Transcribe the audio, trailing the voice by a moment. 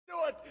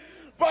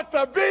But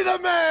to be the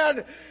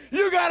man,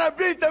 you gotta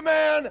beat the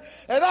man.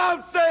 And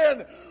I'm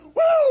saying,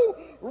 woo,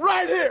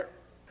 right here.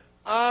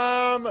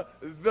 I'm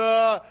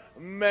the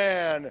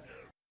man.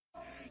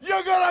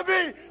 You're gonna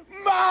be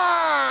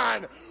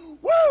mine.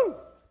 Woo!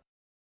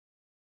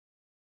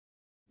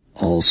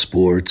 All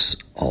sports,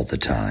 all the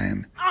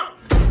time.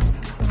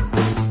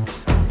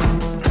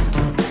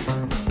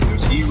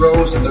 There's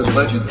heroes and there's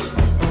legends.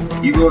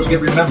 Heroes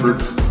get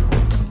remembered.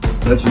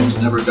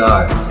 Legends never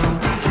die.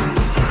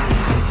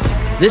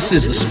 This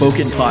is the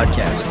Spoken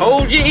Podcast.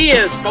 Hold your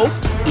ears, folks.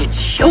 It's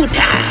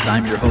showtime.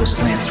 I'm your host,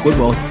 Lance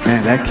Twidwell.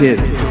 Man, that kid,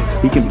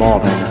 he can ball,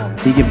 man.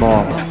 He can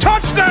ball.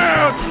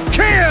 Touchdown,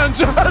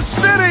 Kansas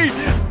City!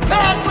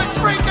 Patrick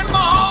freaking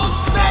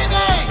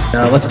Mahomes,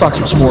 baby! Let's talk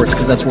some sports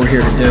because that's what we're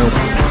here to do.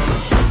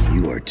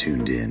 You are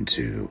tuned in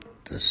to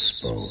The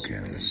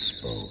Spoken.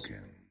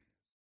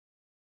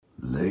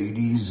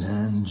 Ladies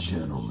and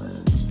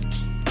gentlemen,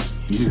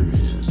 here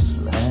is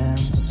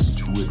Lance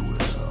Twidwell.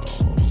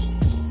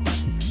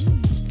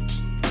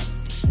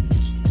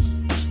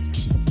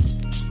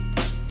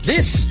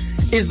 This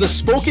is the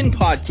Spoken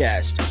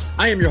Podcast.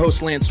 I am your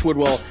host, Lance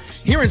Twidwell,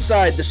 here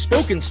inside the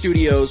Spoken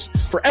Studios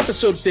for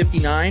episode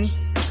 59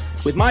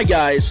 with my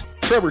guys,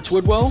 Trevor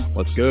Twidwell.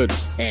 What's good?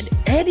 And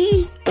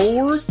Eddie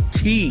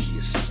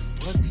Ortiz.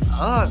 What's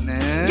up,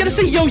 man? You gotta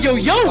say yo,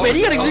 man.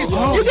 You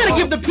gotta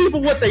give the people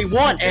what they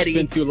want, Eddie. It's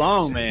been too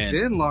long, man.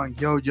 It's been long.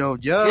 Yo.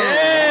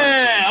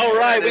 Yeah, all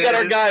right. We got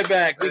our guy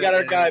back.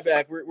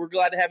 We're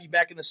glad to have you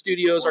back in the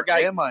studios. Our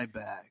guy. Am I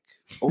back?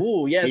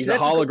 Oh, yes. He's a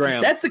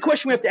hologram. That's the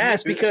question we have to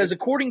ask because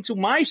according to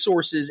my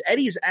sources,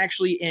 Eddie's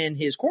actually in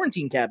his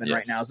quarantine cabin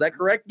right now. Is that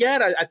correct,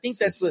 Gat? I think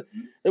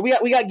we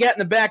got Gat in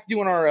the back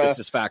doing our this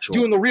is factual.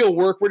 Doing the real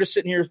work. We're just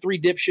sitting here,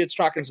 three dipshits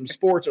talking some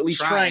sports, or at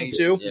least trying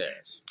to.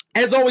 Yes.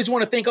 As always,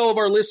 want to thank all of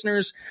our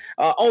listeners,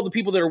 all the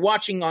people that are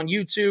watching on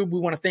YouTube. We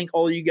want to thank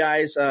all of you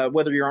guys,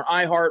 whether you're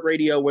on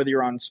iHeartRadio, whether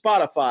you're on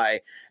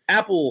Spotify,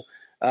 Apple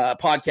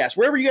podcast,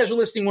 wherever you guys are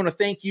listening. Want to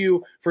thank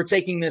you for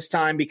taking this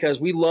time because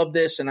we love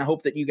this, and I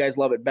hope that you guys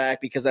love it back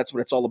because that's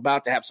what it's all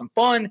about, to have some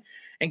fun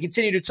and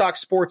continue to talk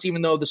sports,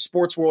 even though the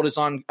sports world is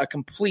on a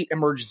complete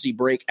emergency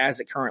break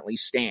as it currently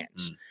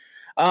stands.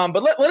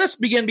 But let us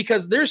begin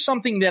because there's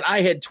something that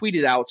I had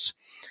tweeted out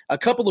a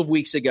couple of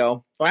weeks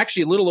ago, or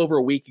actually a little over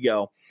a week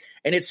ago,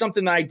 and it's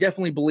something that I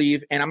definitely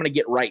believe, and I'm going to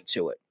get right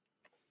to it.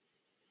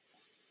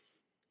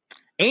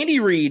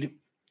 Andy Reid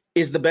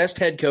is the best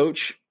head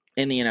coach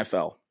in the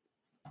NFL.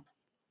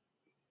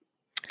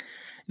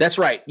 That's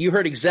right. You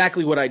heard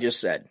exactly what I just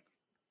said.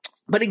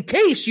 But in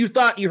case you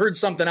thought you heard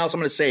something else, I'm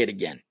going to say it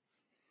again.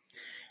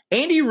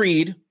 Andy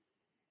Reid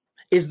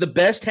is the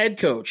best head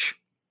coach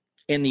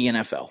in the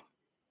NFL.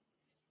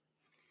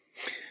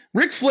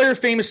 Ric Flair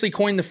famously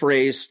coined the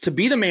phrase, to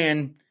be the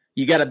man,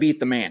 you got to beat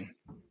the man.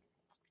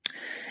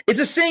 It's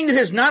a saying that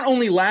has not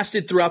only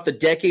lasted throughout the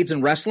decades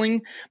in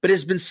wrestling, but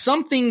has been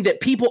something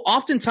that people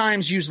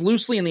oftentimes use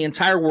loosely in the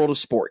entire world of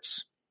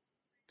sports.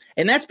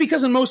 And that's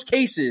because in most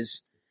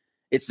cases,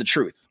 it's the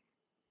truth.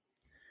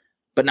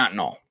 But not in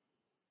all.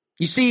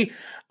 You see,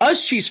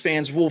 us Chiefs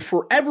fans will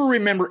forever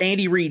remember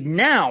Andy Reid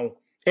now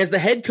as the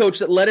head coach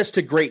that led us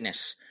to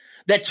greatness,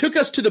 that took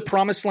us to the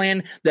promised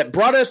land, that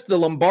brought us the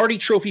Lombardi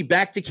Trophy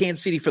back to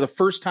Kansas City for the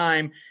first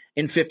time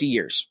in 50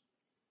 years.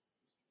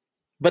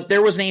 But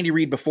there was an Andy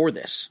Reid before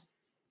this,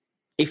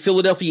 a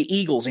Philadelphia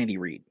Eagles Andy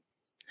Reid.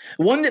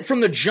 One that from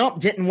the jump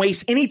didn't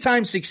waste any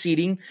time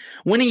succeeding,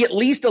 winning at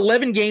least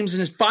 11 games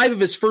in 5 of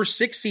his first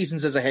 6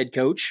 seasons as a head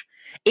coach.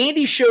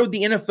 Andy showed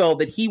the NFL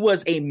that he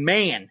was a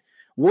man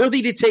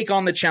worthy to take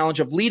on the challenge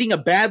of leading a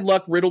bad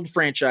luck-riddled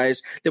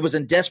franchise that was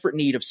in desperate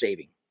need of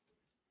saving.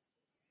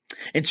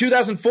 In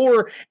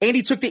 2004,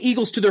 Andy took the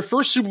Eagles to their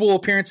first Super Bowl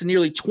appearance in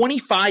nearly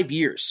 25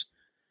 years.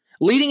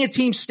 Leading a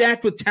team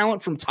stacked with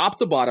talent from top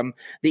to bottom,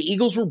 the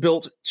Eagles were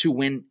built to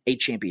win a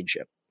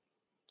championship.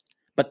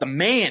 But the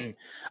man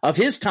of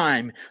his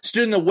time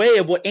stood in the way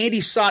of what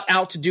Andy sought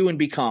out to do and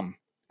become,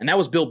 and that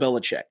was Bill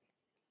Belichick.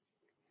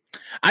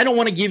 I don't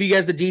want to give you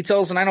guys the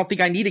details, and I don't think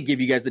I need to give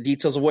you guys the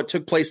details of what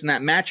took place in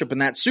that matchup in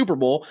that Super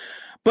Bowl.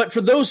 But for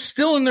those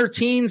still in their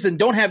teens and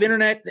don't have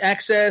internet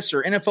access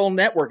or NFL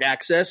network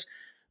access,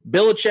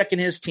 Belichick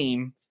and his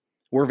team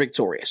were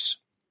victorious.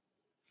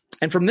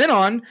 And from then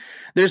on,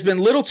 there's been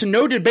little to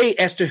no debate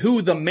as to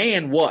who the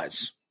man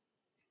was.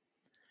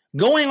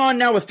 Going on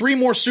now with 3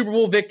 more Super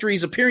Bowl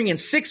victories, appearing in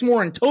 6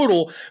 more in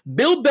total,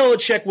 Bill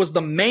Belichick was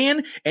the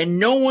man and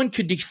no one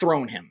could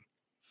dethrone him.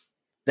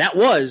 That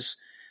was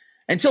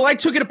until I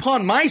took it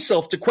upon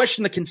myself to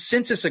question the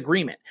consensus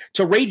agreement,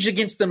 to rage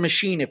against the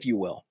machine, if you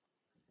will.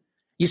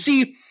 You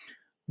see,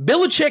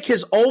 Belichick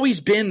has always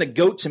been the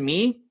GOAT to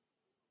me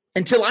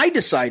until I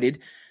decided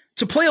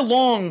to play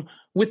along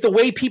with the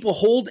way people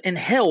hold and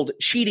held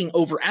cheating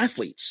over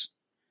athletes.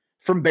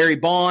 From Barry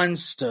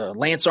Bonds to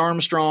Lance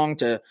Armstrong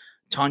to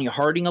Tanya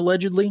Harding,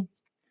 allegedly.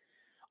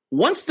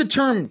 Once the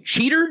term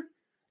cheater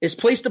is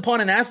placed upon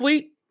an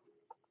athlete,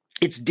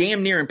 it's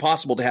damn near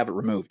impossible to have it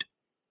removed.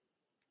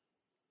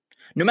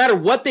 No matter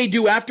what they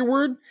do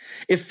afterward,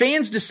 if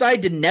fans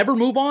decide to never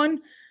move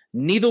on,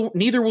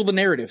 neither will the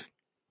narrative.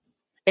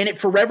 And it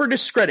forever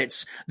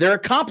discredits their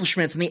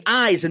accomplishments in the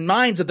eyes and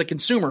minds of the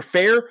consumer.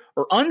 Fair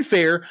or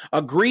unfair,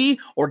 agree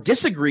or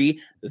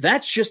disagree,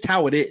 that's just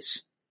how it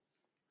is.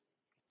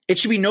 It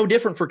should be no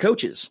different for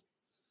coaches.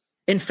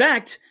 In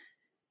fact,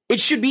 it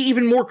should be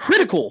even more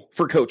critical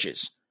for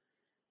coaches.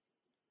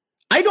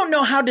 I don't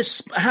know how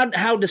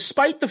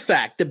despite the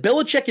fact that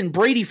Belichick and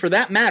Brady, for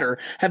that matter,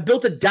 have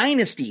built a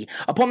dynasty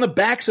upon the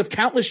backs of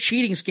countless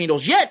cheating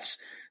scandals, yet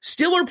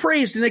still are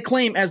praised and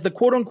acclaimed as the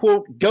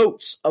quote-unquote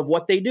goats of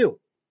what they do.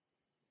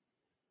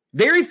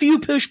 Very few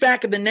push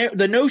back at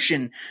the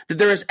notion that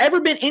there has ever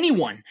been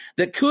anyone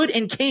that could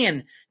and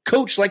can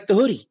coach like the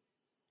Hoodie.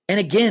 And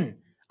again,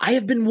 I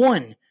have been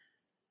one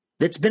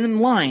that's been in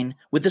line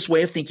with this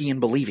way of thinking and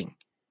believing.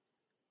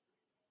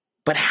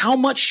 But how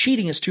much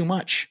cheating is too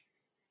much?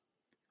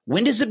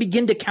 When does it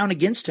begin to count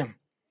against him?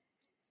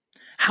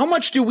 How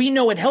much do we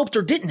know it helped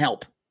or didn't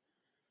help?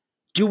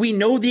 Do we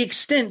know the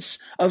extents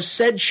of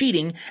said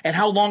cheating and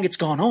how long it's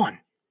gone on?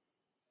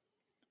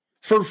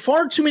 For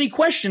far too many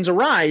questions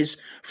arise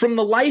from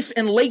the life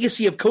and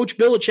legacy of Coach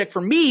Belichick for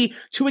me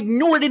to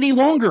ignore it any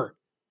longer.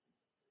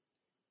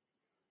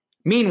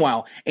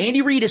 Meanwhile,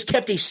 Andy Reid has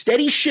kept a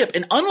steady ship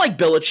and, unlike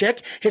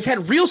Belichick, has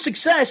had real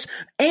success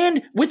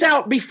and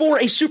without before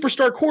a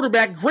superstar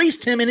quarterback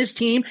graced him and his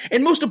team,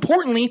 and most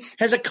importantly,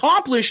 has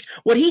accomplished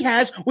what he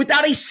has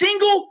without a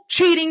single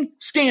cheating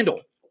scandal.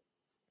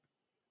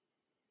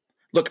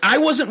 Look, I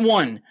wasn't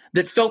one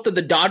that felt that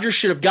the Dodgers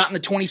should have gotten the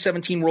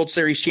 2017 World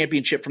Series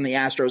championship from the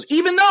Astros,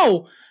 even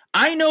though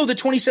I know the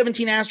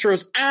 2017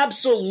 Astros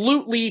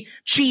absolutely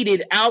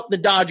cheated out the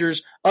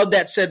Dodgers of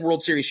that said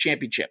World Series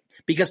championship.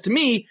 Because to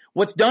me,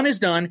 what's done is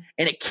done,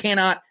 and it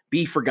cannot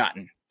be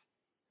forgotten.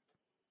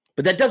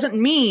 But that doesn't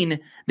mean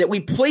that we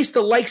place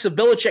the likes of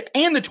Belichick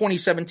and the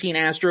 2017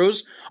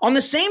 Astros on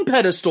the same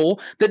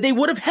pedestal that they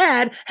would have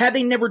had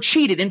they never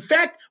cheated. In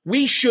fact,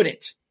 we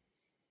shouldn't.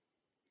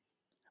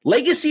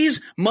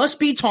 Legacies must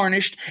be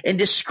tarnished and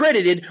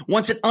discredited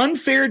once an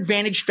unfair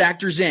advantage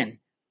factors in.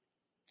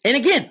 And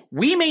again,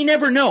 we may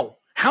never know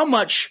how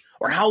much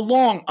or how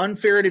long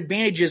unfair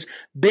advantages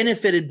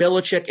benefited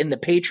Belichick and the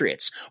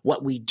Patriots.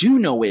 What we do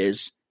know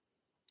is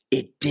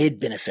it did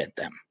benefit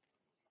them.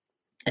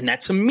 And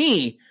that, to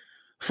me,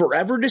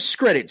 forever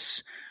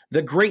discredits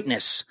the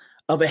greatness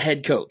of a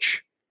head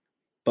coach.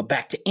 But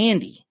back to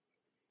Andy.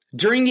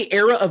 During the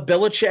era of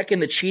Belichick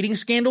and the cheating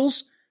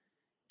scandals,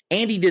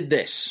 Andy did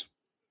this.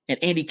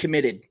 And Andy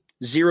committed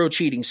 0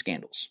 cheating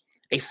scandals,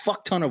 a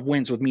fuck ton of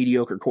wins with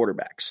mediocre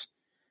quarterbacks.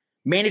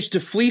 Managed to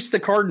fleece the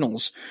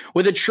Cardinals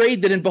with a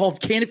trade that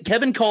involved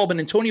Kevin Kolb and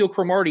Antonio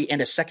Cromartie and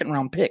a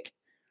second-round pick.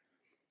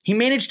 He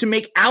managed to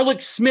make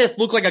Alex Smith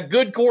look like a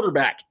good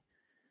quarterback.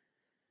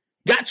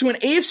 Got to an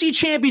AFC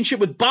championship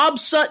with Bob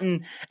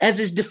Sutton as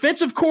his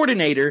defensive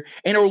coordinator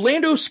and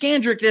Orlando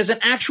Scandrick as an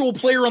actual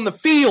player on the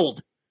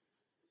field.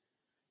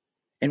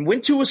 And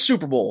went to a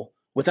Super Bowl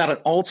without an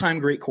all-time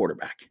great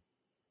quarterback.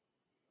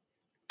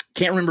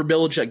 Can't remember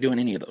Belichick doing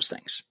any of those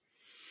things.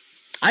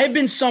 I have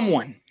been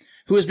someone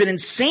who has been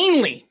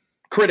insanely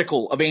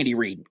critical of Andy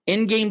Reid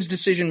in games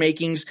decision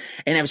makings,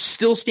 and have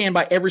still stand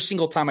by every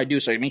single time I do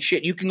so. I mean,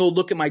 shit, you can go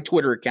look at my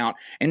Twitter account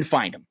and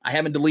find them. I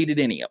haven't deleted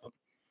any of them.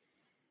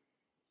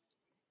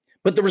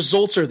 But the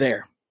results are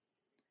there.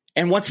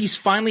 And once he's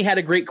finally had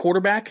a great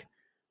quarterback,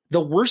 the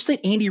worst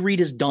that Andy Reid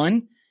has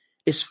done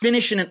is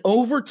finish in an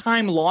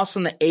overtime loss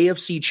in the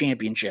AFC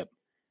Championship.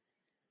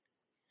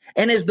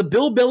 And as the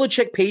Bill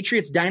Belichick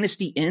Patriots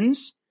dynasty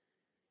ends,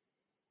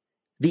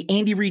 the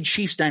Andy Reid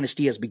Chiefs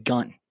dynasty has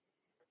begun.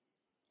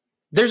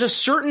 There's a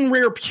certain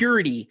rare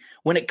purity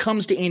when it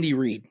comes to Andy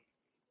Reid,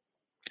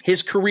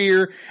 his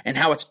career, and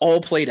how it's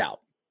all played out.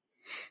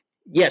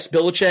 Yes,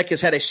 Belichick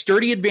has had a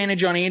sturdy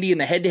advantage on Andy in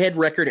the head-to-head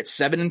record at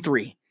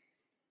 7-3.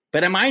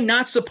 But am I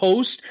not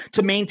supposed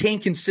to maintain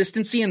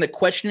consistency in the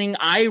questioning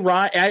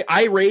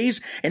I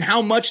raise, and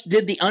how much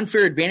did the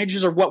unfair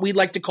advantages, or what we'd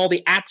like to call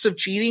the acts of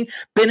cheating,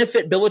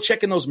 benefit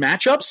Belichick in those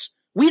matchups?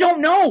 We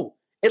don't know,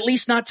 at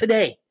least not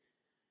today.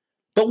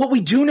 But what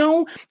we do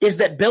know is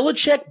that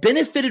Belichick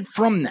benefited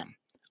from them.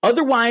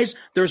 Otherwise,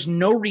 there's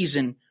no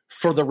reason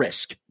for the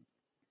risk.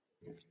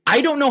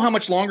 I don't know how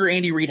much longer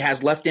Andy Reid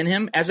has left in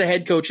him as a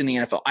head coach in the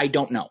NFL. I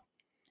don't know.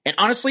 And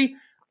honestly,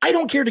 I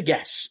don't care to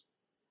guess.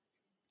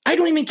 I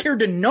don't even care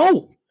to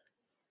know.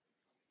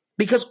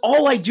 Because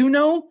all I do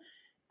know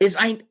is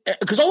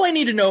all I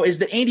need to know is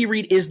that Andy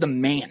Reid is the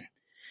man.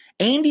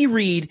 Andy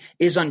Reid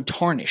is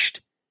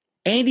untarnished.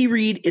 Andy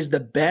Reid is the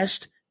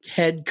best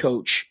head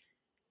coach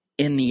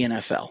in the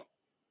NFL.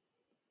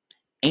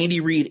 Andy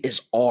Reid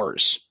is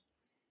ours.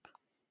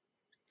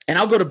 And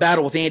I'll go to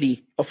battle with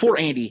Andy, for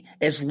Andy,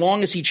 as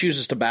long as he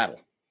chooses to battle.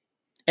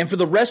 And for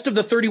the rest of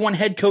the 31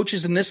 head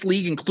coaches in this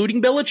league,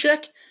 including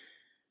Belichick,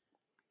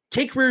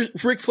 take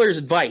Ric Flair's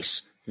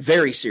advice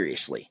very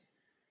seriously.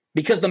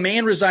 Because the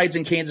man resides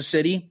in Kansas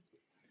City,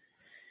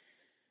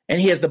 and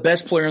he has the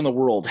best player in the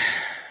world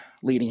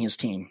leading his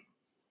team.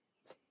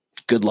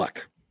 Good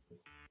luck.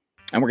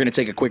 And we're going to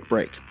take a quick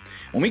break.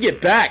 When we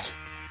get back,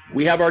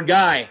 we have our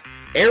guy,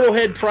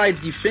 Arrowhead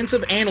Pride's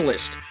defensive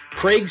analyst,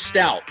 Craig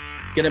Stout,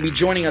 going to be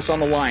joining us on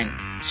the line.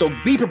 So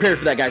be prepared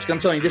for that, guys, because I'm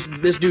telling you,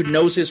 this dude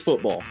knows his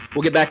football.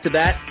 We'll get back to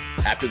that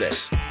after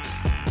this.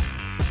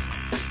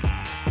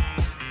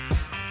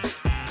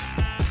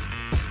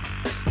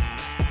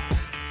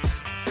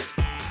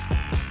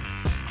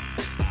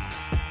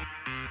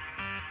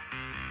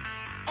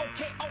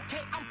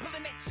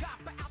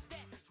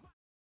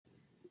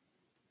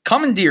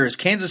 Commandeer is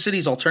Kansas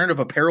City's alternative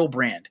apparel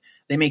brand.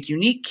 They make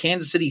unique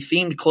Kansas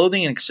City-themed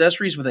clothing and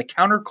accessories with a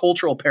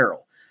countercultural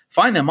apparel.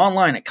 Find them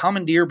online at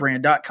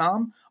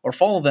commandeerbrand.com or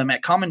follow them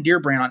at Commandeer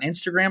Brand on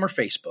Instagram or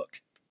Facebook.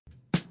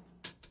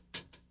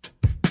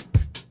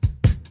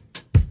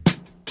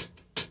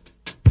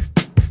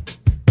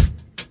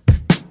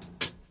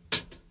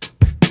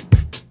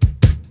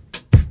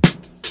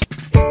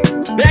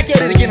 Back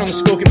at it again on the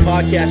Spoken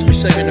Podcast for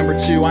segment number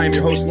 2. I am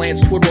your host,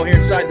 Lance Twidwell, here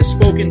inside the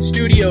Spoken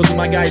Studios with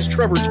my guys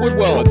Trevor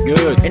Twidwell. What's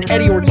good? And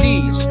Eddie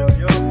Ortiz.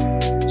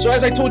 So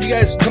as I told you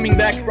guys coming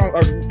back from,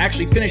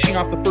 actually finishing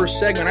off the first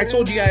segment, I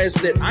told you guys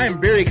that I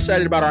am very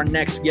excited about our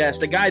next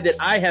guest, a guy that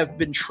I have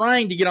been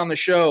trying to get on the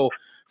show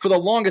for the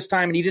longest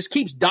time, and he just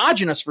keeps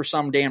dodging us for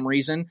some damn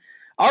reason.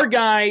 Our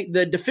guy,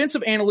 the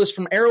defensive analyst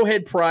from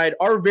Arrowhead Pride,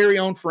 our very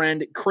own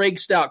friend, Craig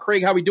Stout.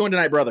 Craig, how are we doing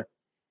tonight, brother?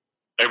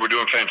 Hey, we're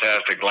doing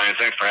fantastic, Lance.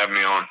 Thanks for having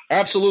me on.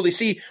 Absolutely.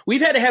 See, we've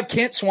had to have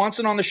Kent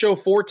Swanson on the show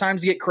 4 times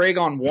to get Craig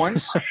on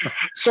once.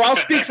 So I'll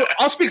speak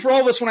for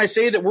all of us when I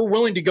say that we're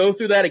willing to go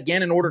through that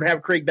again in order to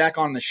have Craig back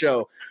on the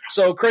show.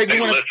 So, Craig,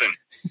 listen.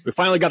 We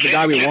finally got the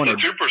guy we wanted.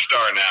 He's a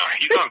superstar now.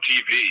 He's on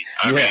TV.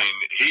 I mean,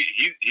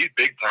 he's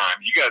big time.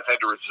 You guys had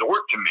to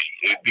resort to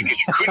me because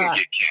you couldn't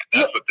get Kent.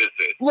 That's what this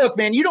is. Look,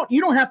 man, you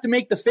don't have to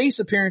make the face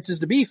appearances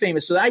to be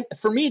famous. So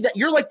for me, that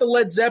you're like the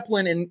Led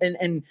Zeppelin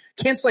and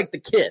Kent's like the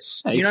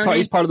Kiss. Yeah, you know what I mean?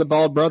 He's part of the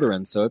Bald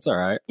Brethren, so it's all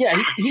right. Yeah,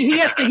 he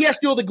has to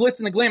do all the glitz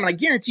and the glam, and I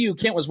guarantee you,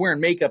 Kent was wearing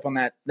makeup on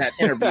that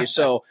interview.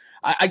 So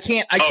I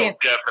can't.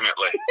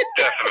 Definitely.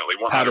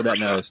 100%. Powder that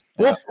nose.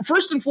 Well,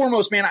 first and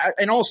foremost, man,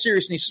 in all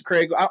seriousness,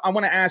 Craig, I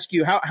want to ask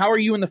you, how are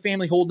you and the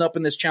family holding up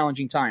in this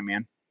challenging time,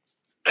 man?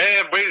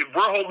 Hey,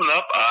 we're holding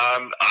up.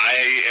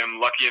 I am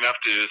lucky enough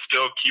to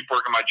still keep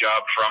working my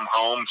job from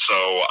home,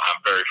 so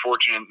I'm very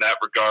fortunate in that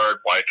regard.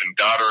 Wife and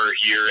daughter are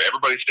here.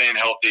 Everybody's staying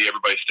healthy.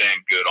 Everybody's staying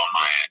good on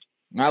my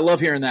end. I love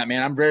hearing that,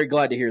 man. I'm very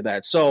glad to hear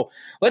that. So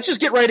let's just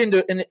get right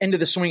into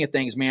the swing of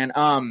things, man.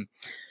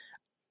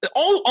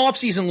 All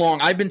offseason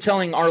long, I've been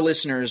telling our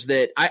listeners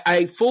that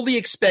I fully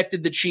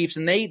expected the Chiefs,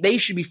 and they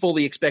should be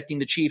fully expecting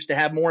the Chiefs to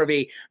have more of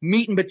a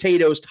meat and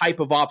potatoes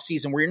type of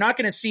offseason where you're not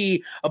going to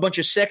see a bunch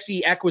of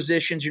sexy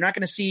acquisitions. You're not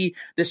going to see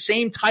the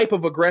same type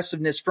of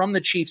aggressiveness from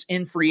the Chiefs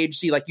in free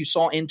agency like you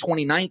saw in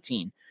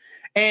 2019.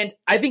 And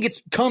I think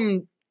it's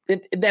come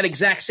that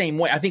exact same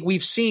way. I think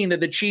we've seen that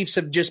the Chiefs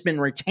have just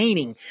been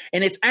retaining,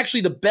 and it's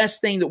actually the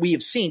best thing that we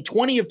have seen.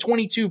 20 of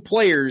 22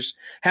 players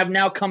have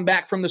now come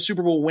back from the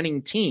Super Bowl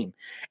winning team.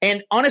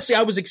 And honestly,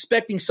 I was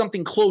expecting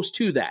something close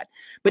to that.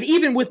 But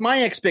even with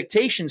my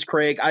expectations,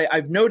 Craig,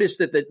 I've noticed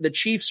that the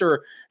Chiefs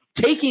are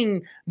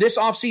taking this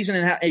offseason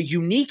and how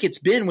unique it's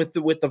been with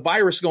the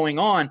virus going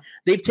on.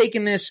 They've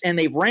taken this and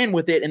they've ran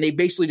with it, and they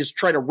basically just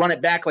try to run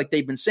it back like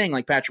they've been saying,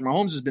 like Patrick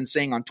Mahomes has been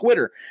saying on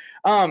Twitter.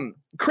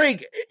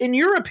 Craig, in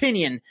your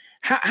opinion,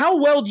 how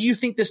well do you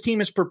think this team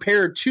is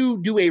prepared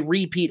to do a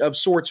repeat of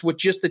sorts with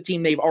just the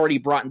team they've already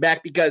brought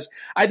back? Because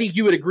I think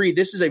you would agree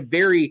this is a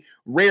very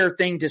rare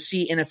thing to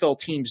see NFL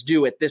teams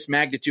do at this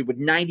magnitude with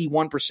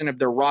 91% of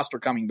their roster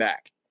coming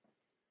back.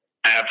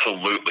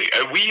 Absolutely.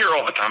 We hear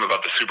all the time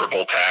about the Super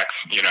Bowl tax.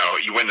 You know,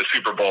 you win the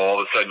Super Bowl, all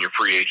of a sudden your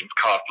free agents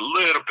cost a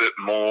little bit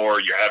more.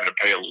 You're having to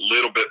pay a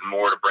little bit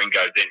more to bring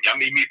guys in. I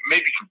mean,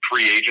 maybe some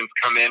free agents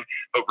come in,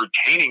 but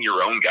retaining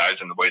your own guys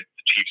in the way that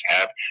the Chiefs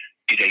have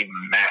is a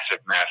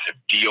massive,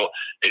 massive deal,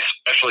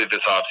 especially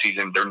this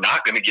offseason. They're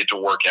not going to get to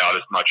work out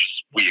as much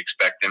as we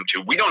expect them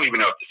to. We don't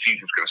even know if the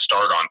season's going to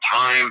start on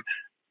time.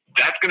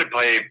 That's going to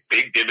pay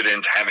big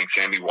dividends having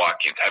Sammy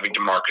Watkins, having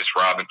Demarcus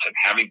Robinson,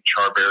 having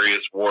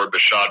Charvarius Ward,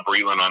 Bashaud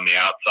Breeland on the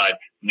outside,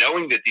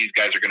 knowing that these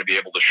guys are going to be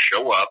able to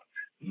show up,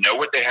 know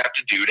what they have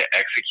to do to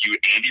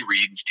execute Andy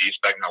Reid and Steve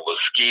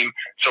Spagnuolo's scheme.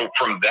 So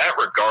from that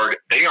regard,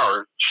 they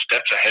are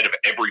steps ahead of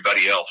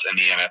everybody else in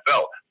the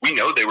NFL. We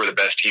know they were the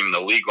best team in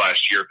the league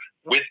last year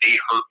with a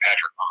hurt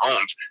Patrick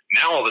Mahomes.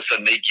 Now all of a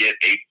sudden they get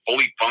a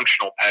fully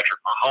functional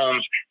Patrick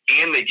Mahomes,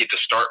 and they get to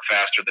start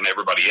faster than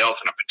everybody else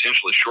in a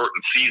potentially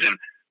shortened season.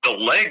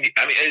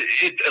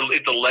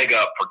 It's a leg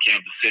up for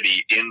Kansas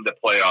City in the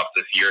playoffs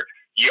this year.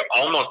 You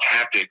almost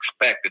have to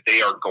expect that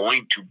they are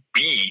going to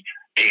be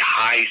a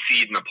high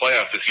seed in the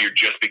playoffs this year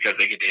just because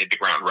they get to hit the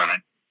ground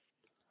running.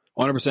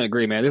 100%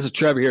 agree, man. This is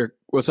Trevor here.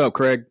 What's up,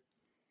 Craig?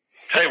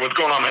 Hey, what's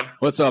going on, man?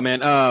 What's up, man?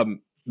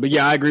 But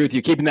yeah, I agree with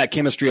you. Keeping that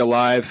chemistry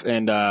alive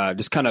and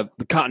just kind of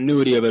the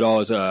continuity of it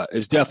all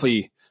is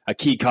definitely a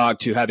key cog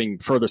to having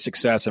further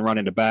success and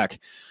running it back.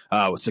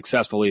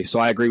 successfully. So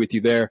I agree with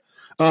you there.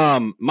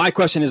 My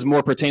question is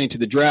more pertaining to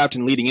the draft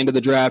and leading into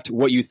the draft,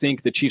 what you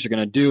think the Chiefs are going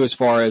to do as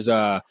far as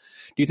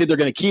do you think they're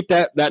going to keep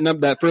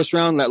that first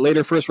round, that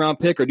later first round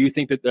pick, or do you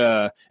think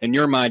that in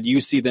your mind, do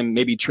you see them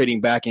maybe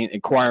trading back and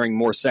acquiring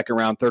more second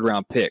round, third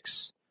round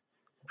picks?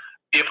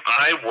 If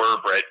I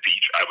were Brett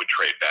Veach, I would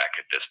trade back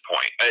at this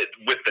point.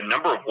 With the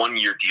number of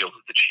one-year deals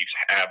that the Chiefs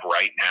have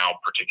right now,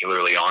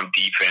 particularly on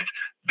defense,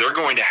 they're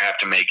going to have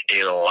to make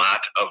a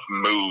lot of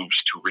moves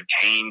to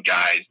retain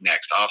guys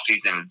next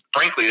offseason.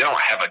 Frankly, they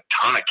don't have a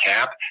ton of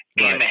cap,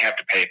 and they have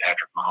to pay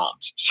Patrick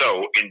Mahomes.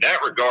 So in that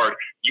regard,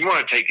 you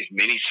want to take as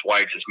many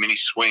swipes, as many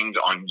swings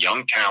on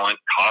young talent,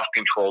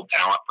 cost-controlled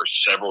talent for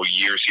several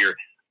years here.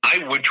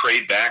 I would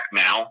trade back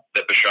now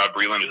that Bashaud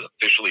Breeland is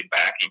officially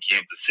back in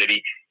Kansas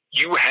City.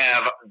 You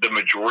have the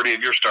majority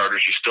of your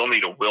starters. You still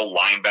need a will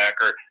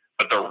linebacker,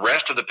 but the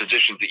rest of the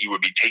positions that you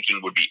would be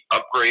taking would be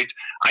upgrades.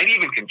 I'd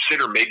even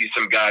consider maybe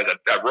some guys,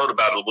 I wrote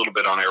about it a little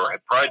bit on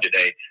Arrowhead Pride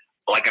today,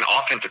 like an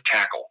offensive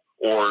tackle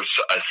or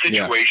a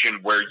situation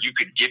where you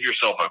could give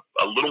yourself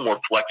a little more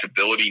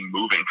flexibility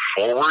moving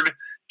forward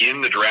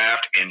in the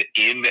draft and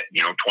in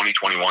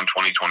 2021,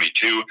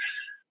 2022.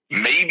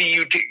 Maybe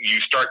you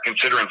start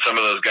considering some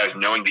of those guys,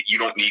 knowing that you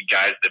don't need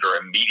guys that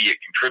are immediate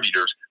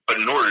contributors. But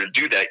in order to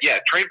do that,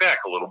 trade back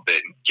a little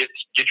bit and get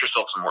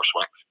yourself some more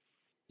swings.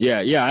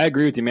 Yeah, I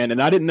agree with you, man.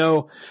 And I didn't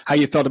know how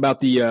you felt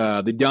about the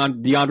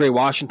DeAndre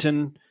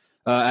Washington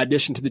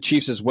addition to the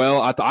Chiefs as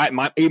well. I thought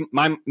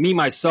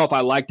myself,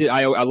 I liked it.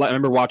 I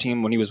remember watching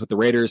him when he was with the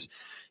Raiders.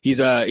 He's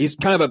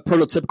kind of a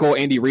prototypical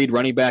Andy Reid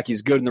running back.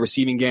 He's good in the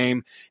receiving game,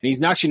 and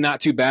he's actually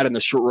not too bad in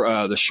the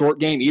short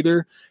game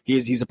either.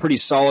 He's a pretty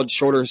solid,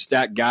 shorter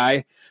stack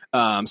guy.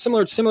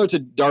 Similar to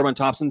Darwin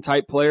Thompson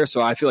type player, so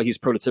I feel like he's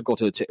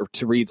prototypical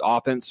to Reid's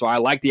offense. So I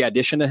like the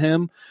addition to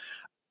him.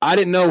 I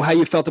didn't know how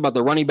you felt about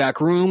the running back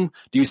room.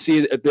 Do you see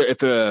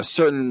if a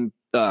certain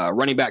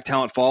running back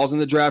talent falls in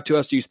the draft to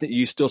us? Do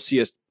you still see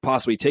us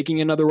possibly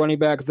taking another running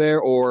back there,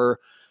 or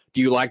do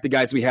you like the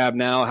guys we have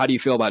now? How do you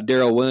feel about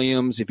Darrell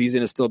Williams, if he's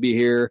going to still be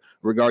here,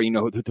 regarding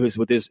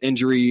with his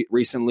injury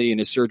recently and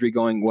his surgery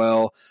going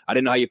well? I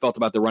didn't know how you felt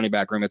about the running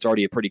back room. It's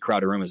already a pretty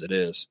crowded room as it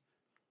is.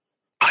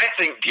 I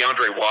think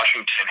DeAndre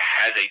Washington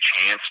has a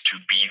chance to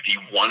be the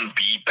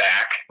 1B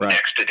back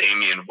next to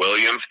Damian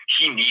Williams.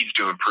 He needs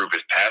to improve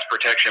his pass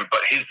protection,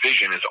 but his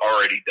vision is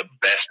already the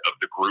best of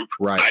the group.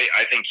 Right.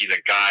 I think he's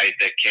a guy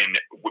that can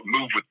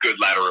move with good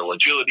lateral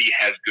agility,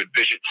 has good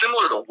vision,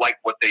 similar to like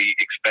what they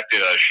expected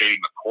of Shady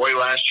McCoy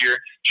last year.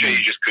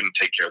 Shady just couldn't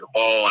take care of the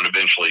ball and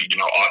eventually,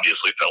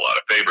 obviously fell out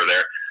of favor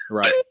there.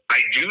 Right. But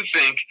I do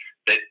think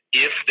that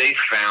if they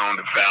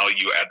found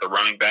value at the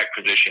running back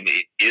position,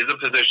 it is a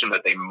position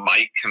that they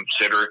might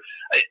consider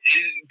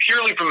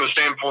purely from the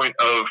standpoint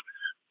of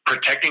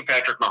protecting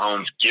Patrick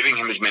Mahomes, giving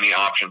him as many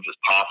options as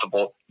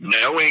possible,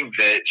 knowing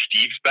that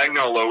Steve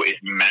Spagnuolo is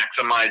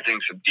maximizing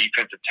some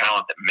defensive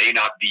talent that may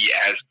not be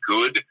as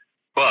good,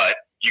 but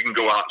you can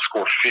go out and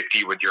score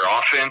 50 with your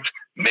offense.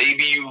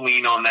 Maybe you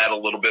lean on that a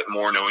little bit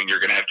more, knowing you're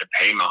going to have to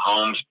pay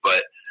Mahomes,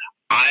 but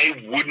I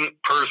wouldn't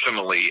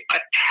personally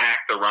attack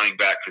the running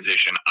back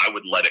position. I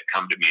would let it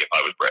come to me if I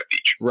was Brett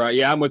Veach. Right,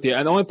 yeah, I'm with you.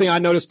 And the only thing I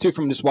noticed, too,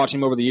 from just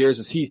watching him over the years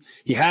is he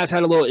has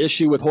had a little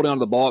issue with holding on to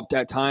the ball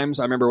at times.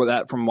 I remember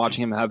that from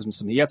watching him have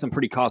he had some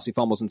pretty costly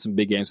fumbles in some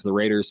big games for the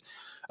Raiders,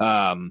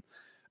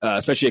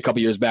 especially a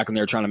couple years back when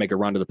they were trying to make a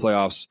run to the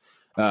playoffs.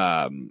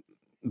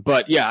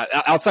 But, yeah,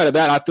 outside of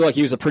that, I feel like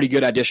he was a pretty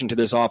good addition to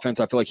this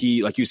offense. I feel like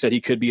he, like you said, he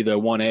could be the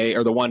 1A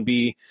or the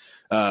 1B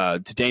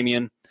to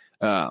Damian.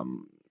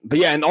 But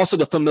yeah, and also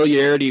the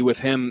familiarity with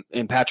him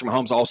and Patrick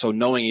Mahomes also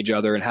knowing each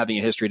other and having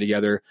a history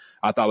together,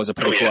 I thought was a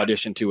pretty cool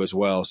addition too as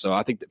well. So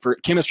I think that for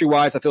chemistry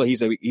wise, I feel like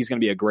he's going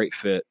to be a great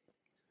fit.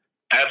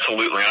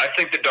 Absolutely. I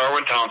think that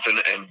Darwin Thompson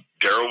and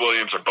Darrell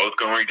Williams are both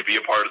going to be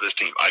a part of this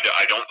team.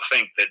 I don't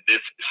think that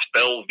this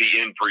spells the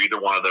end for either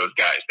one of those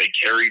guys. They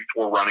carried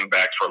 4 running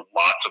backs for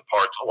lots of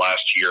parts of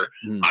last year.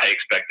 I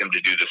expect them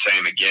to do the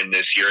same again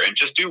this year and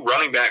just do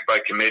running back by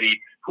committee.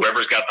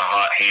 Whoever's got the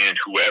hot hand,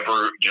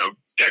 whoever,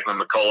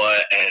 Declan McCullough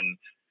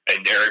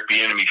and Eric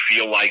Bieniemy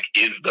feel like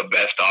is the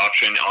best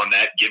option on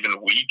that given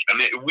week. I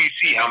mean, we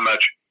see how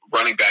much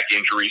running back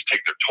injuries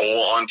take their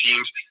toll on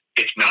teams.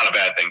 It's not a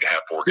bad thing to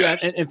have 4 guys.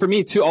 Yeah, and for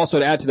me, too, also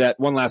to add to that,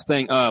 one last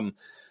thing.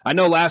 I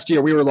know last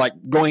year we were like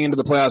going into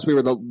the playoffs, we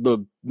were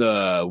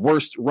the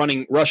worst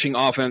rushing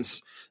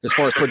offense as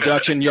far as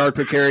production, yard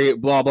per carry,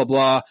 blah, blah,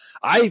 blah.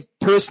 I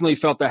personally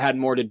felt that had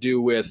more to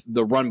do with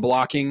the run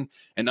blocking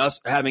and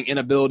us having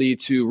inability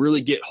to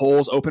really get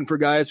holes open for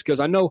guys, because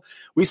I know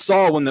we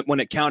saw when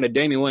it counted,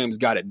 Damian Williams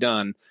got it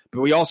done,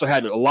 but we also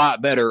had a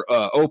lot better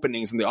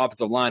openings in the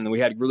offensive line than we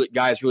had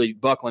guys really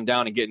buckling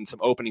down and getting some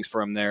openings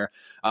for him there.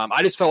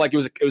 I just felt like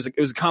it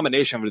was a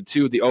combination of the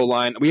two, the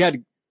O-line. We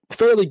had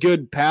fairly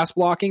good pass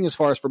blocking as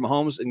far as for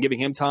Mahomes and giving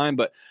him time,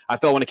 but I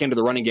felt when it came to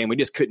the running game, we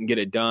just couldn't get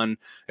it done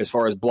as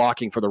far as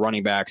blocking for the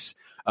running backs.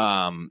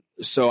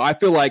 So I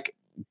feel like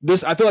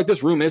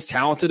this room is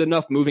talented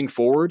enough moving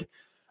forward,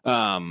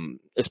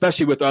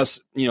 especially with us,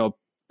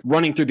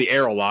 running through the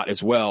air a lot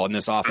as well in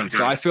this offense.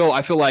 So I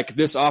feel like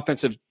this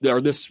offensive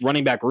or this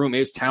running back room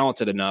is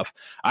talented enough.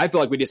 I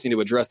feel like we just need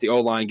to address the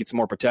O-line, get some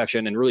more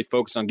protection, and really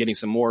focus on getting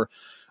some more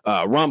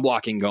run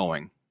blocking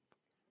going.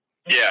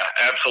 Yeah,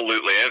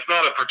 absolutely. And it's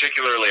not a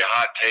particularly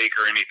hot take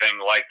or anything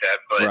like that,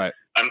 but right.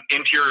 An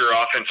interior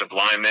offensive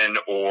lineman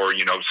or,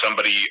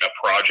 somebody, a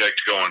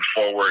project going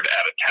forward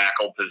at a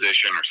tackle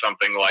position or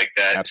something like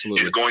that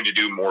Absolutely. is going to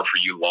do more for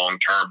you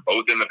long-term,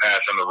 both in the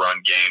pass and the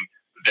run game,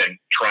 than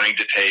trying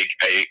to take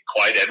a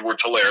Clyde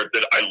Edwards-Helaire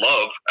that I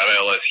love at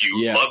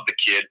LSU, Yeah. love the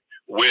kid,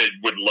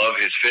 would love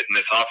his fit in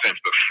this offense,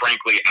 but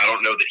frankly, I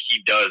don't know that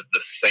he does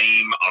the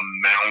same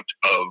amount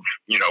of,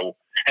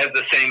 has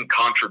the same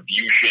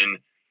contribution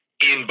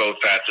in both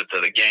facets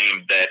of the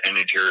game that an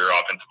interior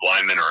offensive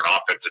lineman or an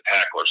offensive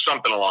tackle or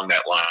something along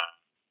that line.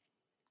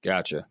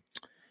 Gotcha.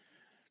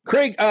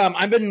 Craig,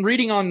 I've been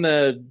reading on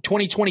the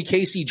 2020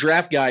 KC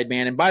draft guide,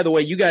 man. And by the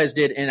way, you guys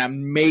did an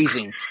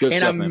amazing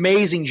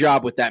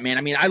job with that, man.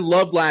 I mean, I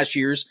loved last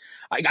year's.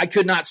 I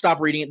could not stop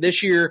reading it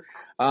this year.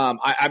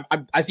 I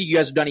think you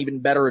guys have done even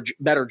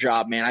better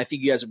job, man. I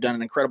think you guys have done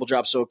an incredible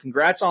job. So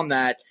congrats on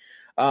that.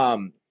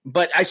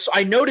 But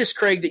I noticed,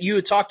 Craig, that you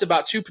had talked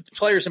about two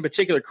players in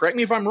particular. Correct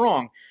me if I'm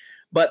wrong,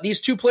 but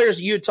these two players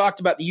that you had talked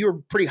about that you were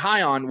pretty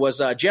high on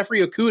was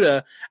Jeffrey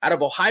Okudah out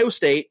of Ohio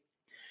State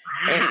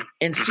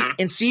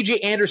and C.J.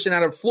 Anderson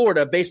out of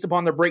Florida, based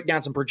upon their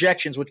breakdowns and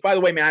projections, which, by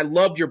the way, man, I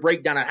loved your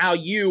breakdown on how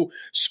you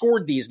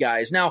scored these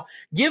guys. Now,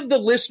 give the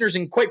listeners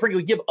and, quite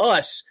frankly, give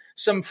us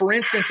some for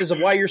instances of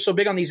why you're so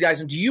big on these guys.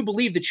 And do you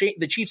believe the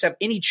Chiefs have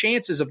any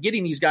chances of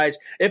getting these guys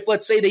if,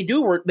 let's say, they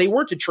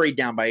were to trade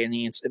down by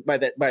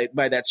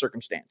that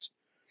circumstance?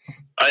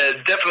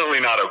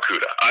 Definitely not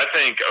Okudah. I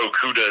think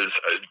Okudah's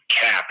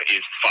cap is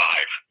 5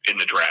 in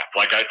the draft.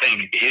 Like, I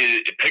think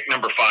his pick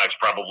number 5 is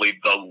probably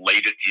the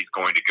latest he's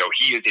going to go.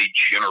 He is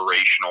a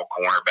generational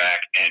cornerback,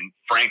 and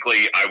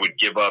frankly, I would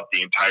give up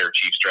the entire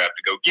Chiefs draft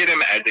to go get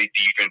him as a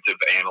defensive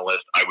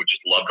analyst. I would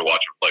just love to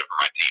watch him play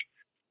for my team.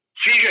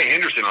 C.J.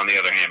 Henderson, on the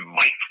other hand,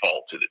 might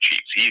fall to the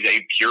Chiefs. He's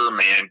a pure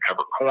man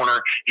cover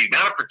corner. He's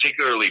not a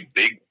particularly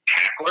big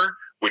tackler,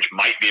 which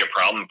might be a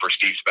problem for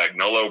Steve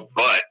Spagnuolo,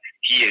 but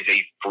he is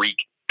a freak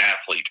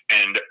athlete.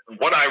 And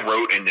what I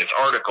wrote in this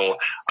article,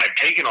 I've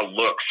taken a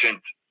look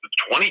since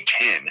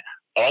 2010,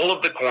 all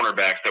of the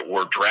cornerbacks that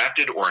were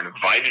drafted or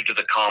invited to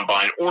the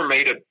combine or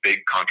made a big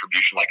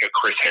contribution, like a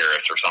Chris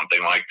Harris or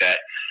something like that.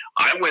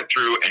 I went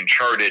through and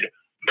charted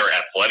their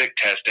athletic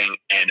testing,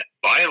 and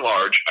by and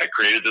large, I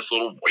created this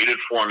little weighted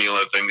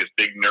formula thing, this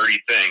big nerdy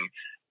thing,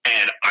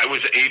 and I was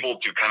able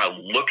to kind of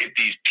look at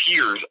these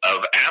tiers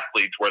of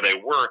athletes where they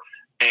were,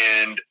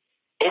 and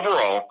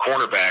overall,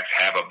 cornerbacks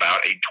have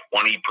about a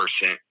 20%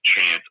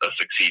 chance of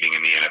succeeding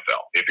in the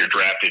NFL. If you're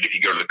drafted, if you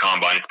go to the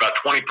combine, it's about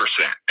 20%,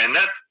 and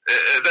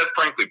that's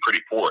frankly pretty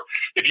poor.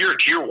 If you're a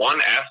tier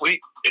 1 athlete,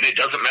 and it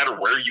doesn't matter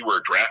where you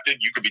were drafted,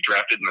 you could be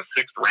drafted in the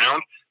 6th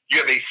round, you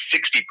have a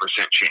 60%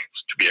 chance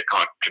to be a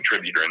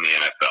contributor in the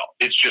NFL.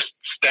 It's just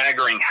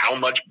staggering how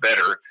much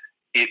better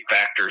it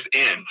factors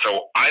in.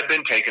 So I've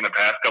been taking the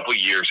past couple of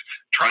years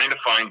trying to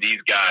find these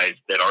guys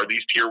that are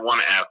these tier 1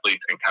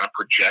 athletes and kind of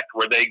project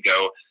where they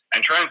go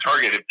and try and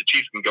target if the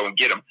Chiefs can go and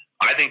get them.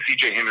 I think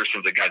C.J.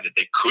 Henderson's a guy that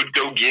they could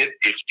go get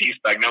if Steve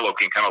Spagnuolo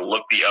can kind of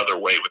look the other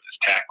way with his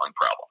tackling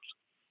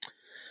problems.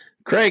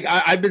 Craig,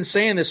 I've been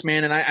saying this,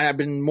 man, and I've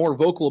been more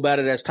vocal about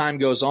it as time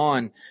goes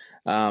on.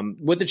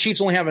 With the Chiefs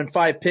only having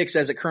 5 picks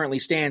as it currently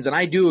stands, and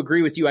I do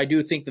agree with you. I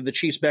do think that the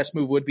Chiefs' best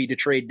move would be to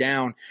trade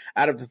down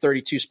out of the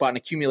 32 spot and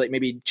accumulate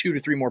maybe 2 to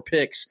 3 more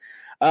picks.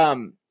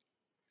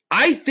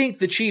 I think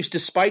the Chiefs,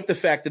 despite the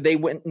fact that they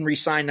went and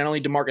re-signed not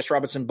only Demarcus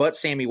Robinson but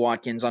Sammy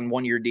Watkins on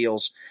 1-year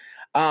deals,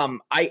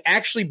 I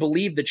actually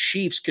believe the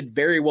Chiefs could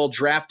very well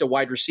draft a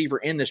wide receiver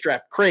in this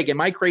draft. Craig,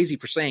 am I crazy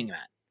for saying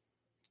that?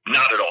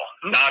 Not at all.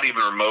 Not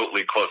even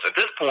remotely close. At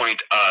this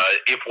point,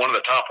 if one of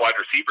the top wide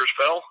receivers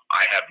fell,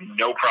 I have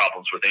no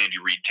problems with Andy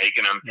Reid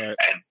taking him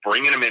and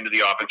bringing him into the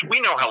offense. We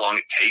know how long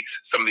it takes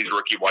some of these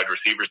rookie wide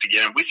receivers to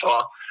get in. We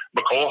saw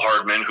Mecole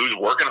Hardman, who's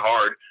working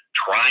hard,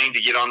 trying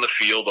to get on the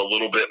field a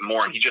little bit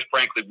more, and he just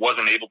frankly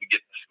wasn't able to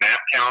get the snap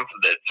counts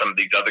that some of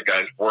these other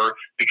guys were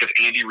because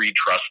Andy Reid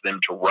trusts them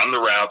to run the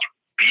routes,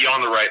 be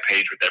on the right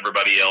page with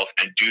everybody else,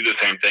 and do the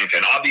same things.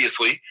 And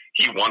obviously,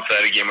 he wants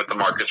that again with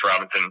Demarcus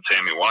Robinson and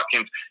Sammy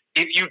Watkins.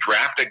 If you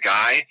draft a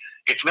guy,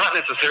 it's not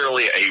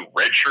necessarily a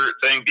redshirt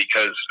thing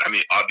because, I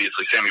mean,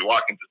 obviously Sammy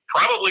Watkins is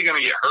probably going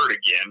to get hurt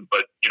again,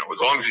 but, as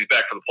long as he's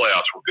back for the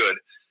playoffs, we're good.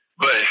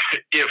 But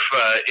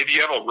if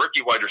you have a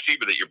rookie wide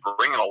receiver that you're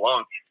bringing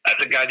along,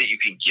 that's a guy that you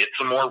can get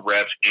some more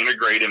reps,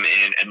 integrate him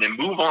in, and then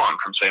move on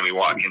from Sammy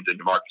Watkins and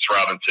Demarcus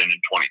Robinson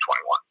in 2021.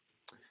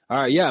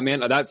 All right, yeah,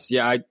 man, I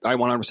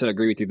 100%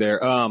 agree with you there.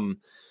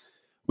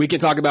 We can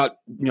talk about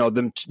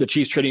the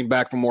Chiefs trading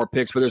back for more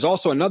picks, but there's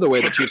also another way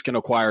the Chiefs can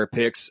acquire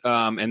picks,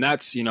 and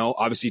that's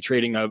obviously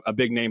trading a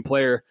big name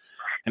player.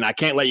 and I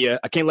can't let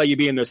you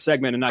be in this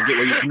segment and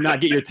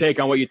not get your take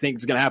on what you think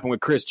is going to happen with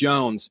Chris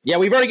Jones. Yeah,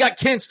 we've already got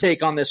Kent's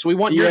take on this. We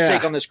want your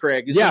take on this,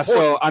 Craig. It's important.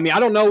 So I mean, I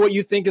don't know what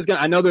you think is going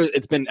to. I know that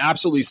it's been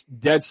absolutely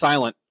dead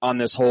silent on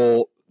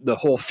the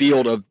whole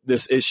field of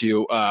this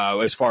issue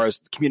as far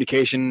as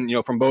communication,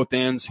 from both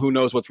ends. Who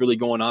knows what's really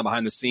going on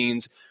behind the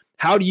scenes?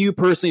 How do you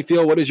personally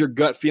feel? What is your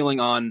gut feeling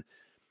on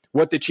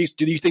what the Chiefs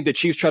do? You think the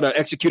Chiefs try to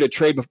execute a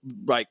trade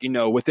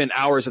within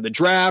hours of the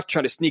draft,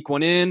 try to sneak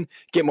one in,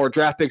 get more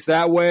draft picks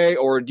that way,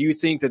 or do you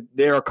think that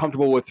they are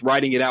comfortable with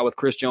writing it out with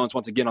Chris Jones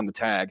once again on the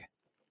tag?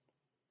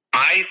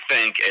 I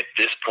think at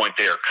this point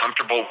they are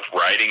comfortable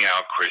with writing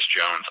out Chris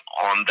Jones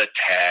on the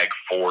tag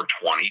for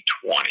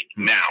 2020.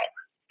 Now,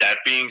 that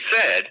being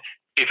said,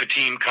 if a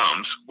team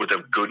comes with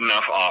a good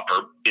enough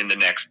offer in the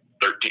next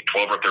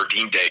 12 or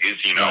 13 days,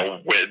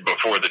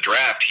 before the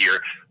draft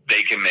here,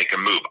 they can make a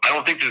move. I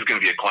don't think this is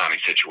going to be a Clowney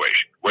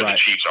situation where the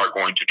Chiefs are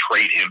going to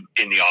trade him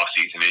in the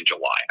offseason in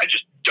July. I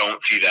just don't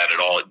see that at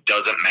all. It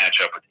doesn't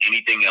match up with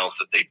anything else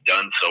that they've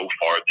done so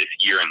far this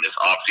year in this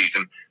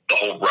offseason, the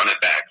whole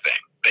run-it-back thing.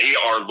 They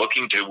are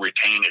looking to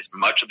retain as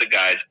much of the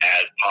guys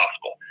as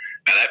possible.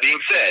 Now, that being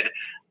said,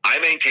 I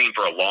maintained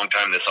for a long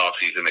time this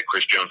offseason that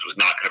Chris Jones was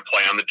not going to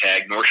play on the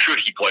tag, nor should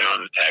he play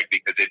on the tag,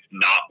 because it's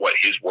not what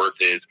his worth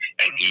is,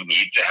 and he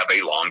needs to have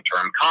a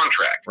long-term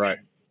contract. Right.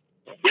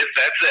 With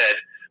that said,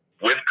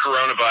 with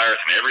coronavirus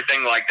and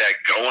everything like that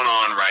going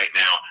on right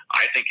now,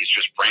 I think it's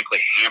just frankly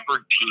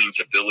hampered teams'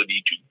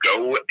 ability to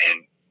go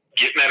and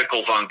get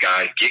medicals on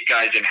guys, get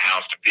guys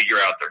in-house to figure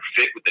out their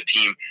fit with the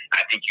team.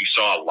 I think you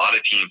saw a lot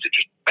of teams that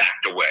just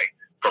backed away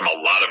from a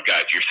lot of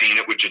guys. You're seeing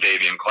it with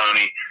Jadeveon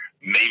Clowney,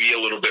 maybe a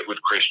little bit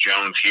with Chris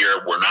Jones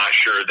here. We're not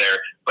sure there.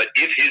 But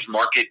if his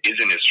market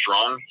isn't as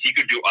strong, he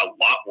could do a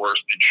lot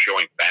worse than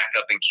showing back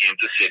up in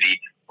Kansas City,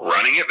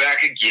 running it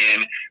back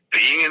again,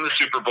 being in the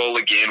Super Bowl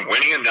again,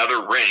 winning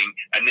another ring,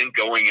 and then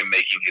going and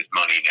making his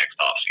money next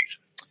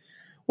offseason.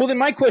 Well, then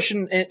my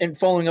question, and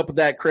following up with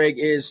that, Craig,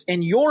 is,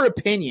 in your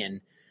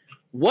opinion,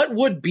 what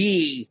would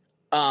be,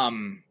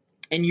 in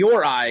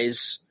your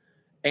eyes,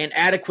 an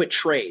adequate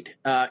trade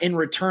in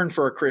return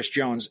for a Chris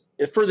Jones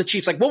for the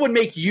Chiefs? Like, what would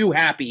make you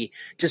happy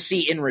to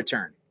see in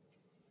return?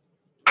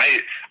 I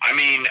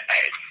mean,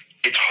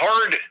 it's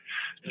hard.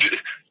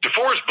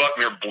 DeForest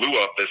Buckner blew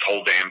up this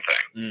whole damn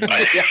thing.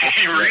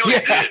 He really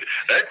did.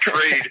 That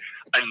trade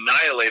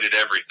annihilated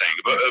everything.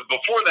 But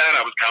before that,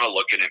 I was kind of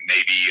looking at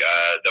maybe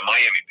the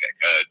Miami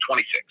pick,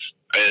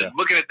 26.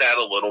 Looking at that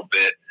a little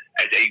bit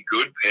as a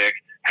good pick.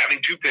 Having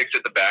two picks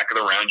at the back of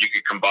the round, you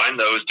could combine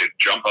those to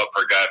jump up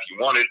for a guy if you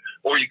wanted,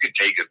 or you could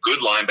take a good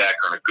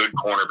linebacker and a good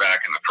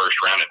cornerback in the first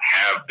round and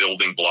have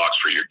building blocks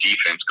for your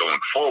defense going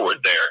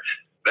forward there.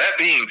 That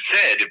being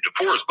said, if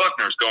DeForest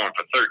Buckner's going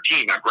for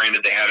 13, now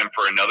granted they had him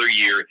for another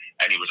year,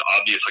 and he was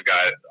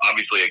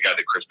obviously a guy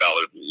that Chris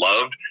Ballard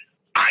loved,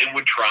 I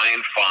would try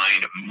and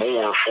find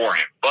more for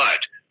him. But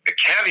the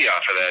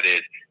caveat for that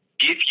is,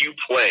 if you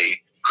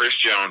play Chris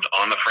Jones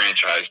on the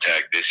franchise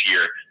tag this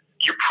year,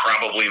 you're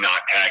probably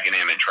not tagging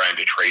him and trying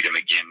to trade him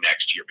again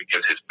next year,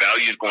 because his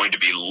value is going to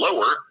be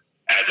lower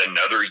as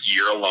another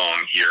year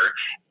along here,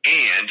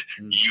 and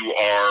you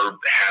are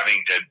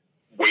having to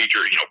wager,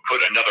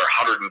 put another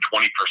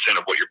 120%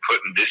 of what you're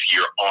putting this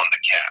year on the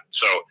cap.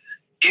 So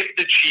if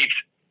the Chiefs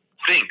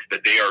think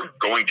that they are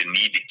going to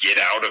need to get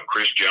out of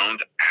Chris Jones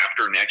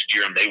after next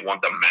year and they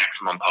want the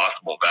maximum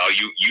possible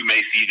value, you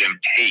may see them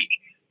take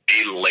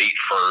a late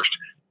first,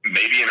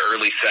 maybe an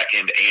early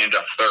second, and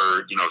a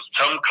third,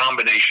 some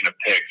combination of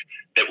picks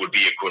that would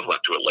be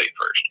equivalent to a late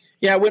first.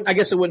 Yeah, I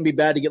guess it wouldn't be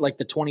bad to get like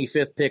the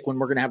 25th pick when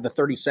we're going to have the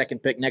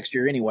 32nd pick next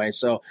year anyway.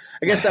 So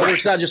I guess that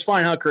works out just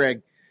fine, huh,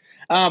 Craig?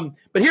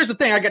 But here's the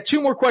thing. I got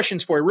two more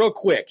questions for you real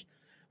quick.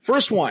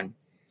 First one,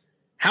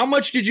 how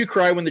much did you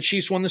cry when the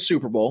Chiefs won the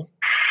Super Bowl?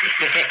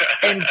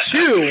 and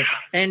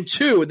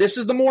two, this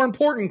is the more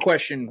important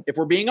question, if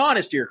we're being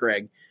honest here,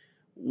 Craig.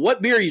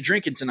 What beer are you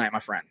drinking tonight, my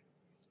friend?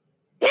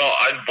 Well,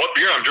 what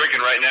beer I'm drinking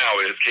right now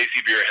is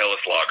KC Beer Hellas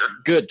Lager.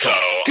 Good call.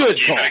 So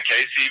Good call. I'm keeping a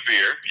KC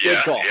Beer.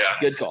 Good call. Yeah.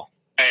 Good call.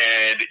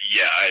 And,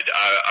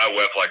 I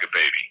wept like a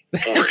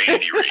baby for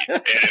Andy Reid.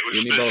 And it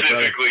was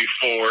specifically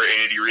for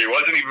Andy Reid. It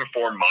wasn't even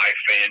for my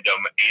fandom.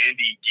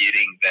 Andy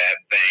getting that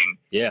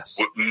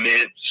thing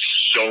meant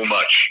so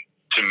much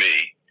to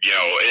me.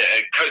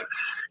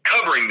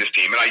 Covering this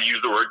team, and I use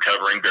the word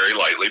covering very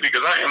lightly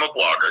because I am a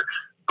blogger,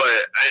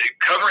 but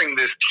covering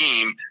this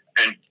team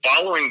and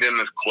following them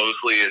as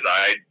closely as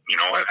I,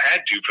 have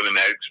had to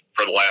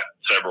for the last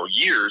several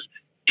years,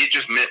 it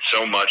just meant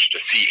so much to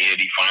see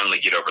Andy finally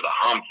get over the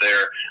hump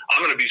there.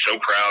 I'm going to be so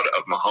proud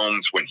of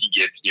Mahomes when he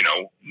gets,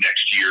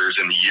 next year's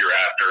and the year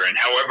after, and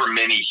however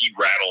many he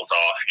rattles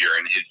off here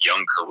in his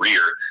young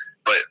career.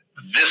 But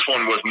this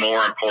one was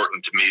more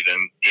important to me than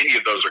any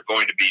of those are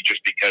going to be,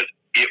 just because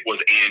it was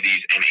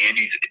Andy's, and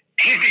Andy's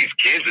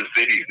Kansas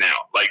City's now.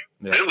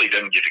 Philly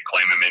doesn't get to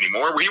claim him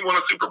anymore. We won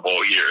a Super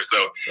Bowl here,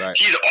 so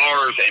he's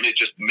ours, and it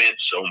just meant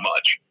so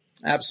much.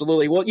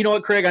 Absolutely. Well, you know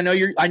what, Craig? I know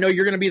you're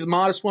going to be the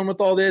modest one with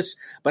all this,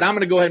 but I'm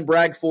going to go ahead and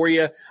brag for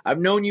you. I've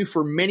known you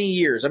for many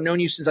years. I've known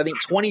you since I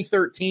think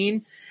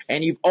 2013,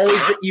 and you've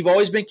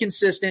always been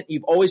consistent.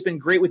 You've always been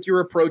great with your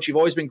approach. You've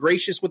always been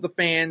gracious with the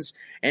fans,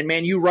 and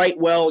man, you write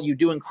well. You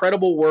do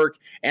incredible work,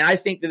 and I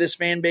think that this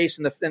fan base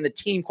and the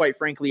team, quite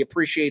frankly,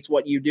 appreciates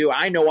what you do.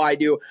 I know I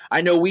do.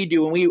 I know we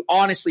do, and we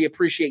honestly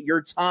appreciate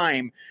your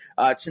time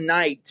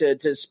tonight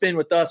to spend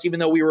with us, even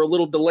though we were a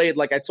little delayed.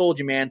 Like I told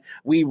you, man,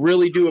 we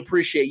really do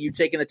appreciate you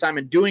taking the time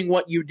and doing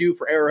what you do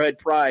for Arrowhead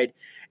Pride.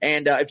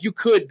 And if you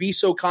could be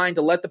so kind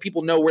to let the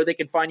people know where they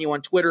can find you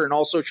on Twitter and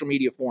all social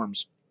media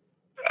forums.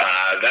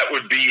 That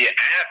would be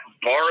at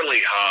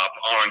Barley Hop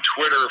on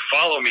Twitter.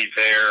 Follow me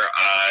there.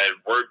 I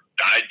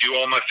do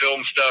all my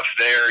film stuff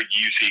there.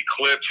 You see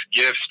clips,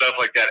 GIFs, stuff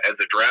like that as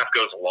the draft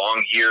goes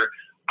along here.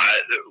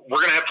 We're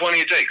going to have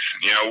plenty of takes.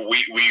 You know,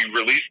 we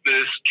released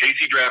this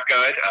KC Draft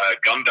Guide,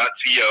 gum.co/KC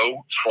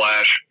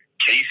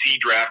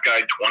Draft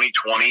Guide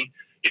 2020.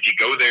 If you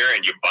go there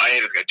and you buy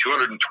it, it's got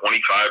 225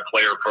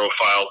 player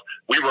profiles.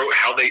 We wrote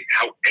how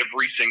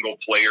every single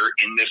player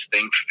in this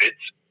thing fits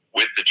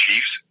with the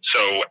Chiefs.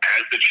 So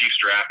as the Chiefs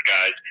draft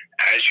guys,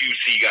 as you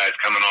see guys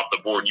coming off the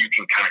board, you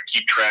can kind of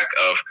keep track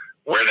of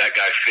where that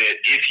guy fit,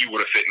 if he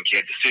would have fit in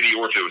Kansas City,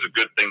 or if it was a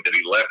good thing that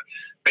he left.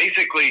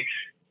 Basically,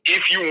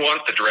 if you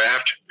want the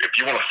draft, if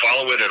you want to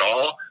follow it at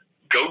all,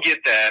 go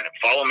get that.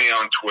 Follow me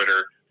on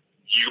Twitter.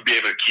 You'll be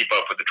able to keep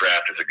up with the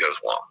draft as it goes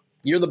along.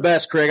 You're the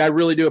best, Craig. I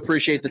really do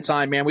appreciate the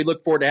time, man. We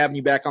look forward to having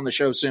you back on the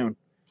show soon.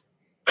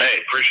 Hey,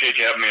 appreciate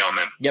you having me on,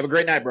 man. You have a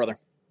great night, brother.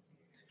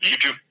 You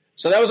too.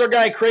 So that was our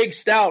guy, Craig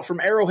Stout from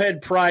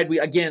Arrowhead Pride. We,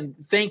 again,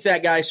 thank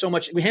that guy so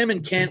much. Him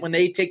and Kent, when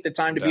they take the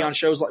time to be on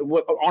shows, like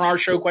on our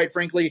show, quite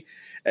frankly,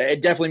 it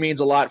definitely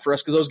means a lot for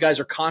us because those guys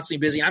are constantly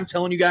busy. And I'm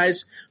telling you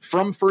guys,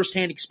 from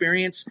firsthand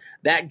experience,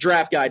 that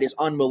draft guide is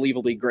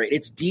unbelievably great.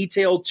 It's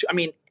detailed.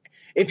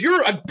 If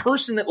you're a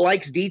person that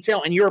likes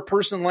detail and you're a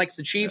person that likes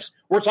the Chiefs,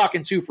 we're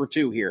talking 2 for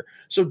 2 here.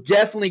 So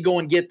definitely go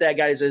and get that,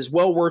 guys. It is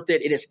well worth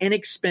it. It is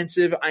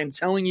inexpensive. I'm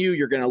telling you,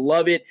 you're going to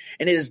love it.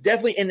 And it is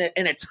definitely in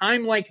a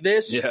time like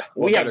this,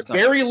 we have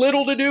very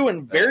little to do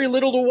and very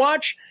little to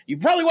watch.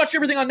 You've probably watched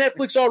everything on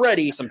Netflix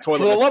already. For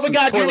the love of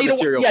God,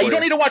 you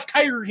don't need to watch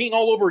Tiger King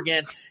all over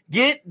again.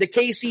 Get the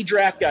KC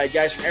Draft Guide,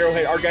 guys, from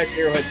Arrowhead, our guys at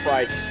Arrowhead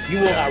Pride. You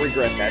will not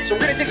regret that. So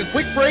we're going to take a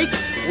quick break.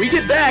 When we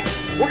get back,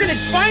 we're going to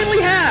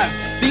finally have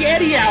the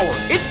Eddie Hour.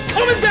 It's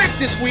coming back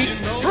this week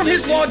from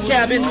his log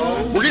cabin.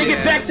 We're going to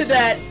get back to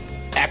that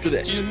after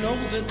this. You know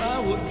that I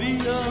would be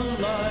a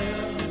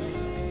liar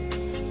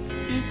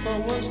if I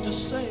was to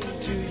say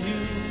to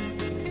you,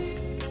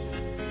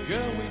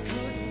 girl, we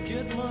couldn't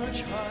get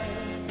much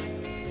higher.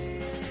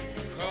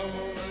 Come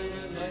on,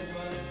 baby, light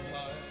my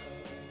fire.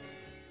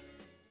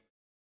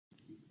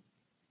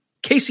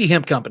 KC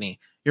Hemp Company,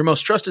 your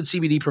most trusted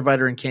CBD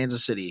provider in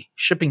Kansas City,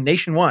 shipping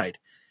nationwide.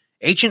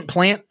 Ancient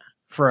plant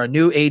for a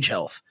new age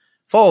health.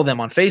 Follow them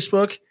on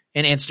Facebook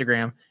and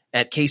Instagram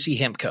at KC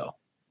Hemp Co.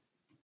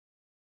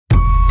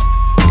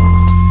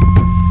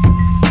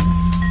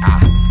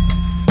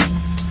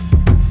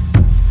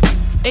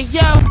 Hey,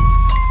 yo.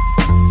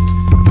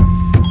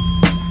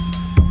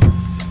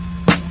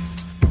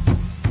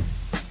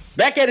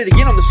 Back at it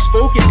again on the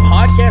Spoken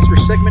Podcast for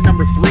segment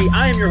number 3.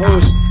 I am your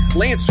host,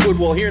 Lance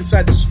Twidwell, here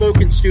inside the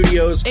Spoken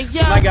Studios. Hey,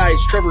 yo. My guy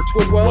is Trevor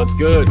Twidwell. What's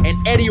good?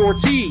 And Eddie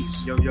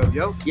Ortiz. Yo, yo,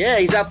 yo. Yeah,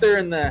 he's out there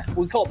in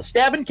we call it the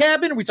stabbing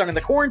cabin? Are we talking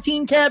the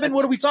quarantine cabin?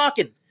 What are we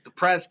talking? The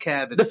press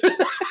cabin.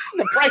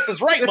 The price is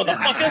right,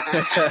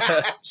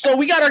 motherfucker. So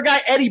we got our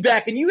guy Eddie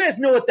back, and you guys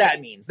know what that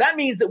means. That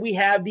means that we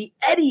have the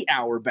Eddie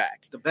Hour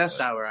back. The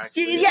best hour,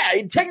 actually.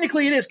 Yeah,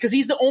 technically it is, because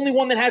he's the only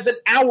one that has an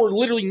hour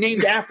literally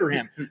named after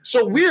him.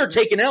 So we're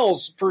taking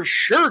L's for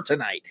sure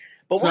tonight.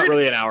 But It's not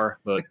really an hour,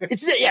 but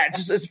it's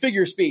a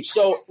figure of speech.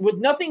 So with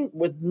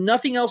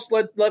nothing else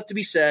left to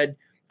be said,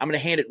 I'm going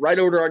to hand it right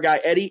over to our guy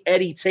Eddie.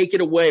 Eddie, take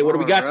it away. What do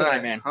we got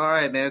tonight, man? All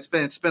right, man.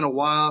 It's been a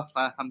while.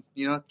 I'm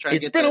trying to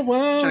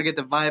get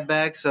the vibe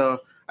back. So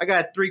I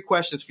got 3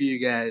 questions for you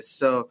guys.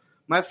 So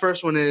my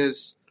first one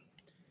is,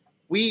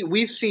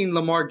 we've seen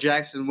Lamar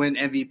Jackson win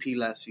MVP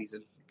last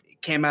season.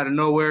 It came out of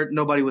nowhere.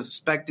 Nobody was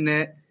expecting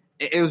it.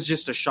 It was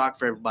just a shock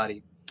for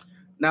everybody.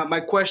 Now my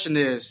question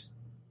is,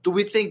 do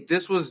we think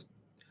this was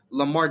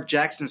Lamar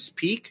Jackson's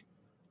peak,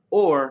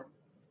 or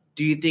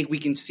do you think we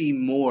can see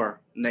more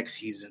next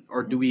season,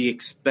 or do we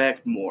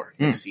expect more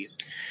next season?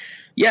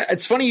 Yeah,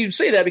 it's funny you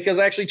say that, because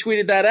I actually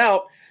tweeted that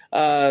out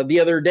the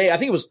other day. I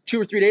think it was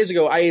 2 or 3 days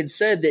ago. I had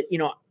said that,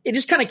 it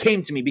just kind of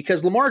came to me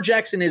because Lamar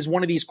Jackson is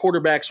one of these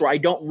quarterbacks where I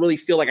don't really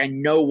feel like I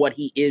know what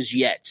he is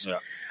yet.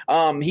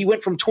 Yeah. He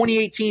went from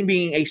 2018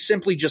 being a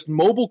simply just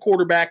mobile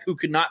quarterback who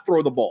could not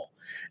throw the ball.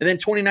 And then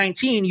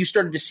 2019, you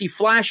started to see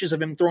flashes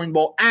of him throwing the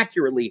ball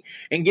accurately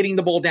and getting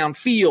the ball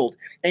downfield.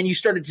 And you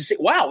started to say,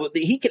 wow,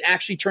 he could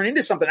actually turn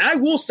into something. And I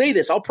will say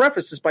this. I'll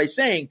preface this by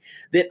saying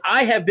that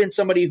I have been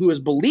somebody who has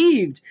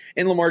believed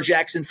in Lamar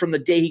Jackson from the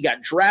day he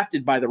got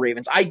drafted by the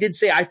Ravens. I did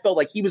say I felt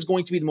like he was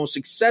going to be the most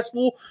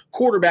successful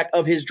quarterback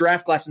of his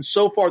draft class. And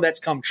so far, that's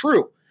come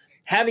true.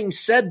 Having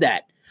said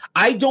that,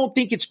 I don't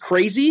think it's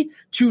crazy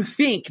to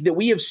think that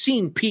we have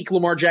seen peak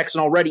Lamar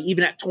Jackson already,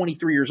 even at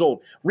 23 years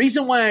old.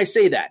 Reason why I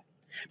say that,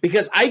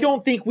 because I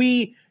don't think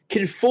we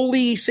can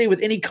fully say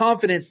with any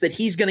confidence that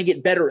he's going to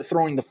get better at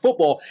throwing the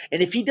football.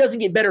 And if he doesn't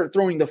get better at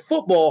throwing the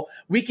football,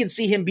 we can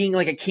see him being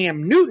like a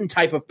Cam Newton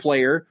type of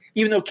player,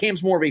 even though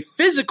Cam's more of a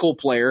physical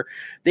player.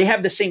 They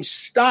have the same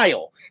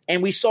style.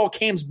 And we saw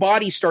Cam's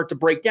body start to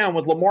break down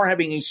with Lamar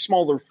having a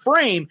smaller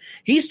frame.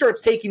 He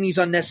starts taking these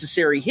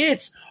unnecessary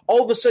hits.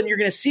 All of a sudden, you're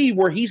going to see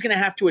where he's going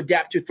to have to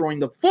adapt to throwing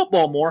the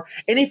football more.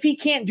 And if he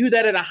can't do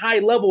that at a high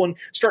level and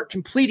start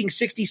completing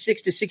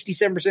 66 to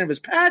 67% of his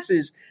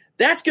passes,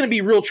 that's going to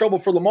be real trouble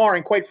for Lamar,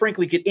 and quite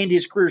frankly could end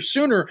his career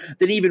sooner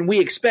than even we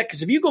expect.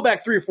 Because if you go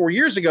back 3 or 4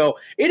 years ago,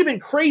 it'd have been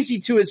crazy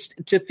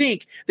to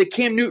think that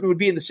Cam Newton would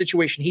be in the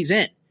situation he's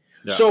in.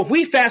 Yeah. So if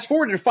we fast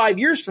forward to 5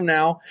 years from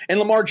now and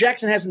Lamar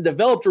Jackson hasn't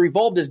developed or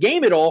evolved his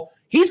game at all,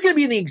 he's going to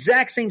be in the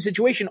exact same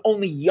situation,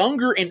 only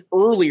younger and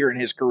earlier in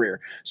his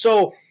career.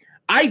 So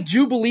I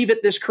do believe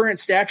at this current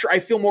stature, I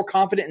feel more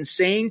confident in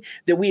saying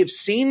that we have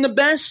seen the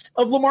best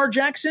of Lamar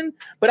Jackson,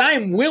 but I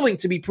am willing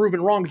to be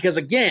proven wrong because,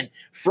 again,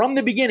 from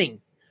the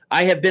beginning,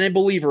 I have been a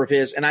believer of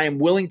his, and I'm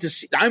willing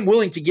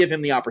to give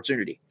him the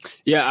opportunity.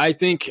 Yeah, I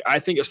think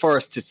as far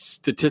as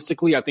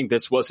statistically, I think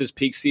this was his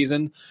peak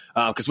season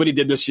because what he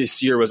did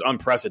this year was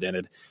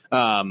unprecedented.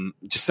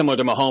 Just similar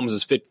to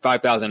Mahomes'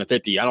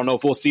 5,050. I don't know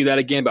if we'll see that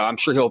again, but I'm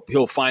sure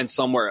he'll find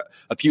somewhere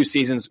a few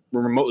seasons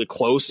remotely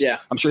close. Yeah,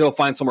 I'm sure he'll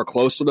find somewhere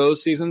close to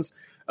those seasons.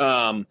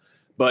 But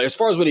as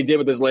far as what he did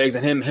with his legs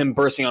and him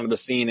bursting onto the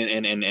scene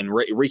and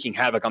wreaking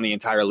havoc on the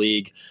entire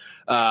league,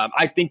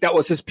 I think that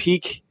was his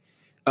peak.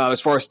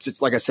 As far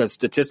as, like I said,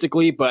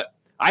 statistically, but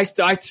I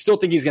still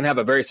think he's going to have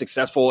a very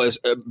successful,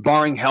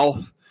 barring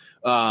health,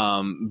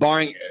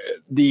 barring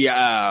the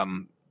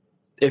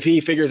if he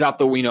figures out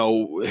the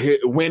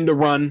when to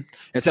run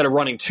instead of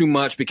running too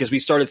much, because we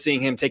started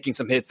seeing him taking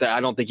some hits that I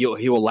don't think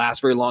he will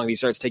last very long if he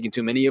starts taking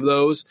too many of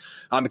those.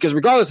 Because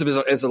regardless of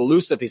as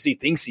elusive as he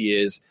thinks he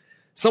is,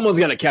 someone's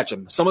going to catch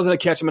him. Someone's going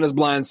to catch him in his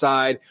blind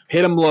side,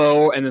 hit him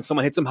low, and then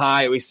someone hits him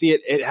high. We see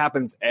it. It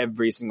happens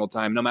every single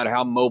time, no matter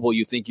how mobile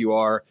you think you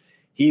are.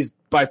 He's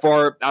by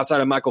far,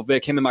 outside of Michael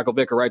Vick, him and Michael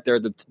Vick are right there,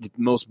 the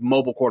most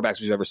mobile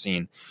quarterbacks we've ever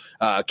seen.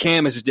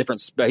 Cam is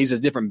he's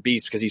a different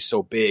beast because he's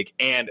so big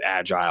and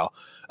agile.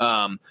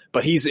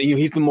 But he's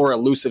the more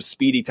elusive,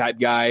 speedy type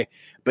guy.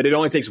 But it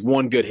only takes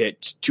one good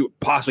hit to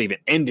possibly even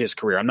end his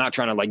career. I'm not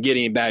trying to get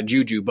any bad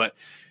juju, but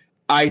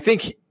I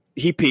think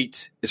he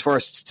peaked as far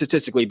as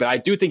statistically. But I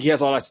do think he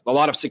has a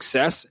lot of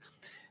success.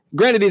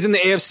 Granted, he's in the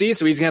AFC,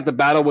 so he's going to have to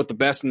battle with the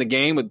best in the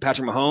game with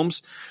Patrick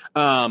Mahomes.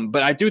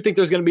 But I do think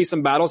there's going to be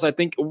some battles. I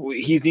think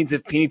he needs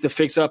to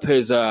fix up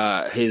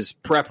his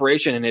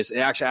preparation and his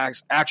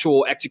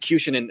actual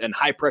execution in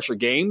high-pressure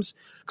games,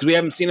 because we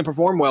haven't seen him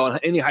perform well in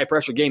any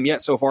high-pressure game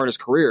yet so far in his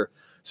career.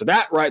 So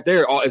that right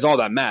there is all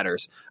that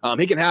matters.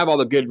 He can have all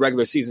the good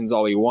regular seasons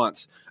all he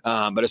wants.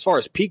 But as far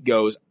as peak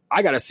goes,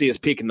 I got to see his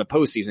peak in the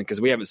postseason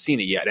because we haven't seen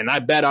it yet. And I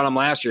bet on him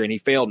last year, and he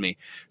failed me.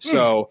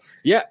 So,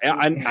 yeah,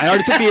 I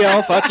already took the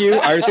L. Fuck you.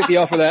 I already took the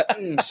L for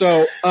that.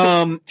 So,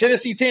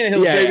 Tennessee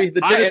Tannehill, baby.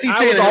 The Tennessee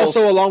Tannehill. I was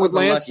also along with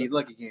Lance.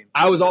 Lucky game.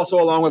 I was also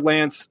along with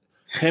Lance.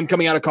 Him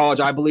coming out of college,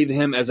 I believed in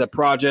him as a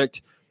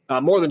project.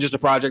 More than just a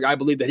project. I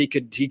believe that he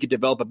could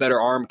develop a better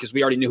arm because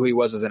we already knew who he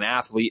was as an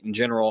athlete in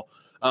general.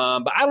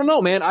 But I don't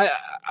know, man. I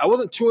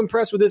wasn't too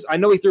impressed with this. I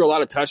know he threw a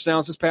lot of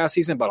touchdowns this past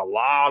season, but a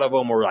lot of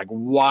them were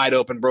wide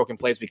open, broken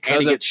plays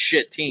because of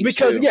shit teams.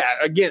 Because too.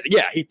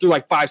 He threw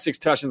 5-6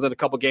 touchdowns in a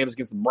couple games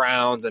against the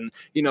Browns and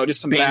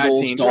just some Bengals, bad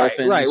teams.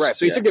 Dolphins. Right.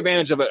 So he took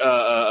advantage of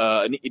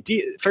a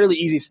fairly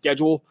easy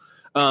schedule.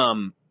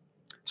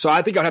 So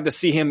I think I'd have to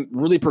see him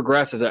really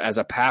progress as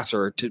a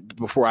passer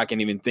before I can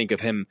even think of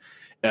him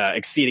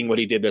exceeding what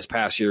he did this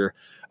past year.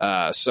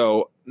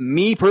 So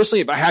me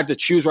personally, if I had to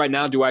choose right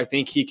now, do I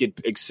think he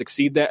could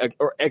exceed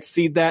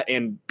that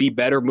and be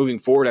better moving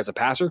forward as a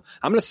passer?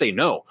 I'm going to say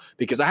no,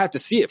 because I have to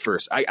see it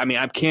first. I mean,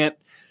 I can't.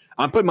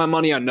 I'm putting my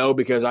money on no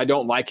because I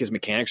don't like his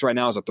mechanics right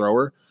now as a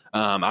thrower.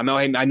 I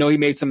know he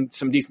made some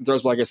decent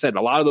throws, but like I said,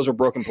 a lot of those were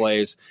broken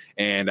plays,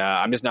 and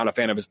I'm just not a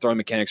fan of his throwing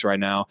mechanics right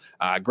now.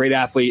 Great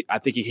athlete. I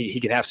think he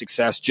could have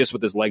success just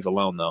with his legs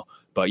alone, though.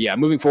 But yeah,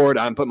 moving forward,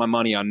 I'm putting my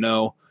money on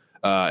no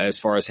as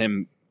far as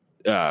him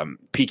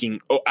out-peaking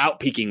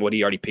what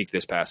he already peaked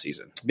this past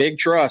season. Big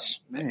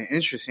trust. Man,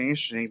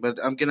 interesting. But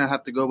I'm going to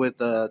have to go with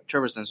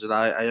Trevor's answer.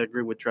 I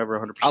agree with Trevor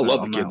 100%. I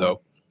love the kid,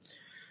 though.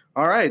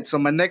 All right, so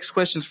my next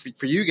question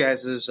for you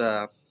guys is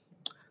I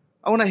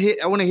want to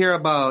hear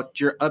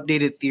about your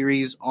updated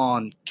theories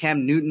on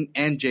Cam Newton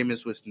and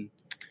Jameis Winston.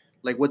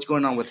 Like, what's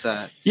going on with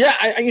that? Yeah,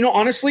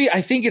 honestly,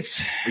 I think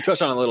we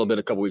touched on it a little bit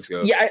a couple weeks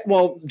ago. Yeah,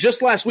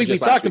 just last week we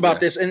talked about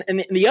this, and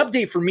the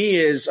update for me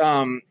is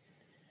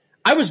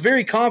I was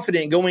very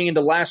confident going into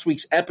last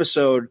week's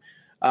episode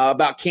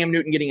about Cam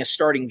Newton getting a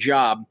starting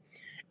job.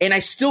 And I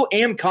still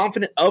am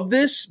confident of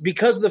this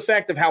because of the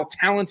fact of how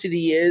talented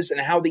he is and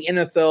how the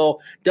NFL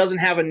doesn't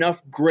have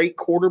enough great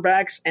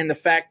quarterbacks, and the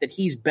fact that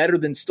he's better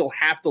than still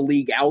half the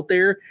league out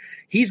there.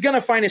 He's going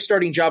to find a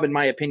starting job, in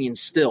my opinion,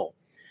 still.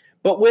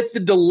 But with the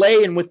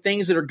delay and with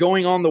things that are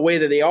going on the way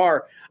that they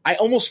are, I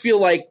almost feel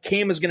like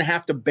Cam is going to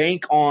have to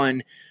bank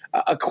on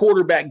a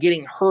quarterback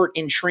getting hurt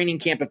in training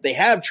camp if they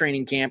have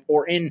training camp,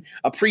 or in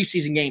a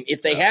preseason game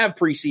if they have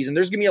preseason.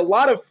 There's going to be a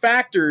lot of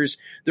factors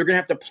they're going to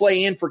have to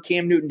play in for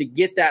Cam Newton to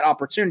get that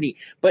opportunity.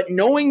 But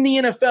knowing the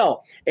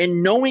NFL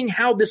and knowing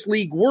how this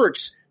league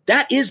works,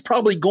 that is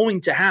probably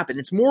going to happen.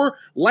 It's more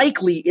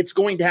likely it's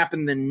going to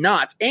happen than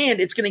not.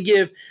 And it's going to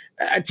give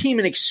a team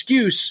an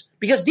excuse,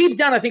 because deep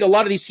down I think a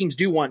lot of these teams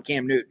do want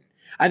Cam Newton.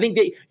 I think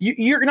that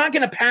you're not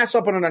going to pass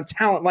up on a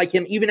talent like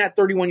him, even at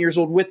 31 years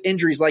old with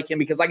injuries like him,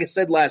 because like I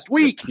said last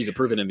week, he's a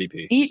proven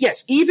MVP.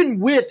 Yes, even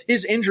with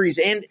his injuries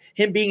and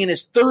him being in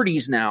his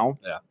 30s now,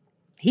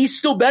 he's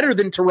still better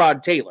than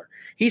Tyrod Taylor.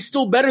 He's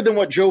still better than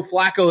what Joe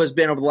Flacco has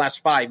been over the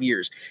last 5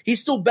 years.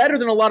 He's still better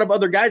than a lot of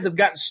other guys that have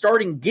gotten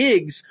starting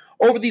gigs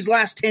over these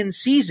last 10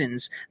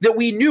 seasons that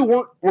we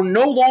knew were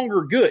no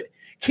longer good.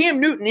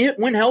 Cam Newton,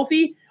 when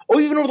healthy, or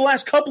even over the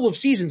last couple of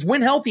seasons,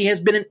 when healthy, has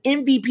been an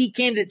MVP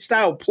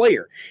candidate-style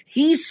player.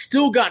 He's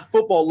still got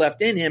football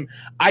left in him.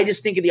 I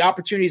just think the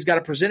opportunity's got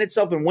to present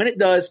itself, and when it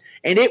does,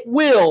 and it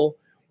will,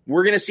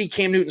 we're going to see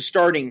Cam Newton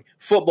starting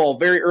football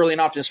very early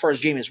and often. As far as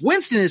Jameis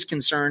Winston is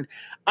concerned,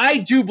 I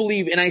do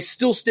believe, and I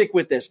still stick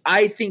with this,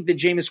 I think that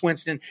Jameis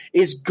Winston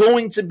is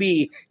going to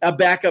be a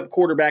backup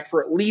quarterback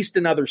for at least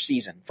another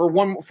season, for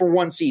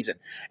one season.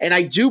 And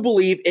I do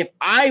believe, if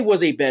I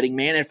was a betting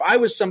man, if I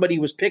was somebody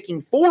who was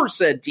picking for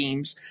said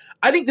teams,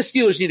 I think the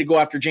Steelers need to go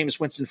after Jameis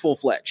Winston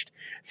full-fledged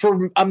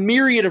for a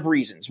myriad of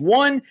reasons.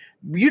 One,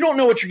 you don't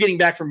know what you're getting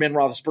back from Ben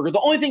Roethlisberger. The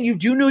only thing you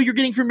do know you're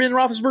getting from Ben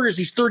Roethlisberger is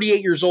he's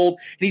 38 years old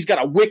and he's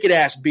got a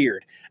wicked-ass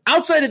beard.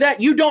 Outside of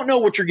that, you don't know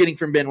what you're getting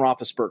from Ben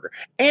Roethlisberger.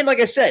 And like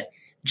I said,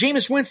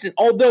 Jameis Winston,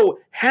 although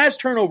has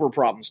turnover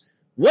problems,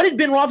 what did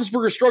Ben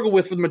Roethlisberger struggle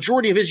with for the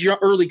majority of his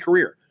early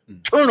career?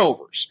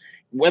 Turnovers.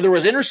 Whether it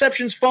was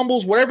interceptions,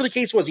 fumbles, whatever the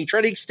case was, he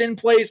tried to extend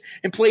plays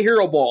and play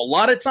hero ball a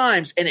lot of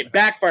times, and it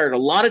backfired a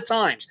lot of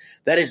times.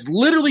 That is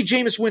literally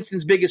Jameis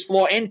Winston's biggest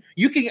flaw, and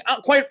you can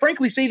quite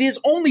frankly say his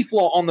only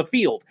flaw on the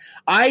field.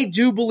 I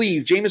do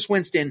believe Jameis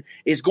Winston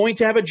is going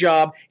to have a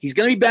job. He's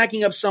going to be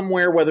backing up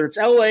somewhere, whether it's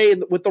L.A.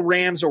 with the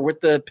Rams or with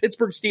the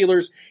Pittsburgh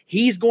Steelers.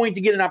 He's going to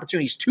get an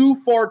opportunity. He's too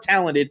far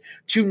talented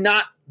to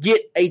not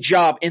get a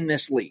job in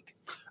this league.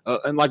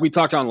 And like we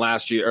talked on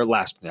last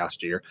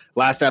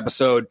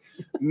episode,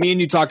 me and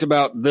you talked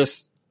about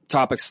this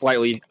topic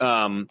slightly.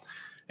 And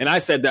I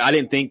said that I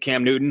didn't think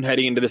Cam Newton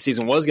heading into the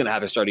season was going to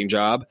have a starting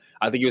job.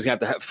 I think he was going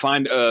to have to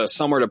find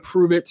somewhere to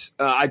prove it.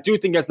 I do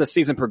think as the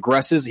season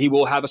progresses, he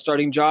will have a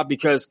starting job,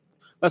 because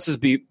let's just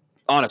be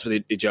honest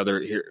with each other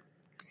here.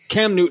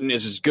 Cam Newton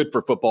is just good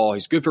for football.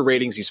 He's good for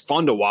ratings. He's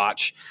fun to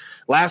watch.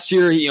 Last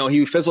year,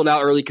 he fizzled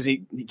out early because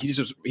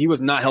he was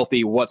not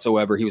healthy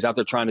whatsoever. He was out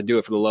there trying to do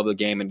it for the love of the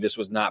game, and it just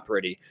was not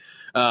pretty.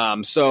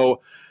 And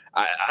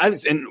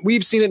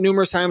we've seen it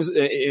numerous times.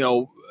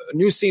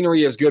 New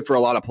scenery is good for a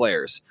lot of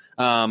players.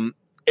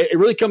 It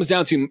really comes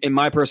down to, in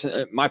my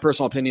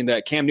personal opinion,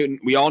 that Cam Newton,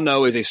 we all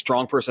know, is a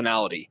strong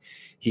personality.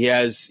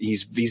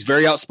 He's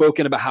very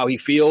outspoken about how he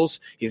feels.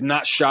 He's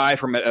not shy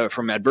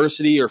from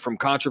adversity or from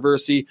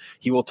controversy.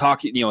 He will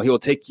talk. He'll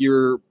take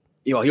your.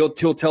 He'll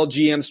tell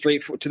GM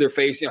straight to their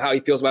face, how he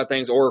feels about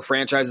things, or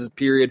franchises,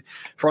 period,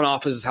 front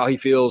offices, how he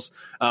feels.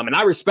 And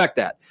I respect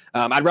that.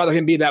 I'd rather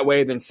him be that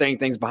way than saying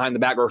things behind the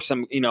back, or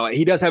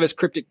he does have his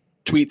cryptic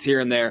tweets here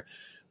and there.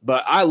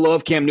 But I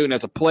love Cam Newton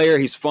as a player.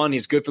 He's fun.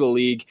 He's good for the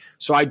league.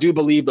 So I do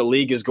believe the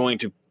league is going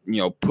to,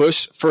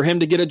 push for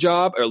him to get a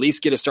job, or at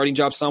least get a starting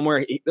job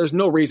somewhere. There's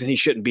no reason he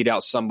shouldn't beat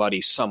out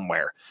somebody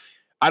somewhere.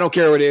 I don't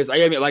care what it is. I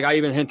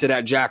even hinted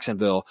at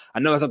Jacksonville. I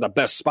know that's not the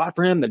best spot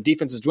for him. The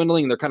defense is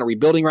dwindling, and they're kind of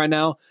rebuilding right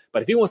now.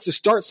 But if he wants to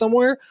start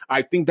somewhere,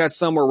 I think that's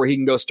somewhere where he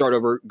can go start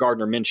over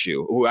Gardner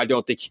Minshew, who I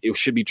don't think it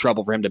should be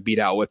trouble for him to beat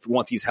out with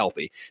once he's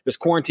healthy. This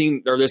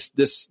quarantine, or this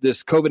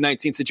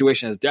COVID-19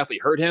 situation has definitely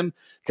hurt him,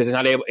 because he's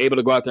not able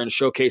to go out there and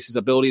showcase his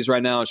abilities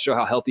right now and show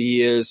how healthy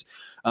he is.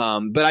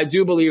 But I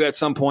do believe at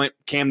some point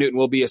Cam Newton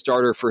will be a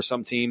starter for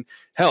some team.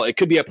 Hell, it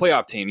could be a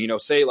playoff team.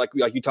 Say like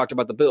you talked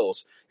about the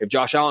Bills. If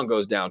Josh Allen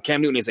goes down,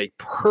 Cam Newton is a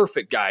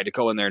perfect guy to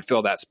go in there and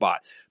fill that spot.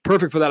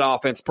 Perfect for that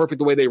offense. Perfect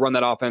the way they run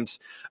that offense.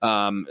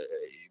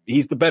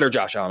 He's the better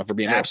Josh Allen, if we're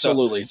being honest.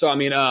 Absolutely. So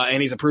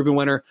and he's a proven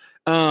winner.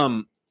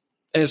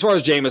 And as far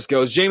as Jameis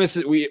goes, Jameis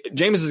is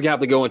going to have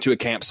to go into a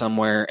camp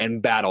somewhere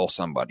and battle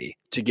somebody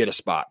to get a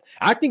spot.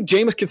 I think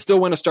Jameis could still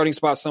win a starting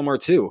spot somewhere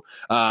too.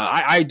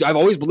 I've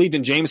always believed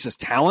in Jameis's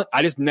talent.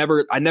 I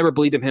never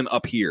believed in him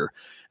up here,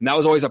 and that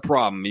was always a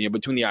problem,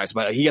 between the eyes.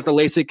 But he got the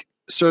LASIK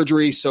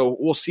surgery, so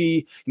we'll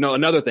see.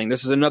 Another thing.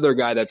 This is another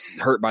guy that's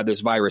hurt by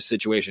this virus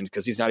situation,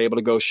 because he's not able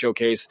to go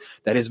showcase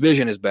that his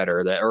vision is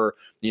better,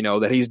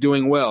 that he's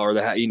doing well, or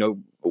that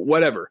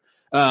whatever.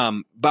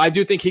 But I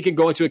do think he can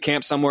go into a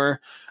camp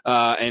somewhere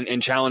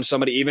and challenge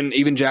somebody,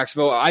 even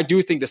Jacksonville. I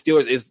do think the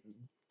Steelers is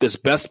this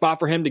best spot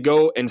for him to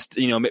go and,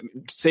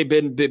 say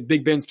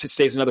Big Ben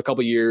stays another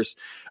couple years.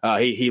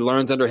 He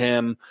learns under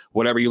him,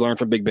 whatever you learn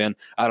from Big Ben.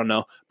 I don't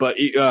know. But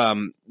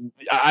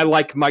I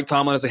like Mike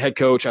Tomlin as a head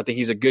coach. I think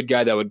he's a good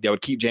guy that would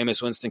keep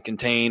Jameis Winston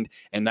contained,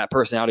 and that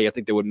personality, I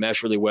think they would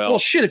mesh really well. Well,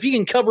 shit, if you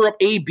can cover up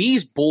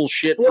AB's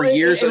bullshit for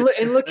years and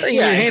look at the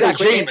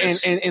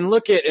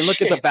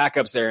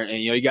backups there,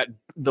 and you got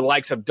the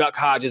likes of Duck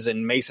Hodges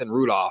and Mason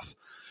Rudolph.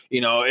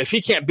 If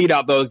he can't beat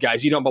out those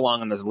guys, you don't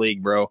belong in this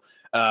league, bro.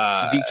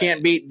 If you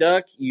can't beat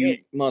Duck, you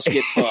must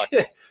get fucked.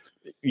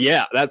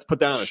 Yeah, put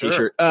that on a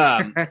t-shirt.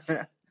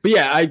 But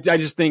yeah, I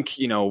just think,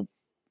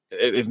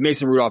 if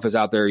Mason Rudolph is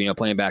out there,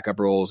 playing backup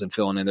roles and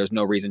filling in, there's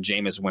no reason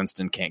Jameis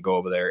Winston can't go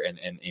over there and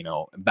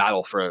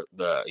battle for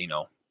the,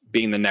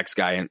 being the next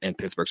guy in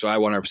Pittsburgh. So I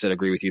 100%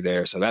 agree with you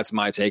there. So that's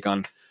my take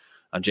on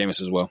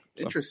Jameis as well.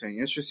 So. Interesting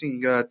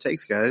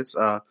takes, guys.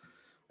 I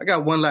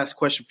got one last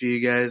question for you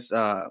guys.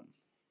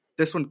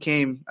 This one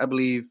came, I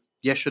believe,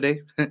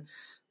 yesterday.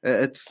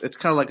 It's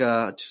kind of like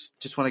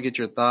just want to get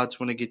your thoughts,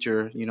 want to get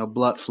your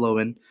blood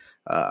flowing.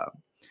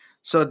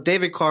 So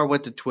David Carr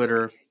went to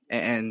Twitter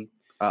and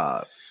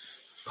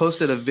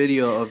posted a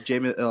video of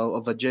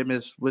a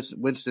Jameis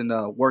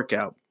Winston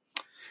workout.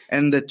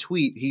 And the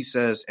tweet, he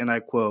says, and I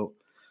quote,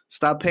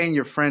 "Stop paying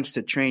your friends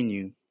to train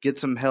you. Get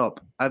some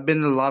help. I've been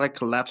in a lot of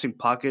collapsing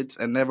pockets,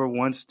 and never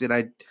once did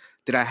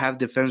I have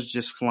defense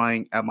just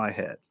flying at my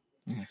head."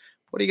 Mm-hmm.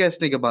 What do you guys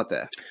think about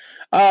that?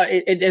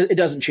 It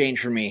doesn't change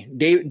for me.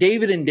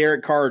 David and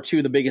Derek Carr are two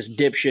of the biggest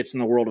dipshits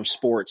in the world of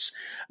sports.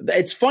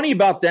 It's funny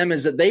about them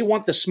is that they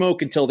want the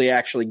smoke until they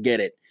actually get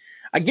it.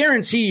 I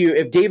guarantee you,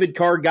 if David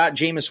Carr got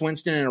Jameis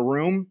Winston in a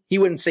room, he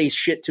wouldn't say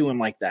shit to him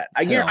like that.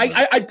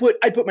 I'd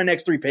put my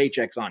next 3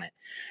 paychecks on it.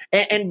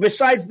 And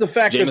besides the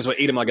fact Jameis would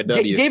eat him like a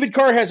W. David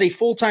Carr has a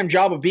full-time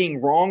job of being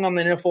wrong on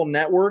the NFL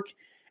Network,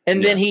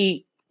 and then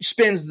he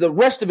spends the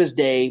rest of his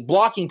day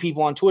blocking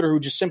people on Twitter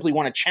who just simply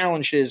want to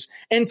challenge his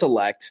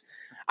intellect.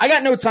 I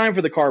got no time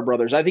for the Carr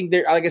brothers. I think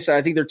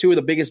I think they're two of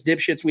the biggest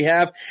dipshits we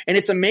have. And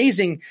it's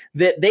amazing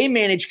that they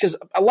manage, because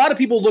a lot of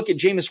people look at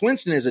Jameis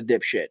Winston as a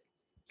dipshit,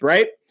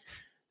 right?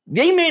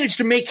 They managed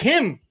to make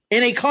him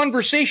in a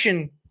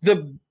conversation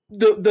the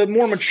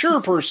more mature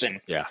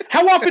person. Yeah.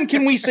 How often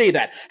can we say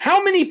that?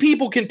 How many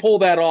people can pull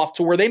that off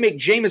to where they make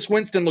Jameis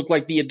Winston look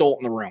like the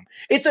adult in the room?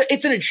 It's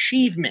an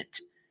achievement.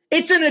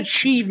 It's an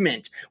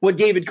achievement what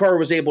David Carr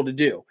was able to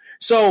do.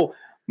 So,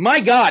 my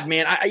God,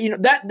 man,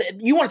 that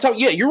you want to talk?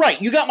 Yeah, you're right.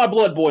 You got my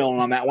blood boiling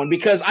on that one,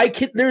 because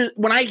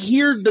when I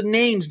hear the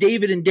names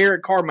David and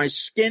Derek Carr, my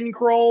skin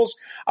crawls.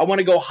 I want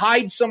to go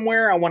hide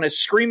somewhere. I want to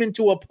scream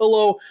into a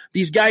pillow.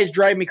 These guys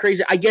drive me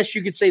crazy. I guess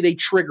you could say they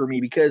trigger me,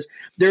 because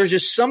there's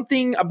just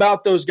something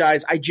about those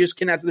guys I just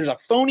cannot. There's a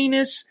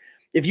phoniness.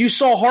 If you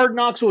saw Hard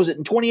Knocks, what was it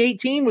in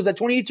 2018? Was that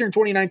 2018 or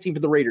 2019 for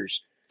the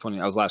Raiders? That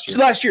was last year.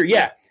 Last year,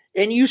 yeah.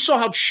 And you saw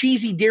how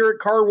cheesy Derek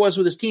Carr was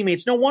with his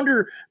teammates. No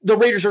wonder the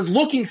Raiders are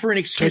looking for an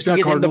excuse to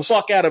get him the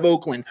fuck out of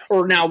Oakland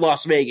or now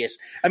Las Vegas.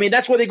 I mean,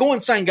 that's why they go and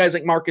sign guys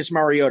like Marcus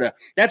Mariota.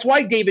 That's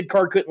why David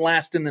Carr couldn't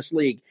last in this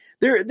league.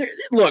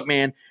 Look,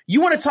 man, you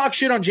want to talk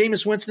shit on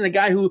Jameis Winston, a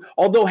guy who,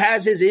 although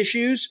has his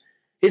issues,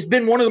 has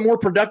been one of the more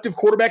productive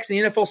quarterbacks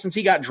in the NFL since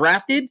he got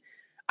drafted.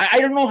 I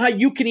don't know how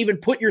you can even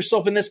put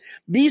yourself in this.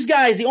 These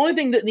guys, the only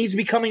thing that needs to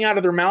be coming out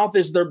of their mouth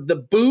is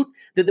the boot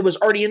that was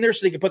already in there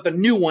so they could put the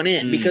new one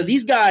in, because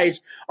these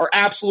guys are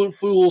absolute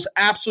fools,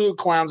 absolute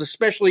clowns,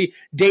 especially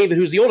David,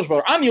 who's the oldest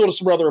brother. I'm the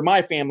oldest brother of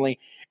my family,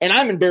 and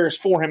I'm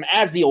embarrassed for him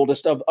as the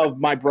oldest of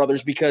my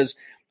brothers, because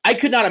I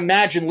could not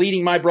imagine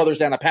leading my brothers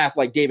down a path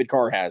like David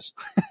Carr has.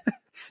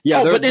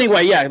 Yeah, but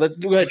anyway, yeah,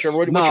 go ahead,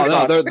 Trevor.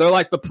 They're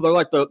like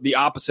the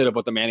opposite of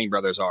what the Manning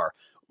brothers are.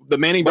 The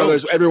Manning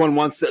brothers, everyone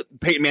wants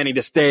Peyton Manning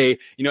to stay.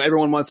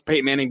 Everyone wants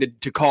Peyton Manning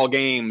to call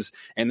games,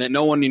 and that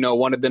no one,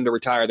 wanted them to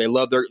retire. They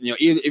love their,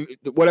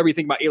 whatever you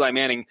think about Eli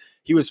Manning,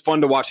 he was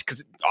fun to watch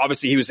because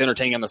obviously he was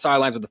entertaining on the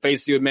sidelines with the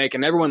faces he would make,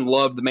 and everyone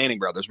loved the Manning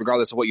brothers,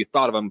 regardless of what you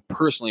thought of them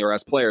personally or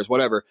as players,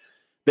 whatever.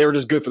 They were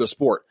just good for the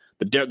sport.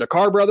 The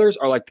Carr brothers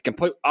are like the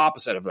complete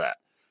opposite of that.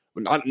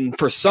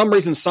 For some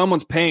reason,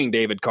 someone's paying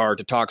David Carr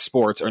to talk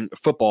sports or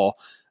football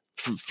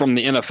from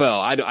the NFL.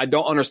 I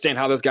don't understand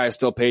how this guy is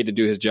still paid to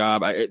do his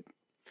job.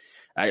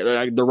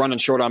 They're running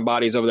short on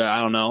bodies over there. I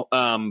don't know.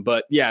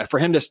 But yeah, for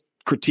him to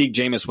critique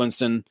Jameis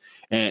Winston,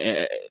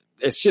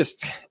 it's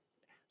just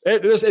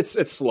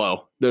it's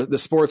slow. The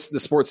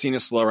sports scene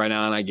is slow right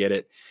now, and I get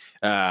it.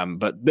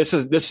 But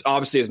this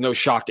obviously is no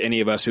shock to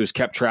any of us who's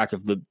kept track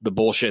of the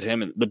bullshit.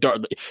 Him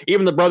and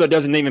even the brother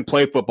doesn't even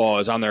play football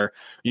is on there,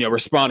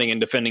 responding and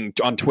defending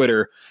on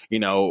Twitter,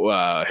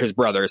 his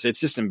brothers.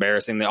 It's just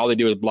embarrassing. All they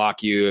do is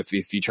block you if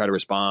you try to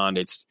respond.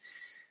 It's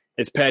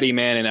petty,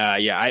 man. And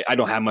I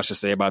don't have much to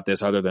say about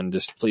this other than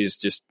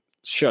please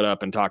shut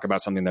up and talk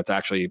about something that's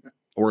actually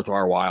worth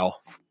our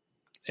while.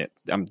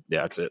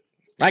 That's it.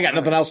 I got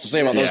nothing else to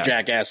say about those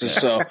jackasses,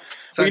 so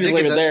we can just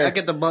leave it there. I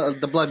get the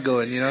blood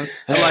going, I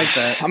like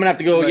that. I'm gonna have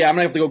to go. Yeah, I'm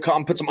gonna have to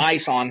go put some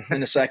ice on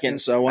in a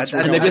second. So once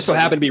and they just so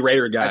happen to be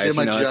Raider guys.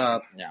 I did my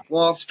job.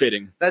 Well, it's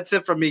fitting. That's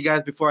it from me,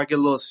 guys. Before I get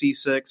a little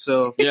seasick,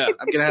 so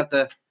I'm gonna have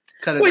to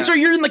Cut it Wait, out. so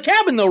you're in the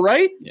cabin though,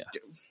 right? Yeah.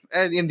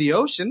 In the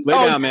ocean. Lay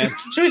down, man.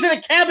 So he's in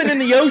a cabin in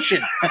the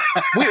ocean.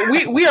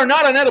 We are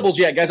not on edibles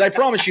yet, guys. I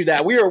promise you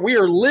that. We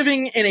are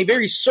living in a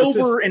very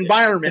sober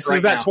environment. This right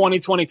is that now.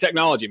 2020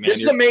 technology, man.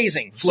 This is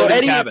amazing. So floating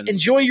Eddie, cabins.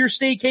 enjoy your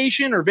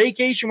staycation or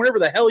vacation, whatever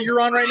the hell you're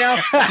on right now.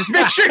 Just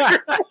make sure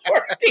you're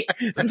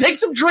working. And take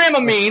some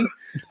Dramamine,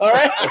 all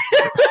right,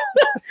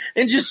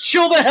 and just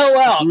chill the hell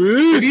out.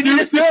 If you need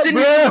us to send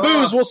you some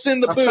booze, we'll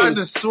send the I'm starting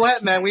to booze.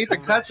 sweat, man. We need to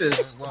cut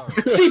this.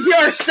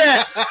 CPR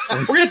stat.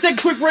 We're gonna take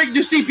a quick break and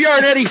do CPR,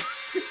 and Eddie,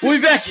 we'll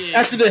be back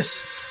after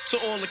this. To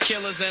all the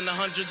killers and the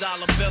 $100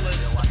 billers.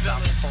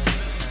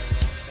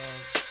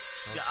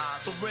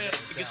 For real,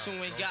 niggas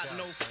who ain't got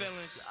no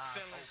feelings.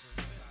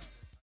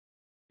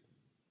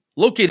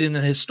 Located in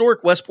the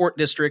historic Westport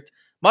District,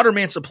 Modern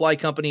Man Supply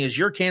Company is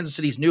your Kansas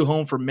City's new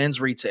home for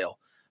men's retail.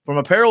 From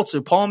apparel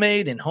to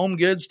pomade and home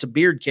goods to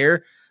beard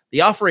care, they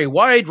offer a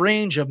wide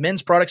range of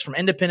men's products from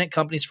independent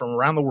companies from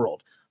around the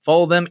world.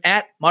 Follow them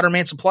at Modern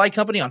Man Supply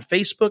Company on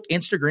Facebook,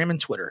 Instagram, and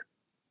Twitter.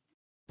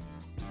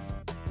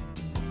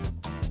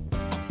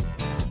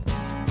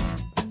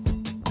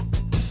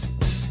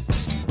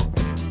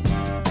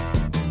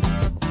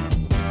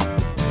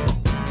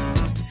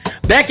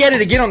 Back at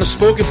it again on the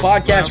Spoken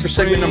Podcast for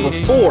segment number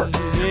 4.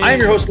 I am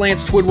your host,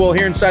 Lance Twidwell,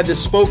 here inside the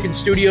Spoken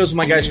Studios with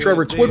my guys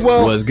Trevor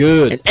Twidwell. Was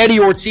good. And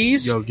Eddie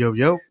Ortiz.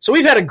 Yo. So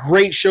we've had a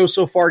great show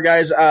so far,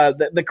 guys.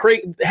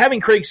 Having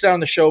Craig sit on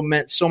the show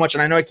meant so much,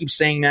 and I know I keep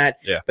saying that,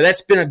 but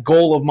that's been a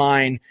goal of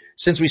mine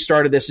since we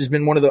started this. Has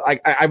been one of the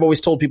I've always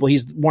told people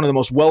he's one of the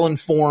most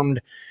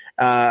well-informed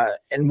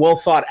and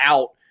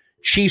well-thought-out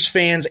Chiefs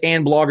fans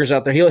and bloggers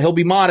out there. He'll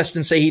be modest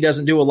and say he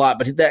doesn't do a lot,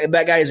 but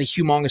that guy is a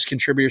humongous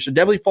contributor. So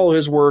definitely follow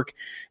his work.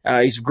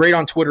 He's great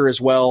on Twitter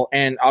as well,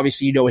 and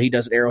obviously you know what he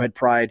does at Arrowhead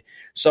Pride.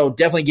 So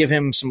definitely give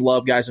him some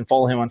love, guys, and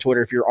follow him on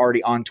Twitter if you're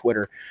already on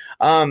Twitter.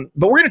 But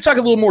we're going to talk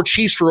a little more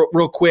Chiefs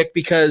real quick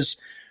because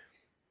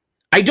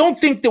I don't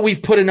think that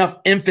we've put enough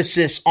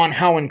emphasis on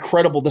how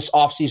incredible this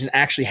offseason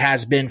actually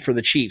has been for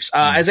the Chiefs.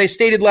 As I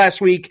stated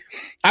last week,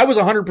 I was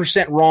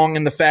 100% wrong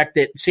in the fact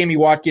that Sammy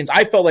Watkins,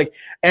 I felt like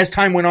as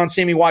time went on,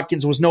 Sammy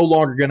Watkins was no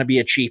longer going to be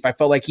a Chief. I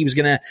felt like he was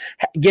going to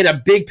get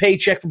a big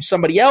paycheck from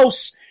somebody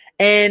else,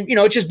 and,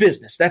 it's just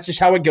business. That's just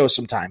how it goes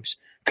sometimes.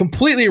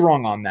 Completely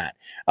wrong on that.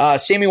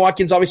 Sammy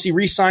Watkins obviously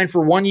re-signed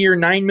for 1 year,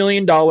 $9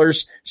 million,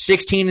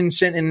 16 in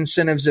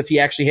incentives if he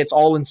actually hits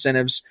all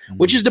incentives,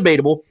 which is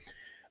debatable.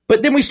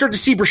 But then we start to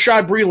see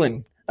Bashaud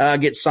Breeland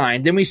get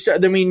signed. Then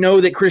we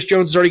know that Chris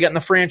Jones has already gotten the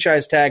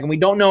franchise tag, and we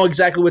don't know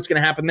exactly what's going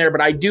to happen there.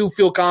 But I do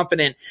feel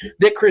confident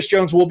that Chris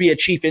Jones will be a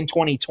Chief in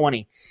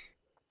 2020.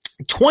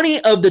 20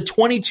 of the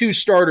 22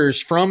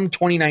 starters from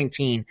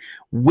 2019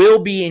 will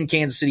be in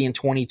Kansas City in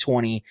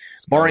 2020,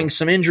 barring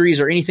some injuries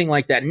or anything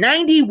like that.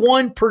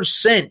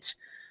 91%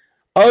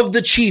 of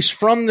the Chiefs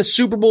from the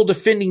Super Bowl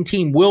defending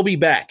team will be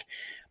back.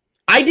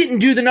 I didn't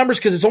do the numbers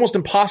because it's almost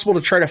impossible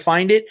to try to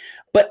find it,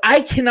 but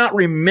I cannot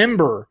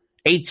remember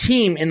a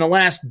team in the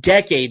last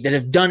decade that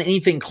have done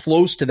anything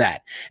close to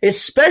that,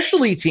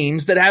 especially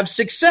teams that have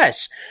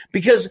success.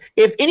 Because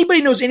if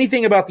anybody knows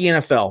anything about the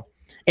NFL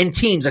and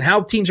teams and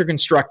how teams are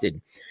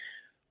constructed,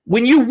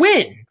 when you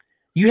win,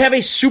 you have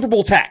a Super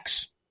Bowl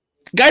tax.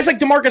 Guys like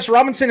DeMarcus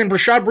Robinson and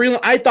Bashaud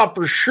Breeland, I thought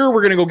for sure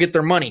we're going to go get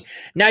their money.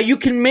 Now, you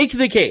can make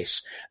the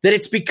case that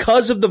it's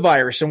because of the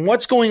virus and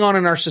what's going on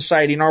in our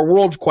society and our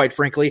world, quite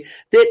frankly,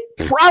 that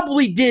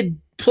probably did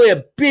play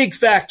a big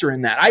factor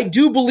in that. I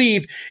do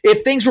believe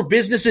if things were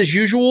business as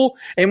usual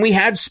and we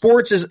had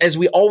sports as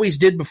we always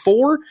did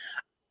before,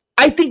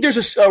 I think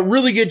there's a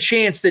really good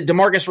chance that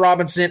DeMarcus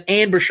Robinson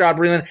and Bashaud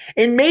Breeland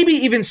and maybe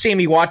even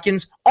Sammy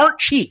Watkins aren't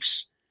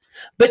Chiefs.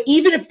 But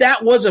even if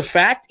that was a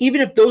fact,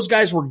 even if those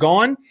guys were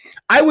gone,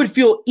 I would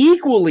feel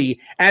equally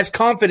as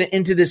confident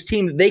into this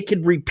team that they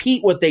could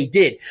repeat what they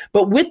did.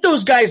 But with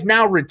those guys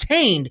now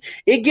retained,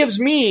 it gives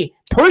me,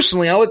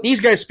 personally, I'll let these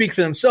guys speak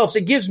for themselves,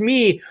 it gives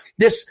me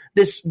this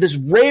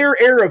rare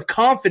air of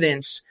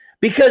confidence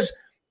because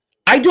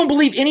I don't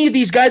believe any of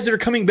these guys that are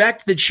coming back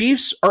to the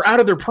Chiefs are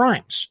out of their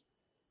primes.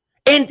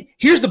 And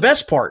here's the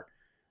best part.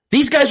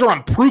 These guys are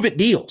on prove-it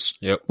deals.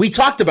 Yep. We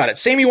talked about it.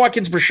 Sammy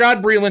Watkins,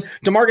 Bashaud Breeland,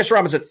 DeMarcus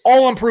Robinson,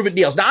 all on prove-it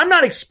deals. Now, I'm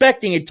not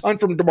expecting a ton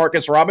from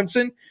DeMarcus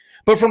Robinson,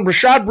 but from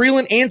Bashaud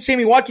Breeland and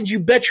Sammy Watkins, you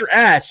bet your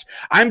ass,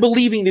 I'm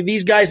believing that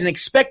these guys and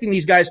expecting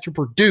these guys to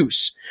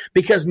produce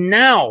because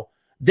now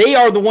they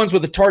are the ones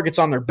with the targets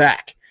on their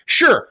back.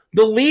 Sure,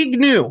 the league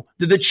knew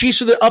that the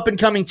Chiefs were the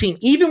up-and-coming team,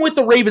 even with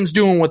the Ravens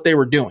doing what they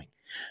were doing.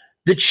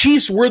 The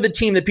Chiefs were the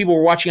team that people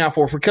were watching out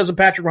for because of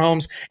Patrick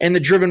Mahomes and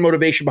the driven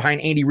motivation behind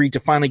Andy Reid to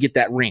finally get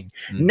that ring.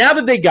 Now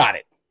that they got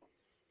it,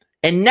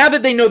 and now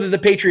that they know that the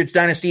Patriots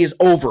dynasty is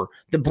over,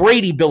 the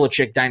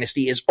Brady-Belichick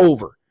dynasty is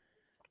over,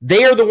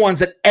 they are the ones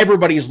that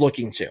everybody is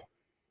looking to.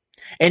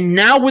 And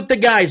now with the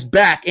guys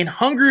back and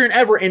hungrier than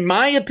ever, in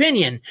my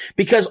opinion,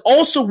 because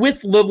also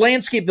with the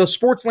landscape, the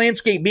sports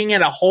landscape being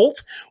at a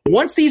halt,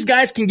 once these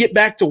guys can get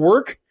back to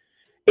work,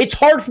 It's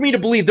hard for me to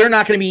believe they're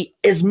not going to be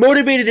as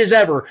motivated as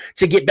ever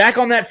to get back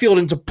on that field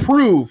and to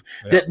prove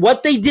that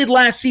what they did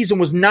last season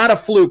was not a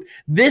fluke.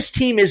 This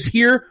team is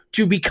here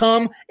to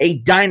become a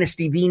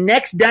dynasty, the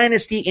next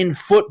dynasty in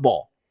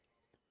football.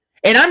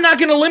 And I'm not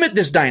going to limit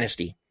this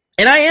dynasty.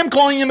 And I am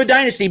calling them a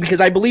dynasty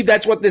because I believe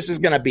that's what this is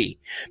going to be.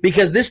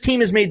 Because this team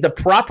has made the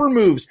proper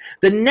moves,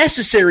 the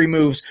necessary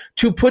moves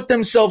to put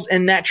themselves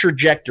in that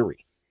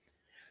trajectory.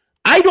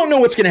 I don't know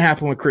what's going to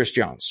happen with Chris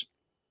Jones.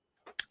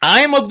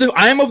 I am of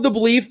the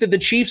belief that the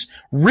Chiefs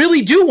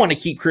really do want to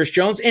keep Chris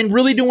Jones and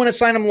really do want to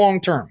sign him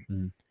long term.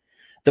 Mm-hmm.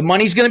 The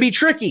money's going to be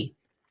tricky.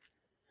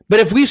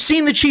 But if we've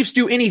seen the Chiefs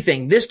do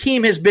anything, this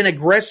team has been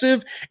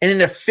aggressive in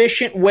an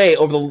efficient way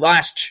over the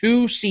last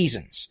 2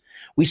 seasons.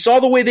 We saw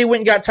the way they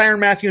went and got Tyrann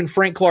Mathieu and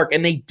Frank Clark,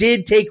 and they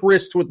did take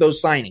risks with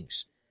those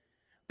signings.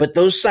 But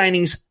those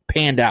signings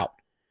panned out.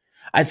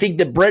 I think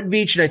that Brett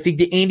Veach and I think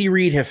that Andy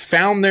Reid have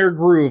found their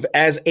groove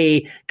as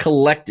a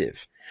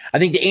collective. I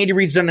think that Andy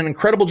Reid's done an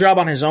incredible job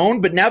on his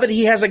own, but now that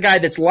he has a guy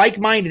that's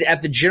like-minded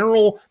at the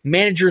general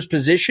manager's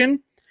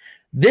position,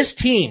 this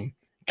team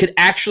could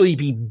actually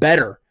be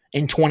better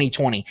in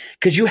 2020.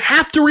 Because you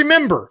have to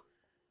remember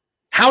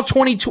how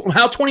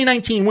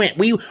 2019 went.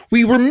 We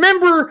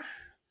remember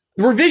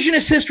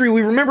revisionist history.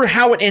 We remember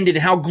how it ended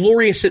and how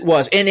glorious it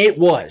was, and it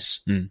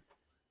was.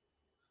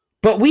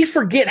 But we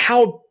forget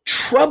how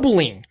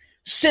troubling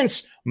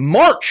since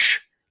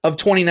March of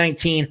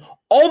 2019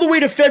 all the way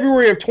to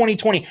February of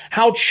 2020,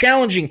 how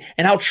challenging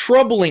and how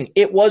troubling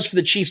it was for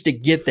the Chiefs to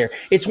get there.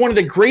 It's one of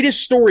the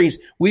greatest stories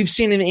we've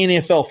seen in the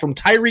NFL, from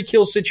Tyreek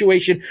Hill's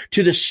situation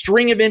to the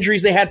string of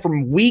injuries they had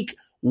from week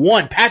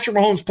 1. Patrick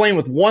Mahomes playing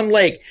with one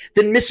leg,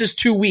 then misses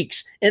 2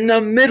 weeks in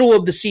the middle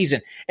of the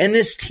season, and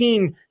this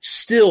team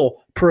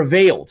still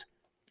prevailed.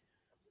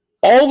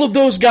 All of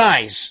those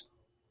guys,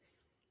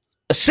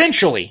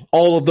 essentially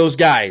all of those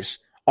guys,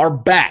 are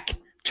back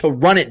to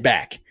run it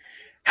back.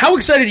 How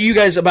excited are you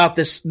guys about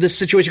this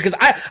situation? Because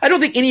I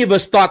don't think any of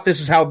us thought this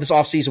is how this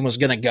offseason was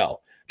going to go.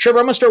 Trevor,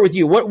 I'm going to start with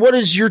you. What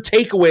is your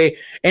takeaway,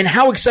 and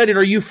how excited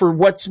are you for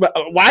what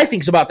I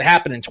think is about to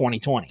happen in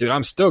 2020? Dude,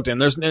 I'm stoked.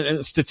 And there's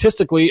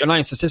statistically,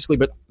 not statistically,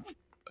 but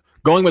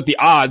going with the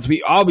odds,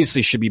 we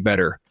obviously should be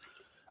better.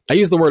 I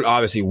use the word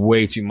obviously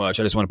way too much.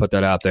 I just want to put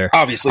that out there.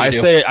 Obviously, I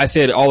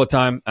say it all the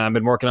time. I've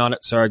been working on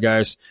it. Sorry,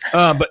 guys.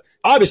 But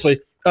obviously,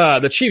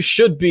 the Chiefs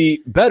should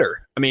be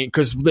better. I mean,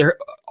 because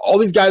all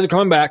these guys are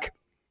coming back.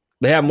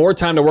 They have more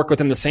time to work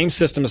within the same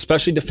system,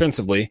 especially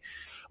defensively.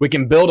 We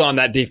can build on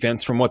that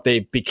defense from what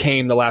they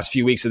became the last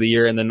few weeks of the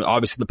year, and then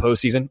obviously the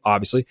postseason,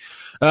 obviously.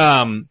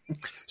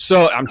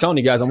 So I'm telling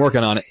you guys, I'm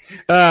working on it.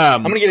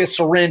 I'm going to get a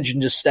syringe and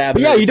just stab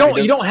it. Yeah, you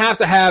don't have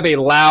to have a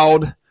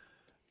loud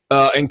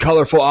and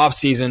colorful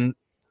offseason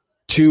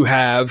to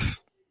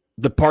have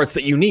the parts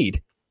that you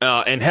need.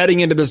 And heading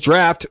into this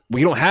draft,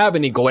 we don't have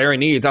any glaring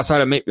needs. Outside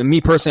of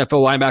me personally, I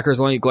feel linebacker is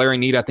the only glaring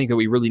need I think that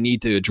we really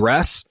need to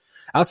address.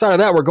 Outside of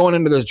that, we're going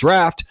into this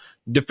draft,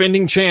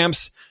 defending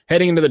champs,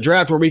 heading into the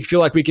draft where we feel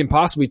like we can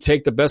possibly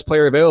take the best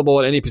player available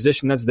at any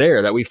position that's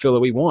there that we feel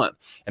that we want.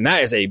 And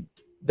that is a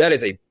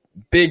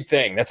big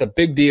thing. That's a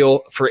big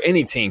deal for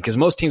any team, because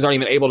most teams aren't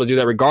even able to do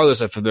that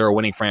regardless if they're a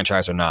winning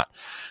franchise or not.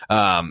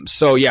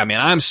 So, yeah, man,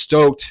 I'm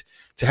stoked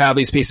to have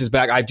these pieces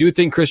back. I do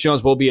think Chris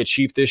Jones will be a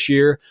Chief this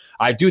year.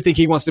 I do think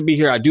he wants to be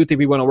here. I do think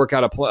we want to work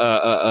out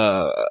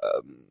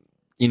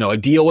a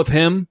deal with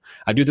him.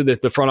 I do think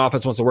that the front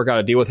office wants to work out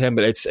a deal with him,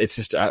 but it's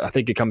just, I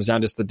think it comes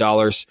down just the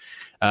dollars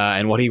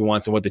and what he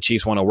wants and what the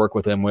Chiefs want to work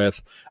with him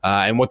with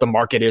and what the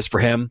market is for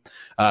him.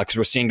 Because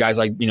we're seeing guys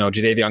like,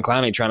 Jadeveon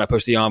Clowney trying to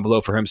push the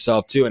envelope for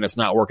himself too, and it's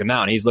not working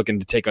out. And he's looking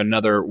to take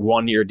another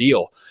 1-year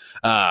deal.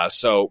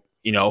 So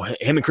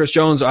him and Chris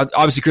Jones,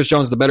 obviously Chris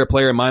Jones is the better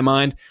player in my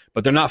mind,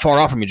 but they're not far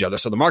off from each other.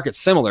 So the market's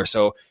similar.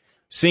 So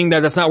seeing that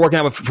that's not working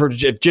out if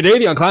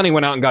Jadeveon Clowney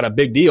went out and got a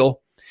big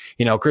deal,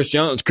 Chris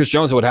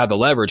Jones would have the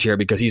leverage here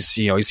because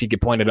he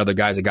could point at other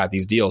guys that got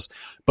these deals.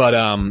 But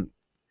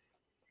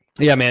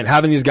yeah, man,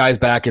 having these guys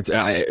back, it's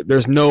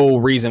there's no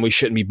reason we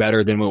shouldn't be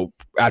better than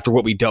after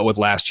what we dealt with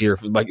last year.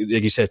 Like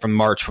you said, from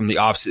March, from the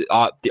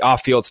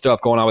off-field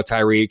stuff going on with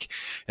Tyreek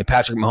and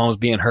Patrick Mahomes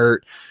being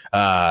hurt,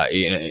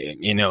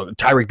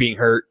 Tyreek being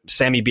hurt,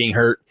 Sammy being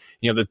hurt,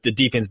 the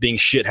defense being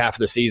shit half of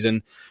the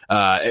season.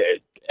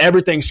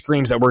 Everything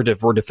screams that we're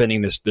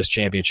defending this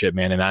championship,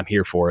 man, and I'm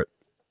here for it.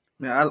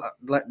 Yeah,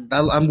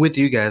 I'm with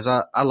you guys.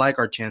 I like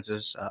our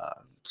chances.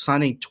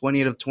 Signing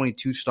 20 out of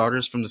 22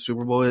 starters from the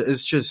Super Bowl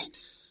is just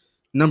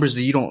numbers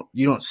that you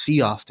don't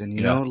see often.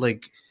 You know,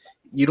 like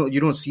you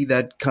don't see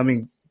that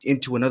coming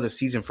into another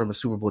season from a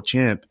Super Bowl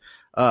champ.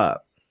 My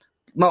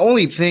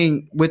only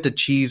thing with the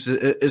Chiefs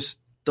is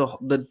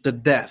the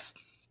depth.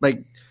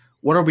 Like,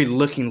 what are we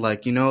looking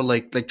like?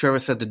 Like Trevor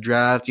said, the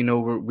draft.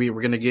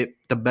 We're gonna get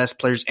the best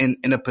players in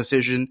a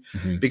position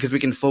because we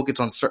can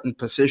focus on certain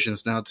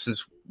positions now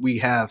since we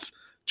have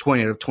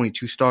 20 out of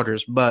 22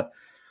 starters. But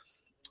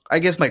I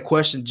guess my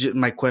question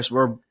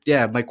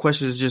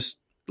is just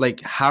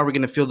like, how are we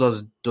gonna fill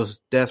those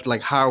depth?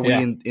 Like, how are we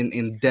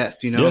in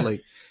depth?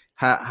 Like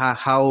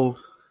how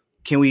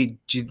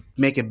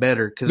make it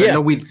better? Because Yeah. I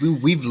know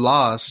we've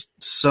lost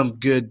some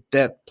good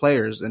depth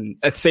players, and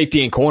At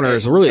safety and corner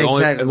is really the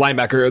only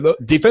linebacker.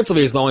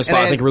 Defensively is the only spot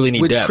I think really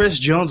need with depth. Chris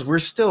Jones, we're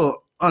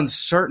still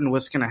uncertain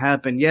what's going to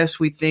happen. Yes,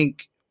 we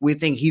think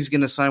he's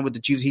going to sign with the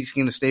Chiefs. He's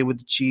going to stay with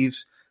the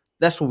Chiefs.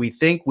 That's what we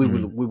think. We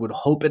would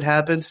hope it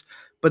happens.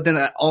 But then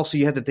also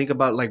you have to think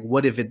about, like,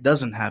 what if it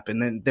doesn't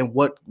happen? Then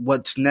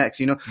what's next?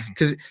 You know,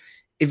 because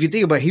if you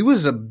think about it, he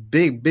was a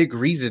big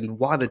reason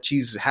why the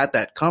Chiefs had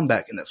that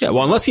comeback in this. Yeah,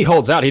 well, unless he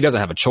holds out, he doesn't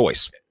have a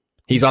choice.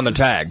 He's on the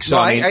tag. So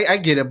no, I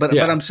get it, but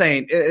I'm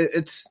saying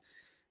it's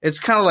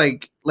kind of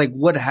like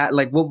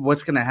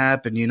what's going to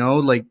happen. You know,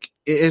 like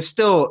it's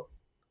still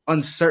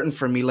uncertain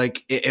for me.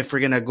 Like if we're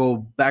going to go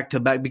back to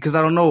back, because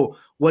I don't know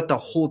what the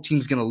whole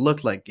team's going to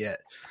look like yet.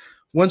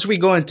 Once we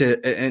go into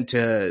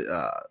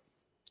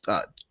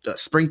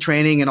spring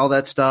training and all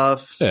that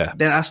stuff,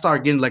 then I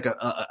start getting like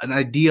an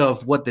idea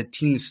of what the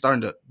team's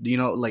starting to, you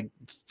know, like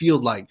feel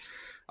like.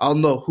 I'll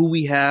know who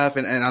we have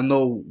and I'll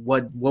know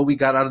what we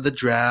got out of the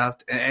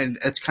draft. And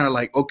it's kind of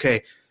like,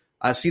 okay,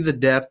 I see the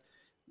depth.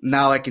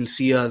 Now I can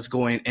see us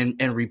going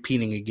and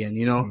repeating again,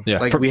 you know? Yeah.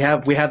 Like we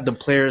have the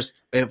players.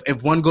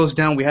 If one goes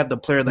down, we have the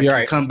player that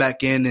can come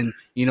back in and,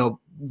 you know,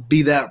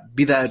 be that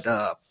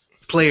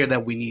player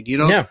that we need, you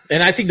know? Yeah.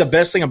 And I think the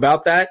best thing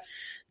about that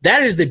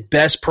is the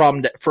best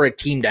problem for a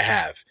team to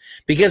have,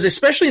 because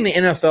especially in the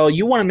NFL,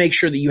 you want to make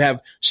sure that you have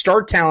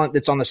star talent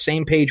that's on the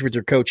same page with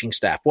your coaching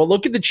staff. Well,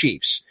 look at the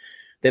Chiefs.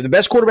 They have the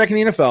best quarterback in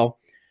the NFL,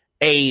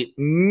 a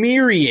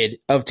myriad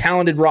of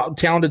talented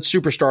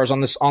superstars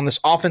on this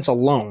offense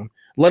alone,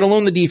 let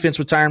alone the defense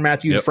with Tyrann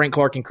Mathieu, Frank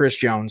Clark, and Chris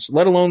Jones,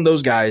 let alone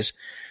those guys.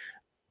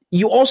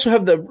 You also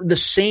have the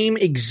same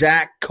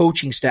exact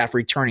coaching staff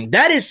returning.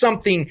 That is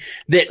something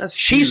that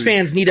Chiefs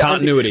fans need to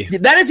continuity.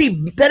 That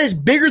is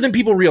bigger than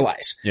people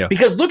realize. Yeah.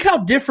 Because look how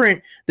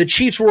different the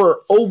Chiefs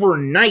were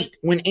overnight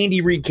when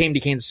Andy Reid came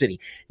to Kansas City.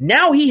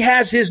 Now he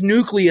has his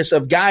nucleus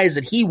of guys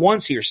that he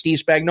wants here. Steve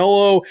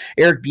Spagnuolo,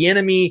 Eric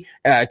Bieniemy,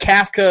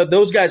 Kafka,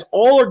 those guys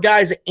all are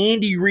guys that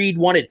Andy Reid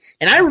wanted.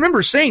 And I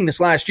remember saying this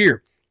last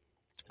year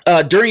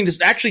during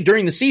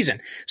the season.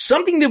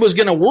 Something that was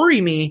going to worry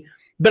me,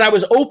 but I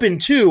was open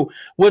to,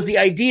 was the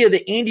idea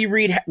that Andy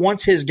Reid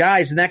wants his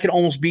guys, and that could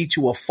almost be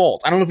to a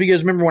fault. I don't know if you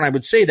guys remember when I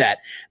would say that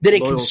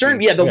it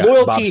concerned,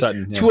 loyalty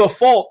to a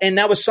fault, and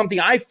that was something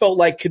I felt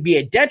like could be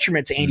a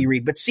detriment to Andy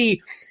Reid. But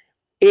see,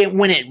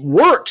 when it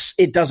works,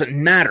 it doesn't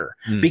matter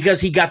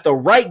because he got the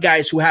right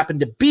guys who happen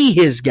to be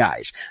his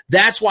guys.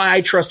 That's why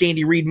I trust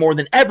Andy Reid more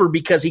than ever,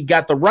 because he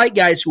got the right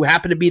guys who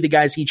happen to be the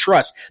guys he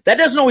trusts. That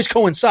doesn't always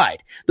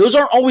coincide. Those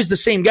aren't always the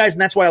same guys,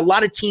 and that's why a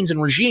lot of teams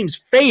and regimes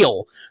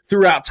fail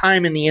throughout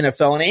time in the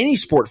NFL and any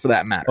sport for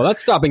that matter. Well, I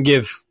just want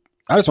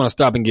to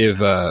stop and give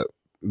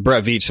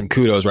Brett Veach some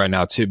kudos right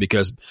now too,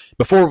 because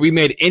before we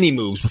made any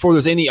moves, before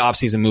there's any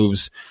offseason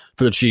moves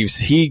for the Chiefs,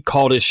 he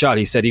called his shot.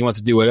 He said he wants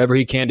to do whatever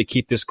he can to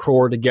keep this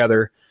core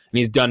together, and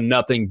he's done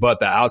nothing but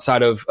that.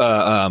 Outside of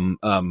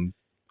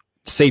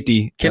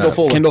safety,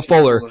 Kendall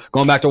Fuller,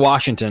 going back to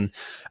Washington,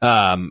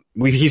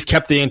 he's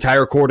kept the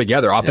entire core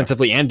together,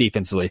 offensively and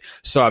defensively.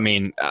 So I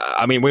mean,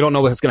 we don't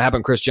know what's going to happen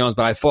with Chris Jones,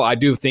 but I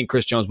do think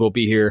Chris Jones will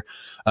be here,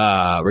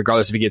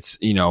 regardless if he gets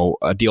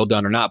a deal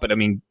done or not. But I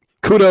mean,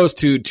 kudos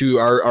to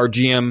our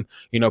GM,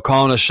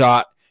 calling a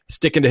shot,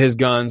 sticking to his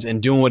guns,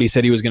 and doing what he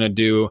said he was going to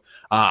do.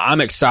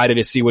 I'm excited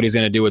to see what he's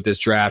going to do with this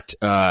draft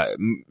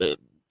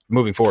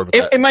moving forward with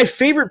that. And my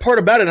favorite part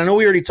about it, I know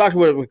we already talked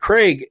about it with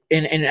Craig,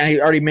 and I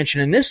already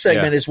mentioned in this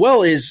segment as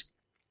well, is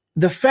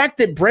the fact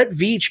that Brett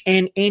Veach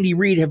and Andy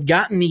Reid have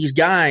gotten these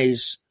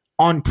guys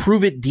on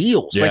prove-it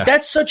deals. Yeah. Like,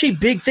 that's such a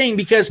big thing,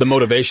 because the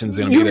motivation's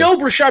going to be there.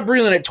 Rashad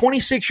Breeland at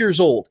 26 years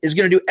old is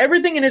going to do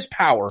everything in his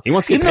power. He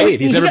wants to get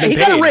paid. He's never been paid. He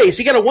got a raise.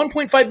 He got a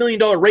 $1.5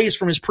 million raise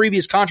from his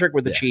previous contract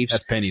with the Chiefs.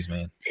 That's pennies,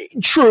 man.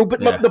 True,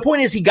 but the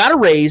point is he got a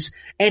raise,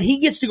 and he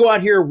gets to go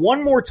out here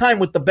one more time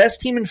with the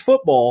best team in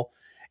football,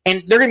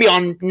 and they're going to be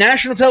on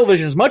national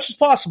television as much as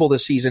possible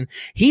this season.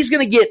 He's going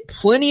to get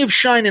plenty of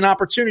shine and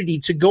opportunity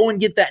to go and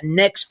get that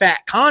next fat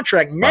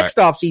contract next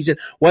offseason,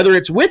 whether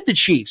it's with the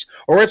Chiefs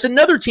or it's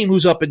another team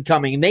who's up and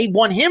coming, and they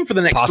want him for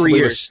the next Possibly 3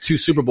 years. With 2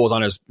 Super Bowls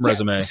on his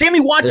resume. Sammy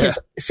Watkins.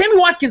 Yeah. Sammy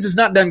Watkins is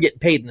not done getting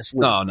paid in this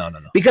league. No.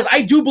 Because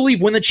I do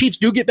believe when the Chiefs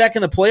do get back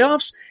in the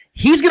playoffs,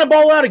 he's going to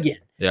ball out again.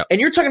 Yeah.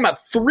 And you're talking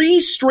about 3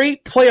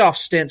 straight playoff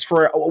stints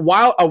for a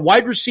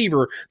wide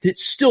receiver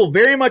that's still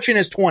very much in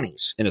his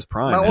 20s. In his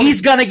prime. He's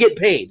going to get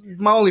paid.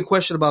 My only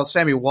question about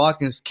Sammy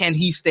Watkins, can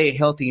he stay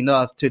healthy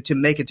enough to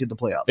make it to the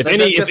playoffs? If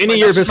any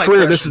year of his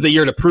career, this is the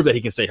year to prove that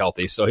he can stay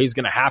healthy. So he's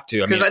going to have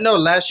to. Because I know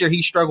last year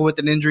he struggled with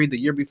an injury. The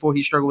year before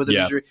he struggled with an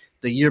injury.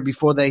 The year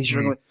before that he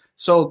struggled with.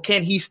 So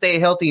can he stay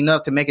healthy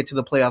enough to make it to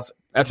the playoffs?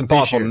 That's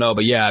impossible to know,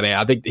 but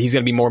I think he's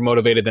going to be more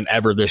motivated than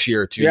ever this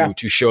year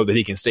to show that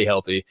he can stay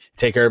healthy,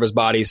 take care of his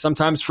body.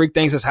 Sometimes freak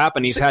things just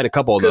happen. He's had a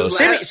couple of those.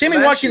 Sammy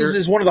Watkins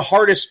is one of the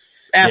hardest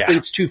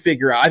athletes to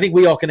figure out. I think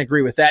we all can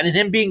agree with that. And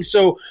him being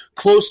so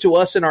close to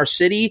us in our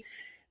city,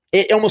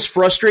 it almost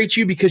frustrates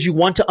you because you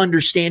want to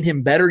understand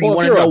him better. You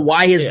want to know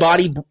why his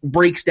body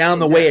breaks down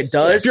the way it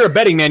does. If you're a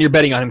betting man, you're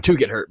betting on him to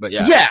get hurt. But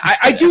yeah,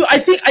 I do. I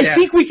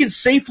think we can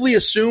safely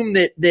assume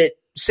that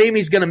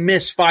Sammy's going to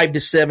miss 5 to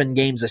 7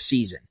 games a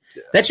season.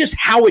 Yeah. That's just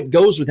how it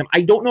goes with him.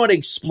 I don't know how to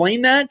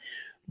explain that,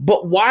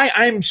 but why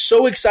I'm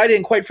so excited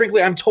and quite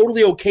frankly, I'm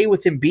totally okay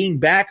with him being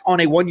back on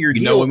a 1-year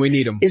deal. You know when we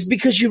need him is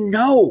because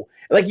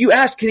like you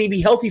asked, can he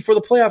be healthy for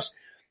the playoffs?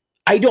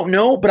 I don't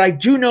know, but I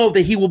do know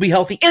that he will be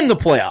healthy in the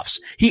playoffs.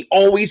 He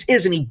always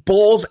is, and he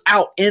balls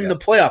out in the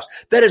playoffs.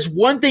 That is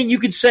one thing you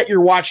could set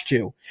your watch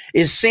to,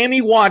 is Sammy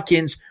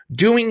Watkins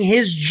doing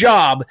his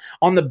job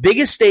on the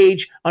biggest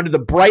stage under the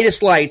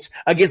brightest lights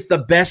against the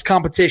best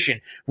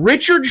competition.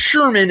 Richard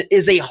Sherman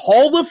is a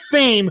Hall of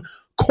Fame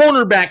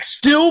cornerback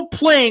still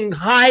playing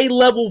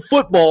high-level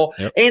football,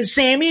 and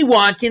Sammy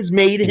Watkins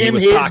made him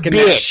his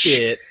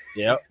bitch.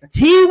 Yep.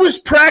 He was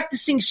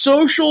practicing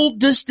social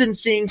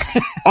distancing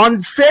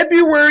on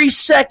February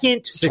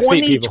 2nd,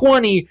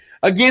 2020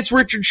 against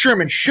Richard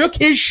Sherman. Shook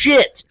his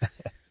shit.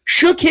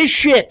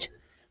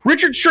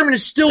 Richard Sherman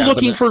is still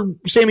looking for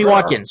Sammy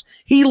Watkins.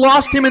 He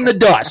lost him in the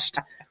dust.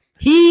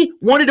 He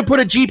wanted to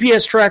put a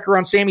GPS tracker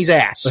on Sammy's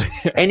ass,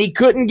 and he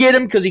couldn't get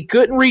him because he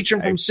couldn't reach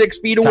him from 6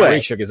 feet away.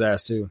 Tyreek shook his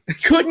ass, too.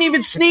 Couldn't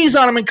even sneeze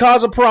on him and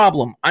cause a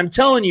problem. I'm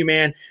telling you,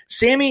 man,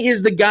 Sammy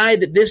is the guy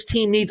that this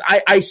team needs.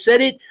 I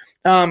said it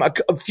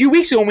a few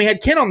weeks ago when we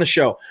had Ken on the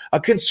show. A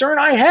concern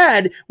I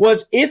had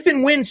was if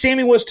and when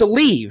Sammy was to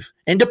leave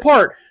and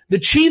depart, the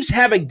Chiefs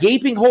have a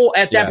gaping hole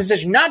at that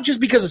position, not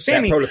just because of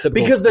Sammy,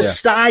 because the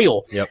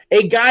style. Yep.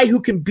 A guy who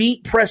can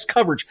beat press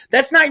coverage.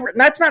 That's not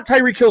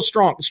Tyreek Hill's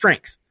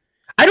strength.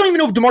 I don't even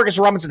know if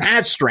Demarcus Robinson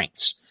has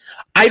strengths.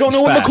 I don't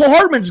know what McCole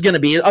Hardman's going to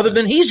be, other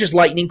than he's just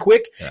lightning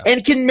quick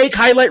and can make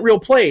highlight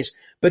reel plays.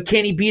 But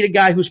can he beat a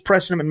guy who's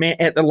pressing him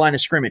at the line of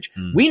scrimmage?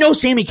 We know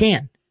Sammy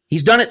can.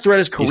 He's done it throughout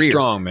his career. He's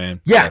strong,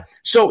 man. Yeah.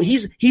 So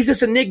he's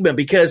this enigma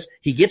because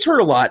he gets hurt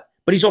a lot,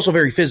 but he's also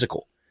very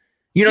physical.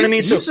 You know what I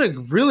mean? He's a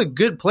really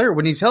good player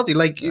when he's healthy.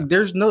 Like,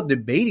 there's no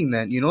debating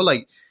that. You know,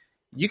 like,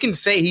 you can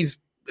say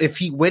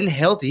when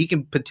healthy, he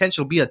can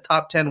potentially be a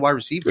top 10 wide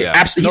receiver. Yeah.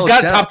 Absolutely.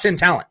 He's got top 10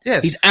 talent.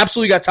 Yes. He's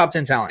absolutely got top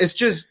 10 talent. It's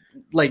just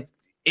like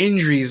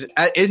injury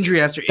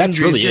after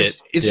injury.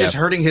 It's just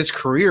hurting his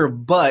career,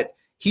 but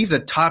he's a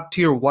top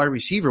tier wide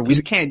receiver. We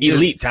can't just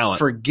elite talent.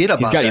 Forget about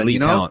that. He's got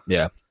elite talent.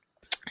 Yeah.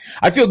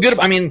 I feel good.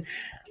 I mean,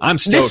 I'm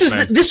stoked,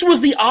 this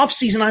was the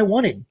offseason I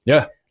wanted.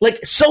 Yeah.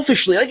 Like,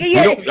 selfishly. Like,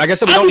 like I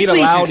said, we don't need a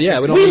loud. Yeah,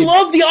 we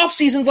love the off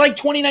seasons like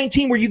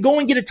 2019 where you go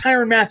and get a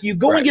Tyrann Mathieu,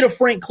 go and get a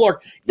Frank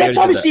Clark. That's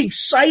obviously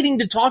exciting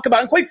to talk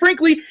about. And quite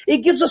frankly, it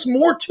gives us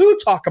more to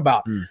talk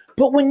about.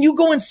 But when you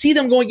go and see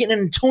them go and get an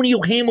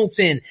Antonio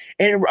Hamilton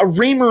and a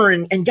Raymer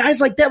and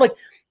guys like that, like,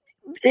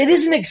 it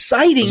isn't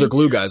exciting. Those are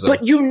glue guys, though.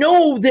 But you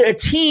know that a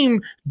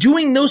team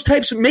making those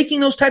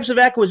types of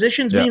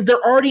acquisitions means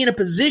they're already in a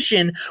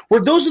position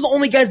where those are the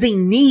only guys they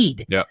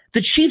need. Yeah.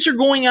 The Chiefs are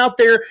going out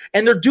there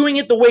and they're doing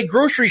it the way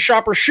grocery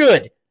shoppers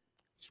should.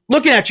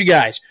 Looking at you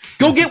guys.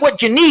 Go get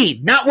what you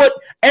need, not what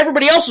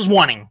everybody else is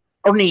wanting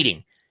or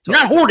needing.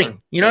 Not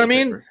hoarding. You know what I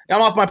mean?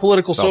 I'm off my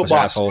political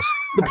soapbox.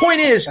 The point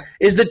is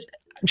that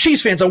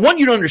Chiefs fans, I want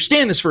you to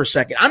understand this for a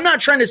second. I'm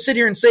not trying to sit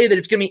here and say that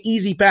it's going to be an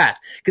easy path,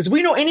 because if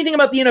we know anything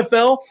about the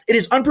NFL, it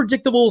is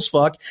unpredictable as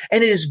fuck,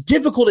 and it is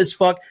difficult as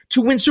fuck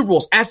to win Super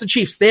Bowls. Ask the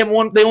Chiefs. They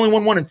only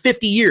won one in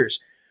 50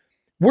 years.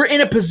 We're in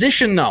a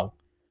position, though,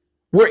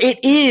 where it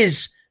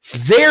is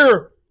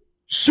their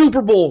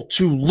Super Bowl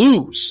to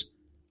lose.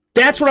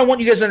 That's what I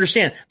want you guys to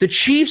understand. The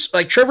Chiefs,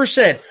 like Trevor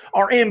said,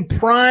 are in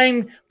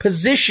prime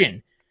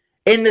position,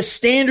 and the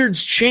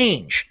standards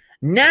change.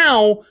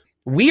 Now,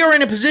 we are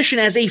in a position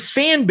as a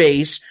fan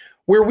base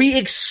where we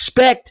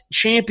expect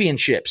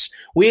championships.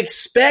 We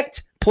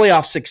expect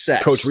playoff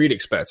success. Coach Reed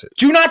expects it.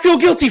 Do not feel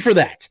guilty for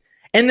that.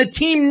 And the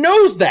team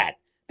knows that.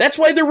 That's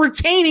why they're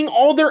retaining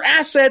all their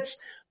assets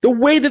the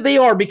way that they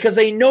are, because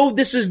they know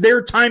this is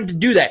their time to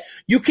do that.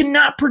 You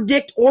cannot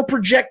predict or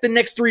project the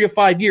next 3 to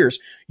 5 years.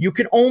 You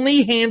can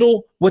only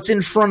handle what's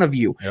in front of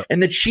you. Yep.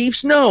 And the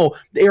Chiefs know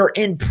they are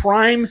in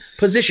prime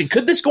position.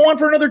 Could this go on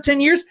for another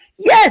 10 years?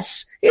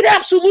 Yes, it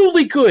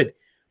absolutely could.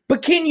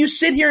 But can you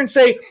sit here and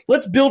say,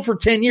 let's build for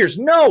 10 years?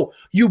 No,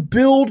 you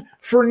build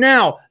for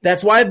now.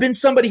 That's why I've been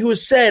somebody who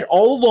has said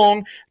all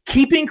along,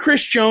 keeping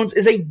Chris Jones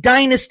is a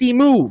dynasty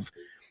move.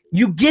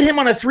 You get him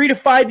on a 3 to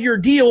 5 year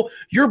deal,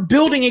 you're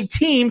building a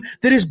team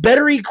that is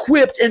better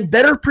equipped and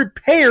better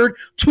prepared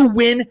to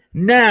win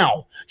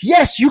now.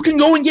 Yes, you can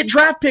go and get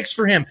draft picks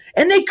for him,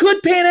 and they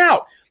could pan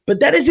out. But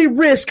that is a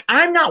risk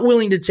I'm not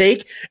willing to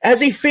take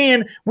as a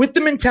fan, with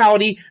the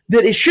mentality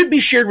that it should be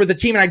shared with the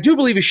team, and I do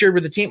believe it's shared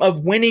with the team,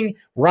 of winning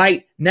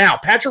right now.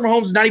 Patrick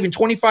Mahomes is not even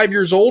 25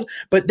 years old,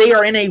 but they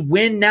are in a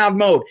win-now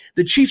mode.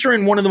 The Chiefs are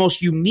in one of the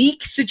most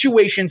unique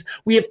situations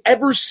we have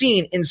ever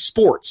seen in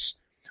sports,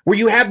 where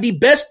you have the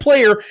best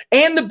player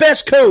and the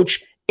best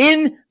coach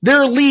in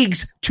their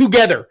leagues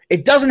together.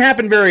 It doesn't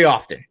happen very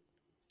often.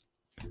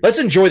 Let's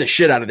enjoy the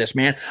shit out of this,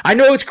 man. I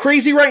know it's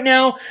crazy right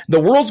now. The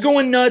world's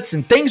going nuts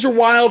and things are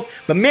wild,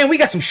 but man, we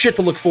got some shit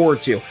to look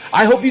forward to.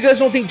 I hope you guys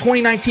don't think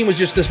 2019 was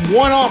just this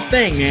one-off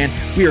thing, man.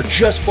 We are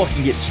just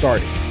fucking getting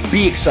started.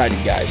 Be excited,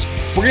 guys.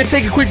 We're going to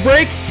take a quick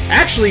break.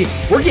 Actually,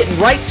 we're getting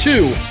right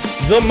to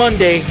the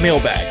Monday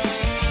mailbag.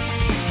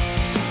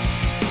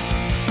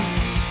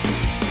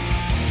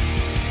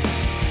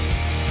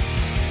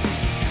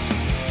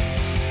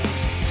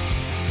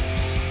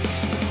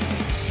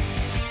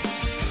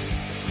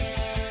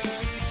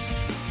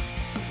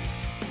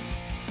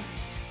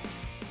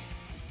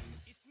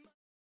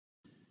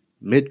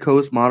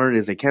 Midcoast Modern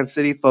is a Kansas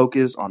City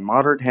focus on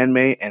modern,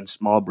 handmade, and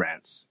small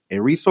brands. A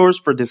resource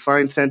for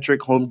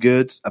design-centric home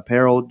goods,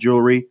 apparel,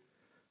 jewelry,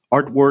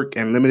 artwork,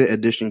 and limited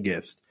edition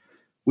gifts.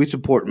 We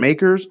support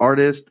makers,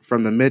 artists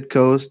from the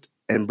Midcoast,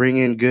 and bring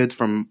in goods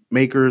from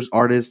makers,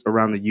 artists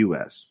around the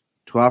U.S.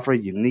 to offer a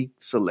unique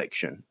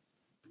selection.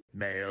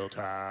 Mail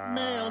time.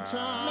 Mail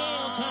time.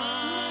 Mail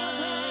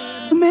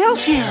time. The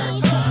mail's here.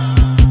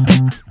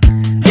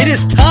 It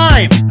is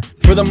time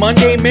for the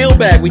Monday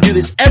mailbag. We do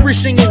this every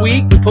single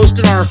week. We post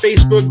it on our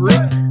Facebook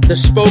group, The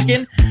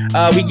Spoken.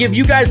 We give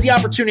you guys the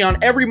opportunity on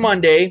every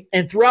Monday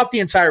and throughout the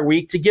entire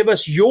week to give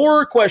us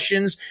your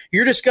questions,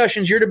 your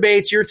discussions, your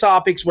debates, your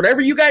topics,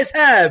 whatever you guys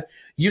have,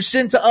 you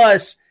send to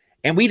us,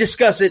 and we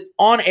discuss it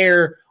on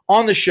air,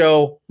 on the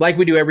show, like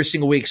we do every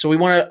single week. So we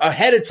want to,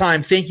 ahead of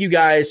time, thank you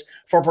guys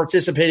for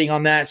participating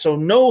on that. So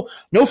no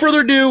further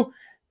ado,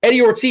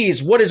 Eddie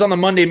Ortiz, what is on the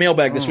Monday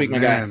mailbag this week, my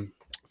guy?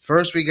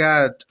 First, we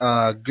got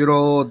good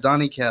old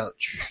Donnie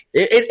Couch.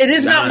 It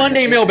is not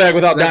Monday mailbag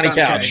without Donnie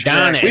Couch.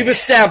 We've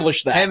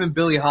established that. Him and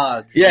Billy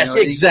Hodge. Yes,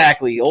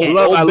 exactly. I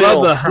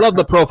love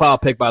the profile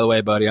pic, by the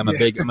way, buddy. I'm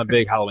a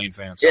big Halloween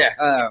fan. So.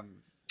 Yeah.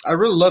 I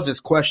really love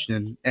this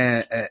question.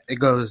 And it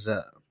goes,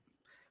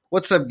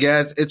 what's up,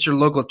 guys? It's your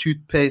local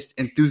toothpaste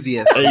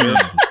enthusiast.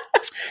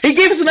 He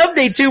gave us an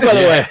update, too, by the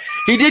way.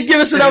 He did give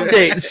us an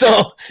update.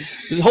 So,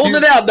 holding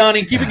it out,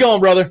 Donnie. Keep it going,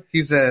 brother.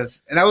 He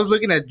says, and I was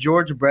looking at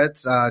George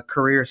Brett's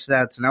career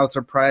stats, and I was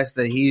surprised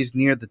that he's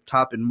near the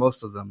top in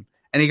most of them.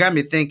 And he got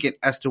me thinking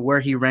as to where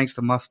he ranks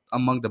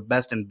among the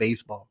best in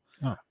baseball.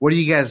 Oh. Where do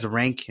you guys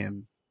rank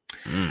him?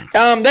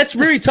 That's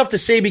very tough to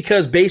say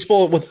because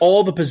baseball, with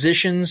all the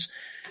positions,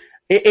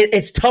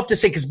 it's tough to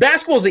say because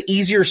basketball is an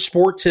easier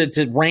sport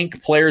to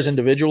rank players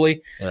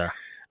individually. Yeah.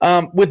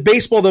 With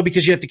baseball, though,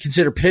 because you have to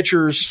consider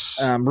pitchers,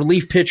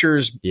 relief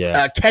pitchers,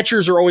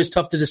 catchers are always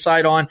tough to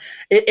decide on.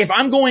 If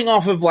I'm going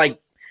off of like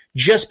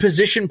just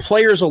position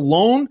players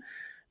alone,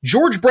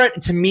 George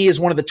Brett to me is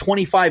one of the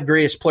 25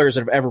 greatest players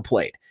that have ever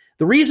played.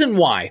 The reason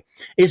why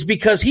is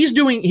because he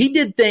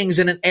did things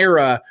in an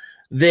era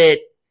that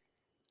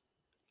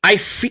I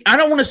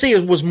don't want to say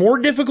it was more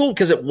difficult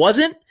because it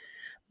wasn't,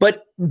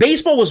 but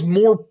baseball was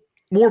more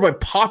of a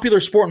popular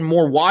sport and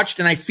more watched.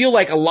 And I feel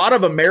like a lot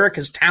of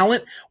America's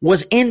talent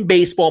was in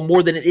baseball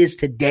more than it is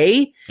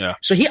today. Yeah.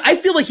 So I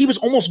feel like he was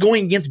almost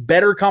going against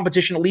better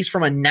competition, at least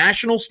from a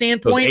national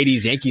standpoint. Those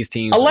 80s Yankees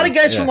teams. A lot of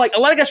guys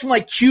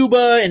from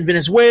Cuba and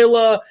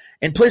Venezuela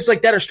and places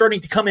like that are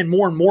starting to come in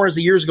more and more as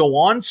the years go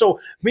on. So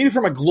maybe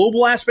from a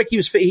global aspect,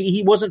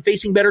 he wasn't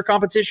facing better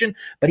competition,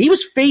 but he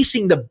was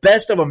facing the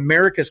best of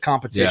America's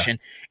competition,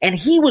 and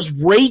he was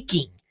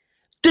raking.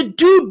 The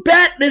dude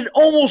batted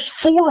almost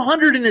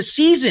 400 in a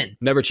season.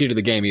 Never cheated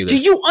the game either. Do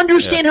you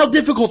understand how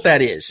difficult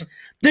that is?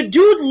 The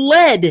dude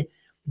led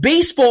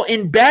baseball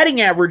in batting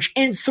average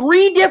in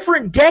 3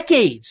 different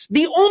decades.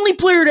 The only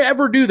player to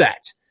ever do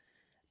that.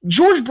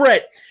 George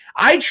Brett,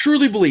 I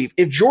truly believe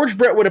if George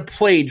Brett would have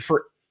played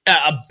for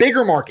a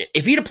bigger market,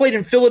 if he'd have played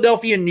in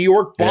Philadelphia, New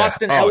York,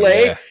 Boston,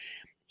 LA,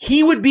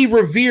 he would be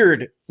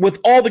revered with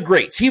all the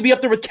greats. He'd be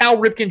up there with Cal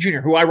Ripken Jr.,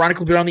 who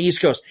ironically played on the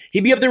East Coast. He'd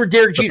be up there with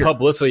Derek Jeter.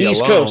 Publicity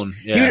East alone. Coast.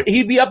 Yeah.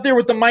 He'd be up there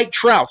with the Mike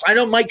Trouts. I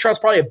know Mike Trout's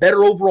probably a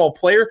better overall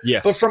player,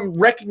 but from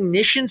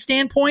recognition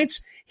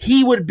standpoints,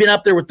 he would have been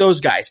up there with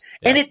those guys.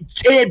 Yeah. And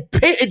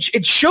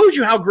it shows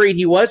you how great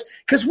he was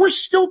because we're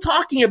still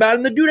talking about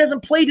him. The dude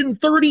hasn't played in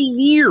 30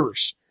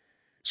 years.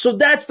 So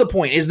that's the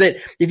point, is that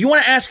if you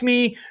want to ask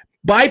me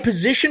by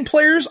position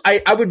players,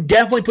 I would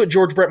definitely put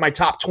George Brett in my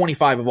top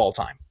 25 of all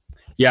time.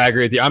 Yeah, I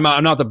agree with you. I'm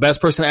not the best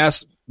person to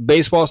ask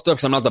baseball stuff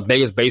because I'm not the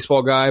biggest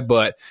baseball guy,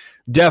 but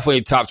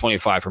definitely top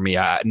 25 for me,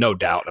 no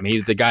doubt. I mean,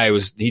 he's the guy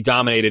he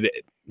dominated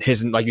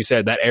his, like you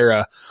said, that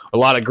era. A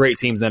lot of great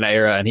teams in that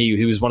era, and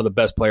he was one of the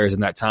best players in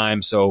that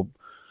time. So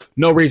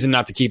no reason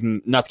not to keep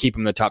him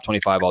in the top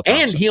 25 all time.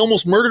 And he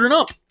almost murdered an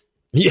ump.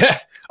 Yeah.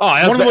 Oh,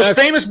 one of the most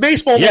famous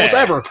baseball moments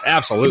ever.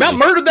 Absolutely. About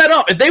murdered that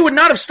up. If they would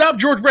not have stopped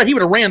George Brett, he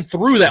would have ran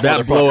through that motherfucker.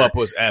 That blow up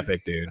was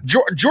epic, dude.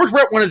 George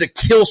Brett wanted to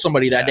kill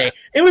somebody that day.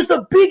 It was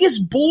the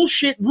biggest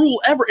bullshit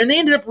rule ever, and they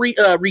ended up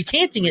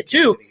recanting it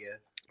too.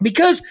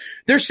 Because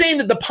they're saying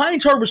that the pine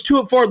tar was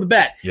too far the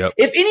bat. Yep.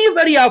 If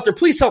anybody out there,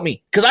 please help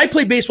me, because I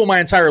played baseball my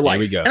entire life.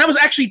 Here we go. And I was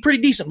actually pretty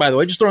decent, by the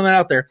way, just throwing that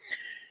out there.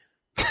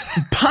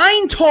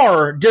 Pine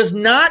tar does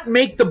not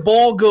make the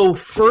ball go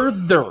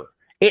further.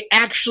 It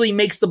actually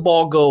makes the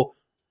ball go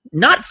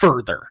not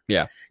further.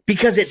 Yeah.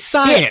 Because it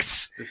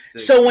Science.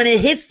 sticks. So when it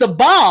hits the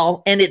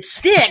ball and it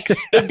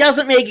sticks, it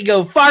doesn't make it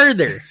go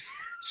farther.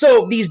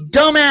 So these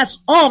dumbass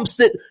umps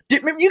that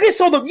you guys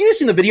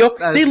seen the video.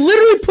 They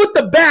literally put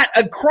the bat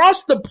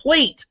across the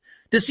plate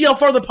to see how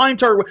far the pine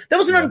tar went. That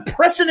was an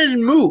unprecedented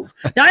move.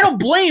 Now I don't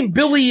blame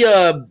Billy,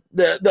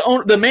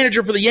 the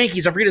manager for the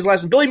Yankees. I forget his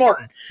last name, Billy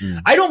Martin.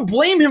 I don't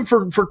blame him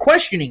for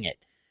questioning it.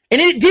 And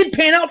it did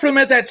pan out for him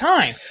at that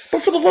time.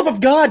 But for the love of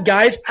God,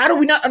 guys, how do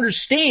we not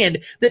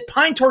understand that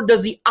pine tar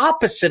does the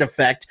opposite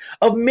effect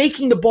of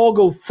making the ball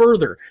go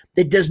further?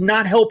 It does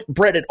not help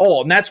Brett at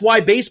all. And that's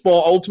why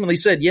baseball ultimately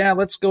said, yeah,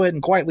 let's go ahead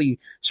and quietly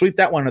sweep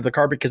that one under the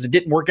carpet because it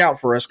didn't work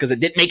out for us because it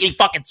didn't make any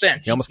fucking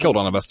sense. He almost killed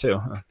one of us, too.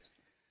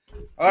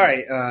 All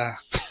right.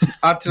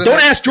 Don't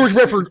ask George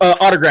Brett for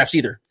autographs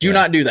either. Do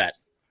not do that.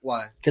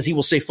 Why? Because he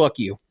will say "fuck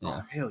you."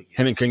 Oh hell yeah!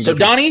 Him and King. So Griffey.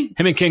 Donnie,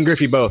 him and King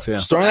Griffey both. Yeah.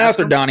 Just throwing it out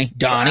there, Donnie.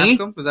 Ask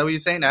him? Is that what you're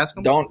saying? Ask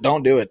him.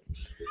 Don't do it.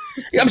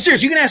 I'm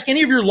serious. You can ask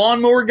any of your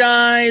lawnmower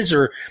guys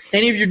or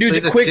any of your dudes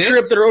at Quick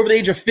Trip that are over the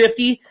age of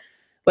 50.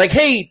 Like,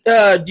 hey,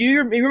 do you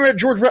remember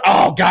George Brett?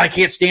 Oh God, I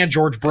can't stand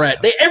George Brett.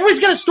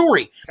 Everybody's got a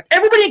story.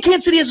 Everybody in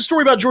Kansas City has a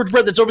story about George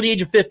Brett that's over the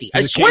age of 50.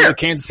 I swear. A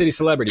Kansas City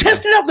celebrity.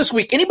 Test it out this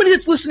week. Anybody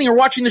that's listening or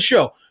watching the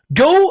show,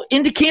 go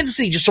into Kansas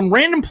City, just some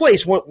random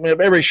place. Well,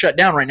 everybody's shut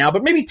down right now,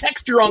 but maybe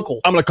text your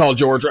uncle. I'm going to call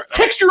George.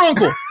 Text your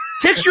uncle.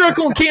 Text your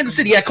uncle in Kansas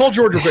City. Yeah, call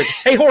George real quick.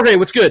 Hey, Jorge,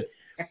 what's good?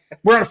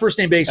 We're on a first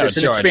name basis,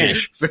 and it's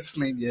Spanish. First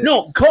name, yeah.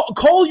 No,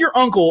 call your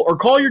uncle or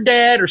call your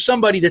dad or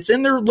somebody that's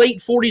in their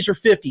late 40s or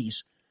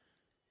 50s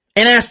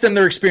and ask them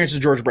their experience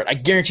with George Brett. I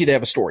guarantee they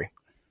have a story.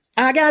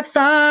 I got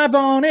 5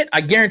 on it.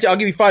 I guarantee I'll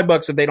give you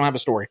 $5 if they don't have a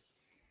story.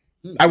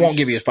 I won't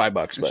give you $5,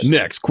 but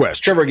next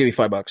question. Trevor will give you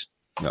 $5.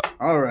 No.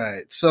 All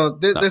right. So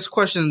this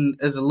question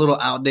is a little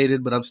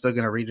outdated, but I'm still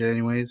going to read it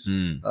anyways.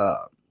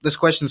 This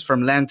question is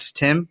from Lance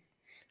Tim.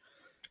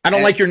 I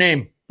don't like your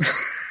name.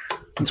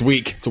 It's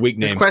weak. It's a weak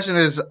name. This question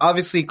is,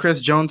 obviously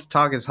Chris Jones'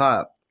 talk is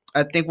hot.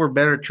 I think we're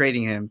better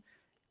trading him.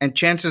 And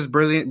chances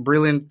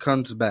Brilliant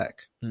comes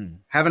back.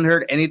 Haven't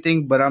heard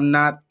anything, but I'm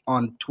not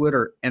on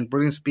Twitter. And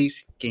Brilliant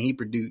speaks. Can he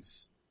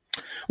produce?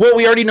 Well,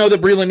 we already know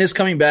that Breland is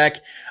coming back.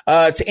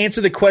 To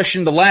answer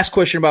the last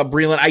question about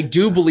Breland, I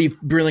do believe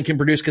Breland can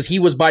produce because he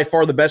was by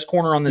far the best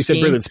corner on this team.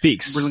 You said Breland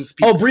speaks.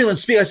 Oh, Breland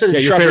speaks. I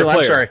said your favorite player.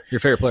 I'm sorry.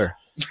 Your favorite player.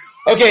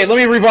 Okay, let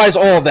me revise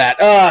all of that.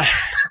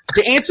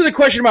 To answer the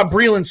question about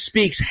Breland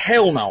speaks,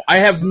 hell no. I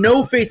have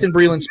no faith in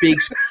Breland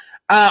speaks.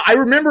 I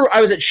remember I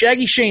was at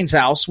Shaggy Shane's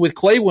house with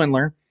Clay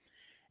Windler,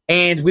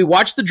 and we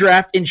watched the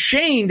draft, and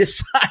Shane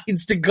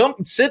decides to come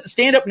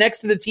stand up next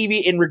to the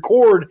TV and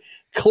record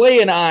Clay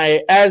and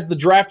I as the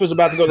draft was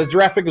about to go. The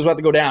draft pick was about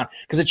to go down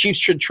because the Chiefs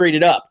should trade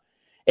it up,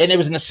 and it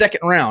was in the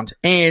second round.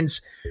 And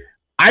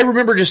I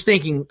remember just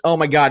thinking, "Oh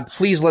my God,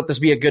 please let this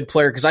be a good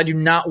player," because I do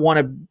not want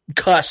to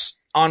cuss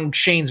on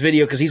Shane's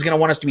video because he's going to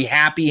want us to be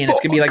happy, and it's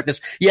going to be like this.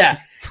 Yeah,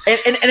 and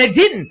it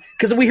didn't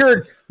because we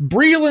heard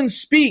Breland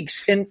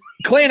speaks, and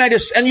Clay and I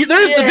just the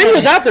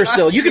video's out there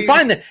still. You can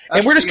find that,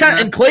 and we're just kind of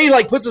and Clay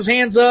like puts his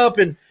hands up,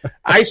 and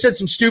I said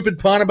some stupid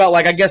pun about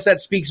like I guess that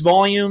speaks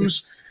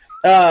volumes.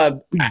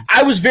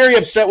 I was very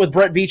upset with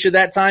Brett Veach at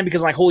that time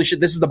because I'm like, holy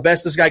shit, this is the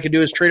best this guy could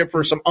do is trade up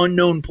for some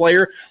unknown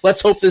player. Let's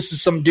hope this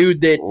is some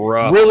dude that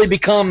really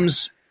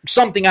becomes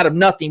something out of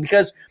nothing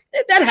because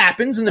that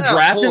happens in the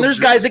draft, and there's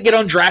guys that get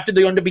undrafted.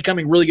 They end up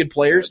becoming really good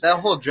players. That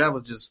whole draft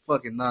was just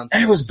fucking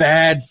nonsense. It was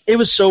bad. It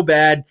was so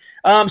bad.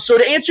 So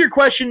to answer your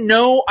question,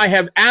 no, I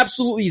have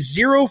absolutely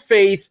zero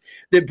faith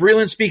that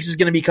Breland Speaks is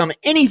going to become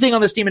anything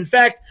on this team. In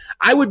fact,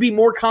 I would be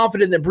more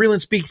confident that Breland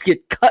Speaks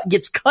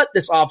gets cut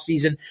this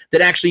offseason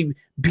that actually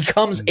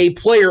becomes a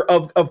player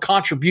of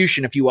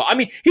contribution, if you will. I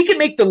mean, he can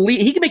make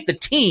he can make the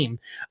team.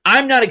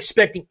 I'm not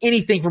expecting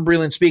anything from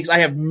Breland Speaks.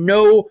 I have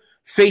no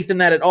faith in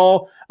that at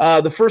all.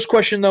 The first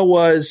question though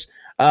was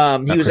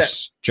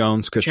Chris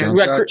Jones.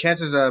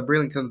 Chances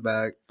Breland comes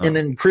back, and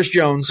then Chris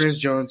Jones.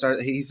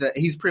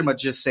 He's pretty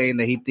much just saying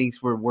that he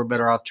thinks we're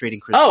better off trading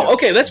Chris. Oh, Jones.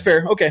 Okay, that's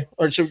fair. Okay,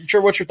 so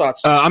sure. What's your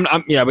thoughts? I'm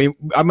just going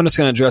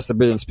to address the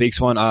Breland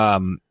Speaks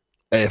one.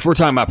 If we're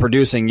talking about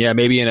producing,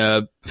 maybe in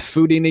a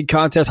food eating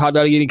contest, hot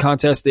dog eating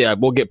contest,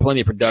 we'll get plenty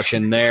of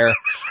production there.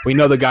 We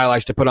know the guy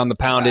likes to put on the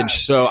poundage,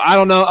 so I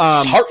don't know.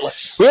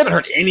 Heartless. We haven't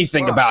heard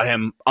anything about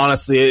him.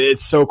 Honestly,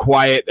 it's so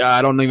quiet.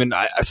 I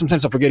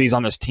sometimes I forget he's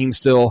on this team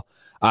still.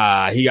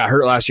 He got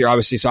hurt last year,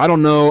 obviously, so I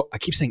don't know. I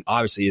keep saying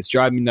obviously. It's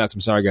driving me nuts. I'm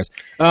sorry, guys.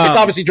 It's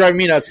obviously driving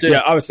me nuts too.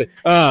 Yeah, obviously.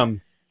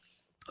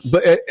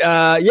 But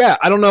I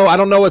don't know. I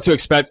don't know what to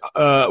expect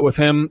with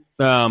him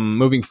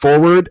moving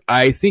forward.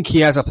 I think he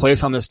has a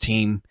place on this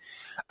team.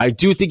 I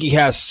do think he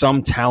has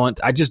some talent.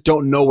 I just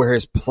don't know where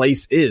his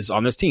place is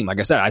on this team. Like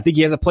I said, I think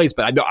he has a place,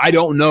 but I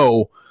don't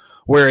know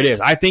where it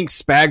is. I think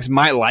Spags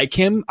might like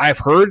him. I've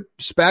heard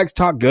Spags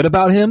talk good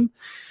about him,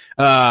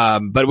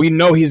 but we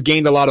know he's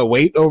gained a lot of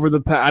weight over the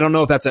past. I don't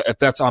know if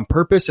that's on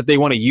purpose. If they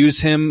want to use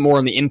him more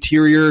in the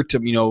interior to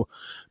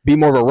be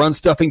more of a run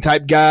stuffing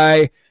type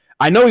guy.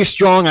 I know he's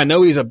strong. I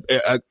know he's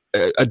a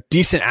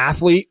decent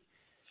athlete.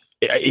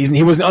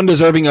 He was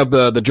undeserving of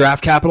the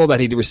draft capital that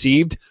he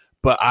received,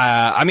 But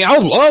I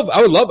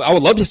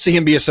would love to see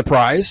him be a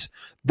surprise.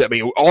 I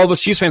mean, all of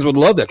us Chiefs fans would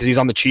love that because he's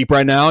on the cheap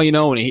right now, you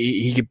know, and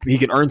he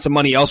can earn some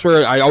money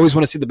elsewhere. I always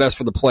want to see the best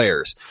for the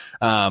players,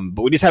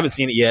 but we just haven't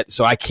seen it yet,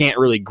 so I can't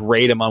really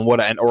grade him on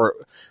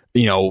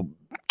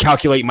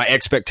calculate my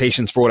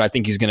expectations for what I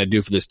think he's going to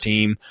do for this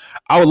team.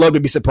 I would love to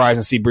be surprised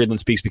and see Breeland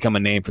Speaks become a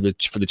name for the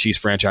Chiefs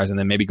franchise, and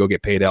then maybe go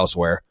get paid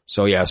elsewhere.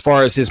 So yeah, as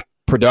far as his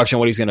production,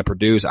 what he's going to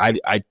produce, I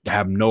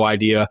have no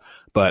idea,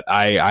 but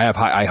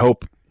I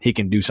hope he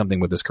can do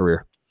something with his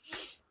career.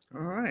 All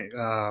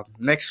right.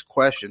 Next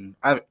question.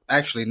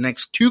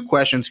 Next two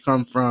questions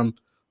come from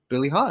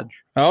Billy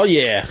Hodge. Oh,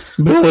 yeah.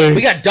 Billy.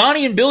 We got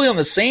Donnie and Billy on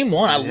the same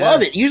one. I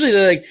love it. Usually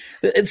they're like,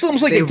 it's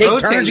almost like they take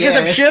rotate, turns. You guys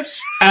have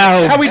shifts?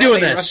 Oh, how are we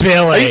doing this?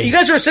 Billy. You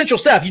guys are essential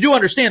staff. You do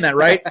understand that,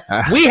 right?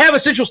 We have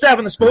essential staff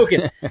in the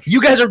Spoken.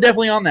 You guys are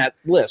definitely on that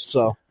list.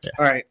 So,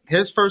 All right.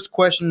 His first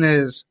question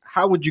is,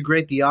 how would you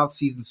grade the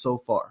offseason so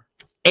far?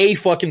 A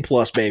fucking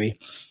plus, baby.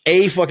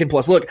 A fucking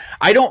plus. Look,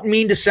 I don't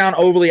mean to sound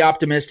overly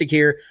optimistic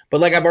here, but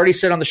like I've already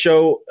said on the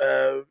show,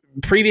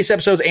 previous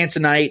episodes and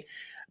tonight,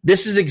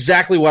 this is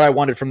exactly what I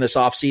wanted from this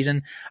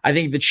offseason. I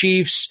think the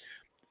Chiefs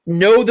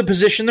know the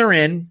position they're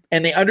in,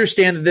 and they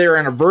understand that they're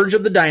on a verge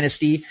of the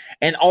dynasty,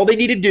 and all they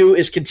need to do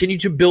is continue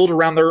to build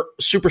around their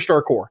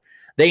superstar core.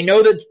 They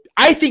know that.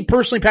 I think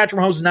personally Patrick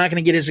Mahomes is not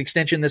going to get his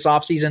extension this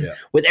offseason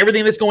with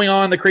everything that's going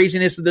on, the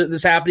craziness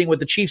that's happening with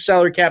the Chiefs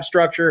salary cap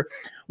structure,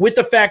 with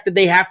the fact that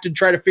they have to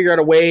try to figure out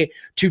a way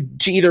to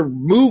either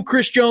move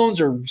Chris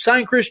Jones or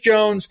sign Chris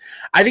Jones.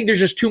 I think there's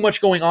just too much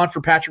going on for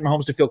Patrick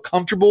Mahomes to feel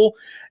comfortable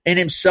in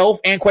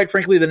himself, and quite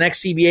frankly, the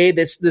next CBA,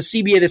 the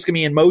CBA that's going to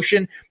be in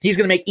motion, he's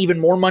going to make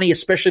even more money,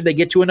 especially if they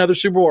get to another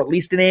Super Bowl or at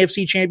least an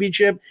AFC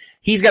championship.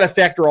 He's got to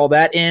factor all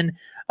that in.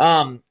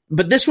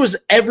 But this was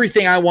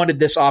everything I wanted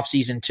this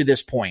offseason to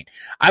this point.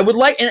 I would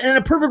like, in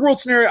a perfect world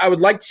scenario, I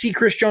would like to see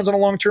Chris Jones on a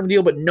long-term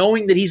deal, but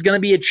knowing that he's going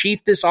to be a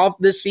Chief this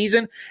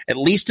season, at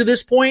least to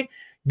this point,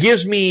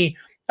 gives me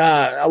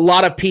a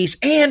lot of peace.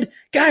 And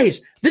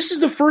guys, this is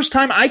the first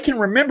time I can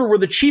remember where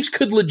the Chiefs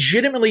could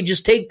legitimately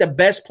just take the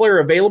best player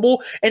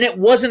available, and it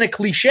wasn't a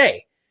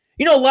cliche.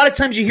 You know, a lot of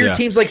times you hear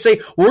teams like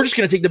say, we're just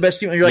going to take the best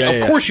team. And you're like,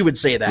 of course you would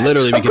say that.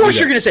 Literally, of course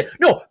you're going to say,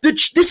 no,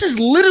 this is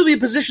literally the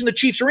position the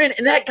Chiefs are in.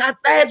 And that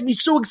has me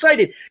so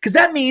excited because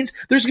that means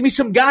there's going to be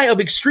some guy of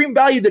extreme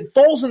value that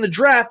falls in the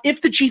draft.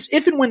 If the Chiefs,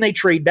 if and when they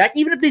trade back,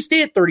 even if they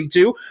stay at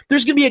 32,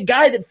 there's going to be a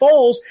guy that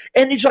falls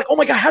and it's like, oh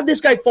my God, how did this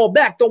guy fall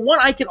back? The one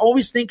I can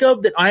always think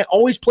of that I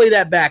always play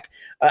that back,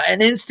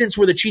 an instance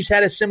where the Chiefs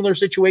had a similar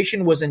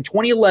situation was in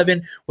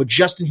 2011 with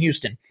Justin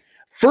Houston.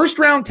 First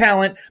round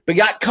talent, but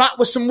got caught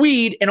with some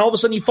weed, and all of a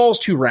sudden he falls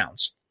 2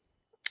 rounds.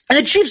 And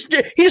the Chiefs,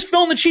 he just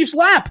fell in the Chiefs'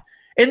 lap.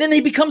 And then he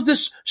becomes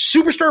this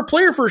superstar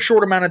player for a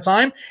short amount of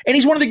time, and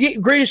he's one of the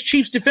greatest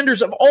Chiefs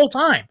defenders of all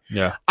time.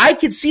 Yeah, I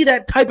could see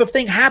that type of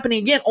thing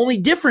happening again. Only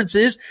difference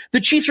is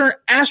the Chiefs are an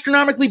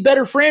astronomically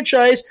better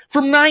franchise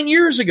from 9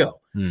 years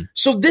ago.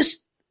 So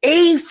this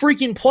A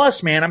freaking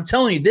plus, man. I'm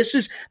telling you,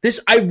 this.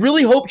 I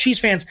really hope Chiefs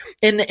fans,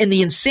 in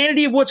the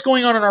insanity of what's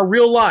going on in our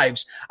real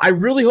lives, I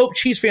really hope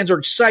Chiefs fans are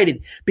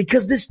excited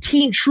because this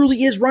team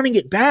truly is running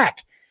it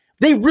back.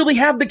 They really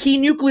have the key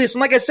nucleus,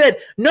 and like I said,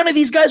 none of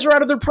these guys are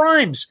out of their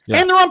primes,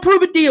 and they're on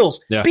prove-it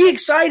deals. Yeah. Be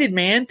excited,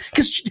 man,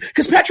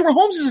 because Patrick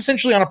Mahomes is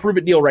essentially on a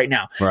prove-it deal right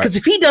now. Because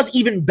if he does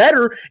even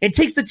better and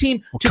takes the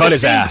team to the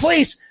same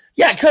place,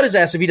 cut his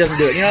ass if he doesn't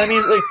do it. You know what I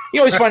mean? Like,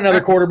 you always find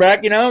another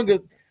quarterback. You know.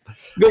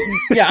 Go,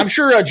 I'm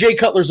sure Jay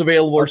Cutler's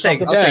available or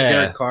something. I'll take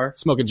Derek Carr.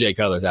 Smoking Jay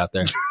Cutler's out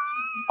there.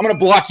 I'm going to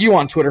block you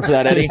on Twitter for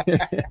that, Eddie.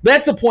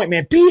 That's the point,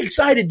 man. Be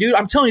excited, dude.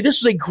 I'm telling you,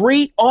 this was a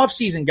great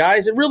offseason,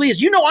 guys. It really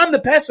is. You know I'm the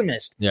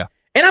pessimist. Yeah.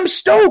 And I'm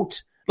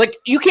stoked. Like,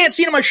 you can't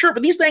see it on my shirt,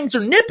 but these things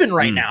are nipping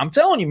right now. I'm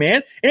telling you,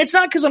 man. And it's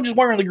not because I'm just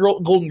wearing the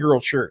Golden Girl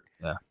shirt.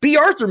 Yeah. B.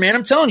 Arthur, man,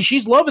 I'm telling you,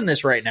 she's loving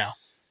this right now.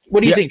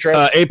 What do you think,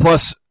 Trev? A+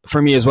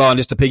 for me as well. And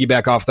just to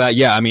piggyback off that,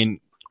 I mean,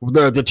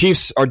 the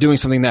Chiefs are doing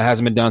something that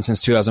hasn't been done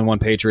since 2001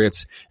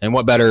 Patriots, and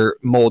what better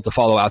mold to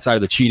follow outside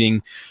of the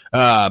cheating?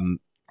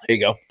 There you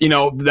go. You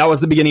know, that was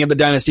the beginning of the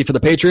dynasty for the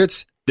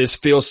Patriots. This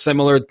feels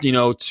similar, you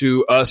know,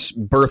 to us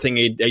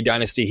birthing a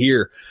dynasty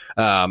here.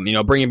 You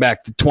know, bringing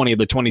back the 20 of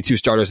the 22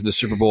 starters of the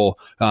Super Bowl,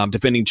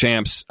 defending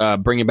champs,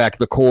 bringing back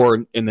the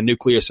core and the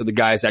nucleus of the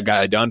guys that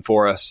got it done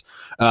for us.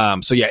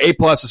 So yeah, A+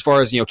 as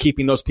far as, you know,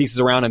 keeping those pieces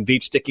around and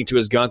Veach sticking to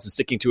his guns and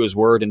sticking to his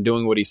word and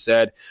doing what he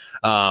said.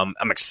 I'm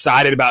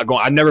excited about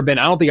going. I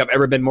don't think I've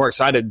ever been more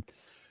excited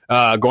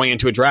going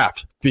into a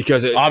draft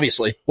because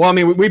obviously. Well, I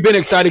mean, we've been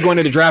excited going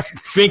into the draft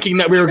thinking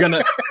that we were going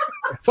to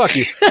fuck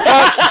you.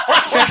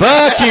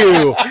 Fuck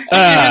you.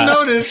 Didn't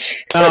notice.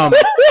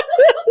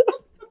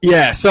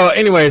 Yeah. So,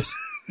 anyways,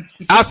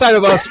 outside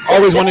of us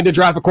always wanted to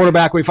draft a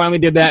quarterback, we finally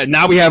did that.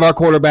 Now we have our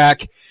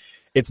quarterback.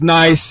 It's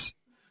nice,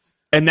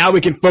 and now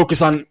we can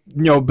focus on,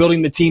 you know,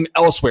 building the team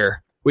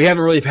elsewhere. We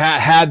haven't really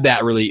had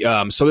that really.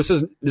 So this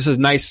is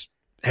nice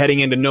heading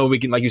into know we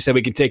can, like you said,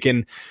 we can take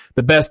in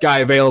the best guy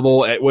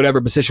available at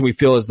whatever position we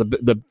feel is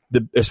the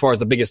as far as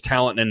the biggest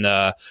talent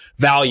and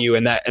value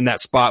in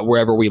that spot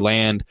wherever we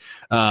land,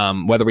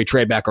 whether we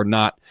trade back or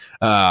not.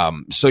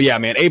 So yeah,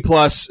 man, A+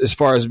 as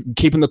far as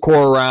keeping the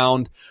core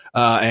around.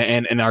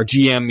 And our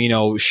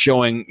GM,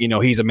 showing,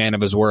 he's a man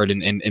of his word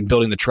and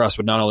building the trust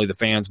with not only the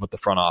fans, but the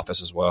front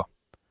office as well.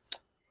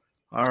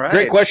 All right.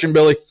 Great question,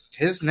 Billy.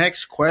 His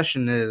next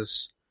question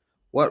is,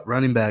 what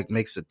running back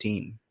makes the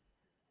team?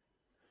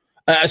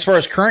 As far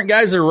as current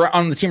guys that are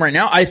on the team right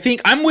now, I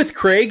think I'm with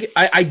Craig.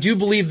 I do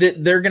believe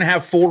that they're going to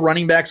have 4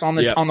 running backs on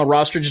the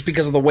roster just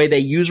because of the way they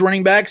use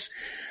running backs.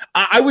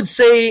 I would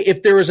say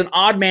if there was an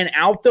odd man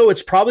out, though,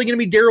 it's probably going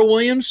to be Darrell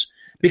Williams.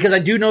 Because I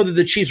do know that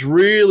the Chiefs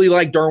really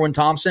like Darwin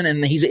Thompson,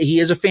 and he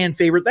is a fan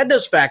favorite. That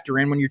does factor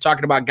in when you're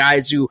talking about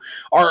guys who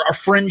are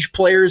fringe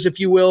players, if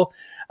you will.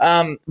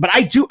 But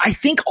I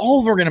think all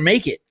of them are going to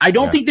make it. I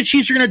don't think the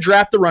Chiefs are going to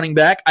draft the running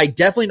back. I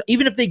definitely,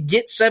 even if they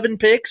get 7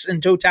 picks in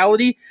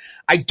totality,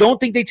 I don't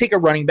think they take a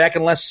running back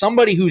unless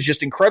somebody who's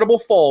just incredible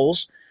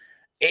falls.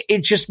 It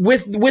just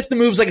with the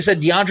moves, like I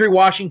said, DeAndre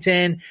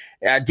Washington,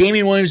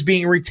 Damian Williams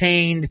being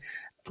retained.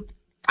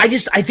 I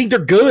think they're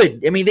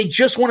good. I mean, they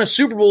just won a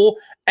Super Bowl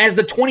as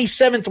the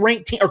 27th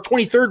ranked team or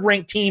 23rd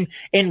ranked team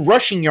in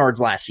rushing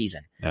yards last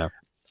season. Yeah.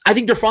 I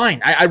think they're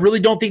fine. I really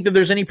don't think that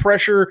there's any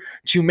pressure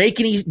to make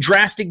any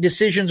drastic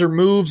decisions or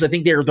moves. I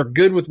think they're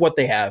good with what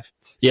they have.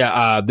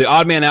 Yeah, the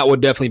odd man out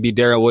would definitely be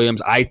Darrell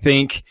Williams. I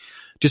think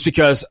just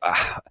because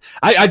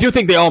I do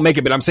think they all make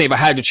it, but I'm saying if I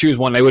had to choose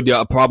one, they would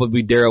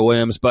probably be Darrell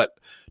Williams. But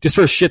just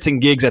for shits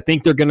and gigs, I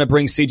think they're going to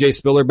bring C.J.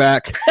 Spiller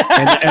back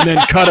and then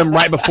cut him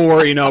right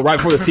before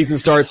the season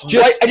starts.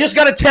 I just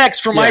got a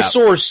text from my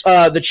source.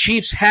 The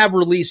Chiefs have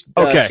released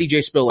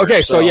C.J. Spiller.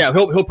 Okay, so yeah,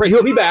 he'll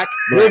be back.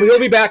 He'll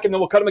be back, and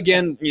then we'll cut him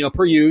again.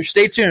 Per usual.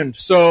 Stay tuned.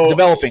 So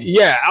developing.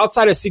 Yeah,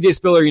 outside of C.J.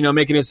 Spiller,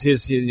 making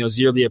his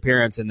yearly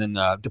appearance and then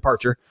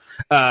departure.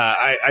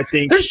 I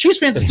think there's Chiefs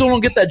fans that still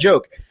don't get that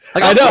joke.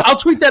 Like I'll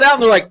tweet that out,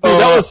 and they're like,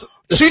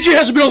 C.J.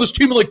 hasn't been on this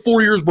team in like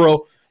 4 years,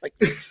 bro. Like.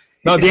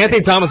 No,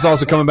 D'Anthony Thomas is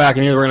also coming back,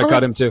 and we're going to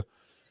cut him too.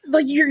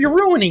 Like you're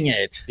ruining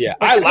it. Yeah,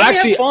 like,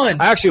 I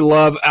actually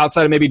love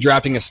outside of maybe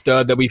drafting a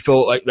stud that we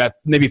feel like that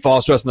maybe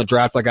falls to us in the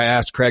draft, like I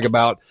asked Craig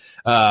about.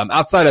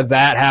 Outside of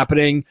that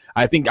happening,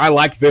 I think I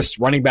like this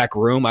running back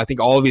room. I think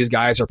all of these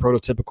guys are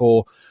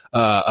prototypical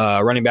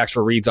running backs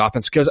for Reed's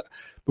offense because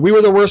we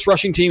were the worst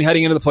rushing team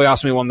heading into the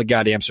playoffs when we won the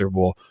goddamn Super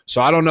Bowl.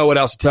 So I don't know what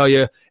else to tell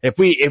you. If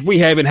we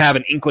even have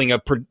an inkling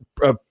of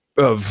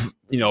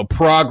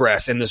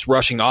progress in this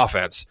rushing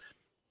offense.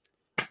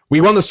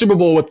 We won the Super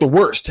Bowl with the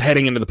worst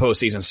heading into the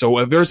postseason. So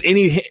if there's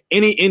any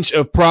inch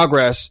of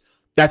progress,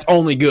 that's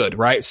only good,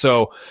 right?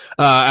 So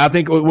I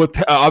think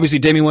with obviously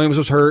Damian Williams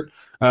was hurt.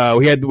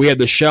 We had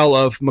the shell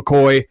of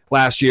McCoy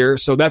last year,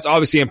 so that's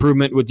obviously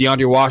improvement with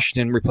DeAndre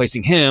Washington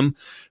replacing him.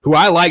 Who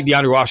I like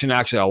DeAndre Washington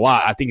actually a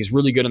lot. I think he's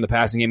really good in the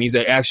passing game. He's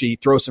actually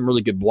throws some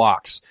really good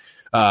blocks.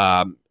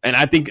 And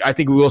I think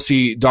we will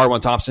see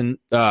Darwin Thompson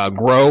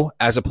grow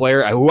as a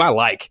player, who I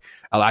like.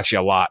 Actually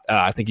a lot.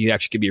 I think he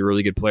actually could be a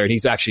really good player. And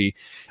he's actually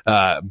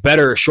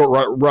better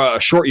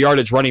short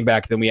yardage running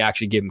back than we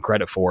actually give him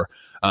credit for.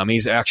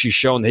 He's actually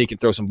shown that he can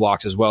throw some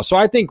blocks as well. So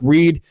I think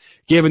Reed,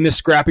 given this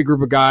scrappy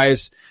group of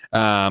guys,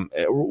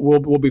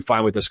 we'll be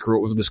fine with this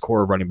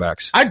core of running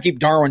backs. I'd keep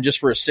Darwin just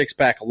for a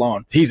 6-pack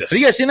alone. Have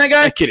you guys seen that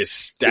guy? That kid is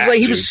stacked.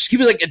 He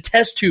was like a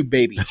test tube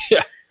baby.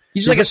 Yeah.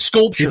 He's like a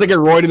sculpture. He's like a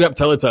roided up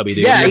Teletubby, dude.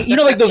 Yeah,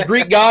 like those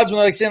Greek gods when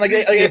they're like saying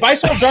if I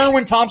saw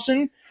Darwin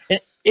Thompson and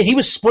he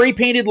was spray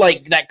painted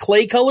like that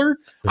clay color,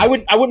 I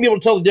wouldn't be able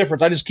to tell the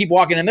difference. I just keep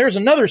walking, and there's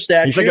another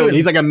statue.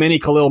 He's like a mini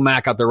Khalil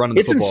Mack out there running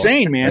the football. It's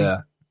insane, man.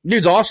 Yeah.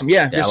 Dude's awesome.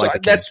 Yeah, so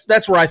like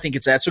that's where I think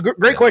it's at. So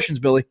great questions,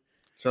 Billy.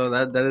 So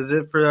that is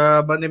it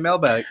for Monday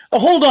Mailbag. Oh,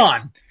 hold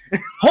on.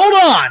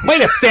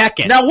 Wait a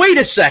second. Now wait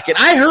a second.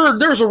 I heard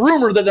there was a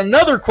rumor that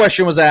another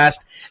question was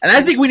asked, and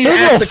I think we need to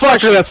ask the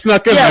question. That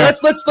snuck in there.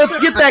 Let's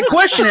get that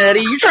question,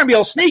 Eddie. You're trying to be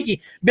all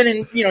sneaky. Been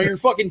in your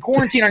fucking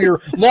quarantine on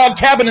your log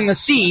cabin in the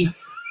sea.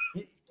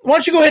 Why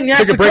don't you go ahead and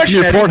ask the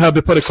question? Take a break from your Pornhub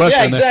to put a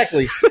question in there. Yeah,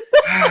 exactly.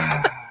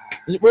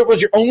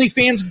 Was your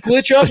OnlyFans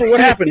glitch up, or what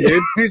happened,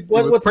 dude?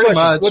 What's the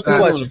question? What's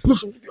the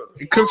question?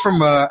 It comes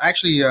from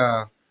actually,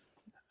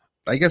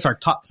 I guess our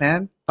top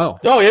fan.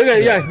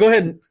 Yeah. Go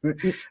ahead.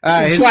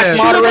 Slack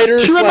moderator.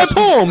 My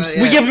poems.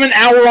 We give him an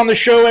hour on the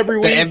show every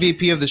week. The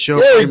MVP of the show.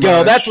 There you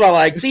go. That's what I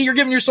like. See, you're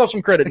giving yourself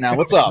some credit now.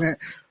 What's up?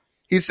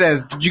 He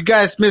says, "Did you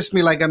guys miss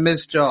me like I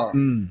missed y'all?"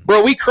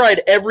 Bro, we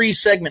cried every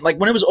segment. Like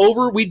when it was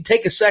over, we'd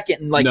take a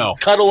second and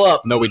cuddle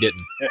up. No, we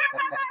didn't.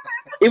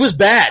 It was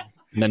bad.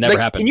 That never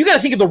happened. And you got to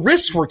think of the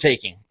risks we're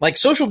taking. Like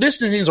social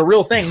distancing is a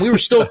real thing. We were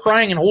still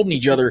crying and holding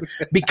each other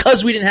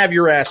because we didn't have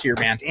your ass here,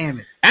 man. Damn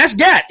it. Ask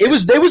Gat. It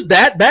was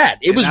that bad.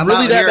 It was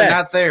really that bad.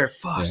 Not there.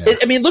 Fuck. Yeah.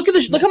 I mean, look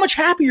how much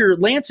happier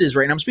Lance is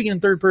right now. I'm speaking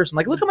in third person.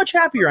 Like, look how much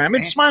happier I am.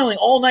 I've been smiling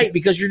all night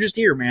because you're just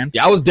here, man.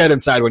 Yeah, I was dead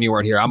inside when you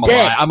weren't here. I'm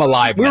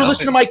alive. We were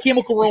listening to My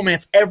Chemical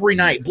Romance every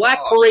night. Black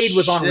Parade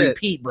was on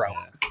repeat, bro.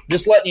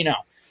 Just letting you know.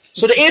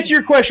 So to answer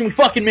your question, we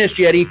fucking missed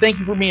you, Eddie. Thank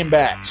you for being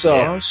back. So,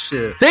 oh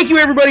shit! Thank you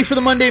everybody for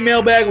the Monday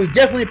mailbag. We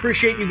definitely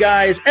appreciate you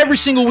guys. Every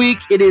single week,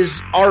 it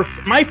is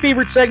my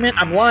favorite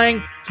segment. I'm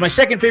lying. It's my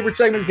second favorite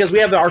segment because we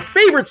have our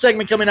favorite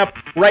segment coming up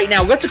right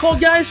now. What's it called,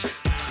 guys?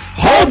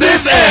 Hold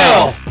this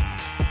L.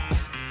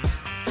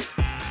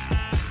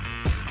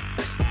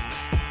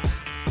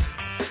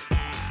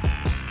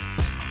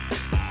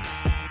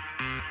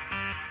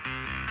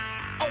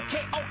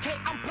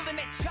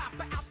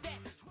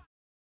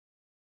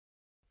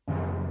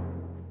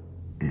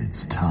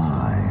 It's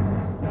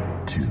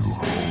time to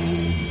hold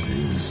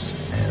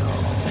this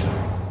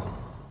L.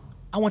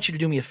 I want you to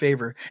do me a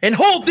favor and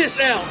hold this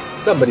L.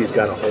 Somebody's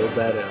got to hold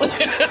that L.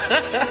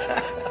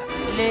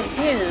 The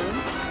who?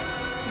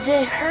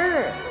 The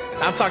her.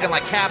 I'm talking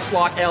like caps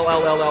lock L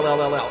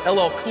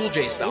LL Cool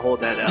J style. Hold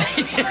that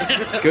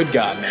L. Good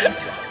God, man.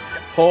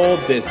 Hold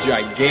this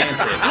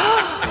gigantic,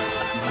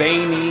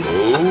 veiny,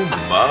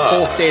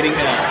 pulsating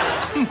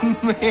L.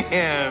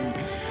 Man,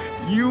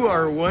 you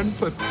are one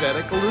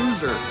pathetic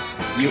loser.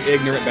 You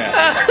ignorant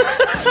bastard.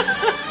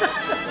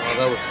 Oh,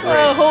 that was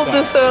great. Hold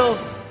this L.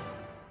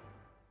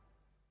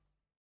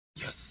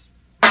 Yes.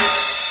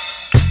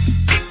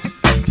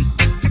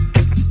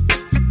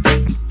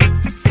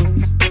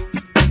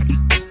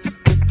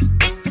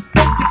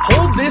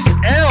 Hold this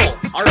L.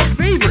 Our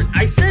favorite.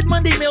 I said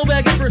Monday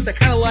mailbag at first. I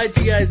kind of lied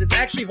to you guys. It's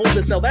actually Hold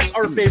This L. That's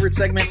our favorite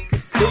segment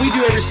that we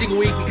do every single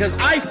week because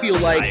I feel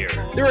like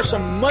there are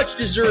some much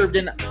deserved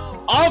and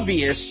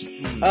obvious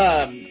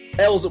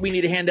L's that we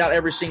need to hand out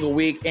every single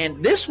week.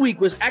 And this week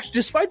was actually,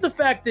 despite the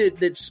fact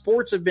that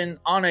sports have been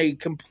on a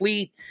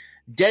complete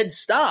dead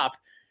stop,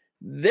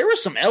 there were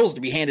some L's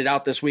to be handed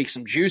out this week,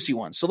 some juicy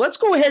ones. So let's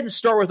go ahead and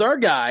start with our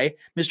guy,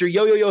 Mr.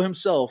 Yo-Yo-Yo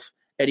himself,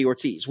 Eddie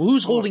Ortiz. Well,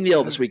 who's holding the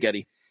L this week,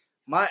 Eddie?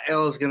 My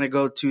L is going to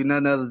go to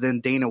none other than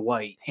Dana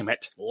White. Damn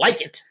it.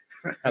 Like it.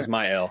 That's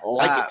my L.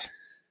 Like it.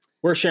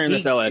 We're sharing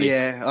this L, Eddie.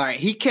 Yeah, all right.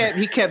 He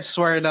kept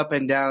swearing up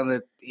and down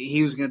that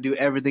he was going to do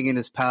everything in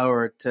his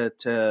power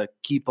to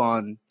keep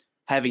on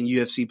having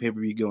UFC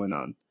pay-per-view going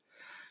on.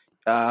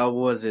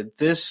 Was it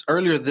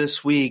earlier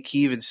this week?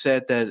 He even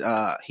said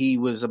that he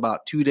was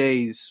about 2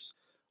 days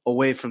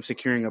away from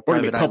securing a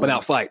private island. Pumping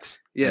out fights.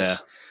 Yes,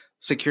 yeah.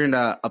 Securing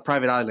a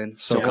private island.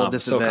 So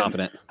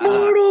confident.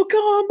 Mortal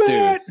Kombat.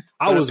 Dude,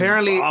 I was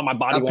my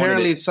body.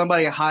 Apparently, wanted it.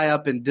 Somebody high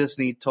up in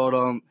Disney told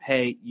him,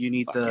 "Hey, you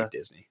need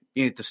Disney.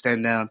 You need to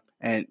stand down,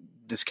 and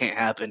this can't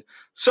happen."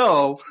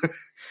 So.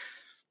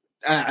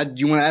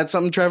 You want to add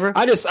something, Trevor?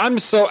 I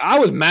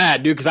was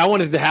mad, dude, because I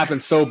wanted it to happen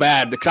so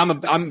bad. Because I'm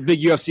a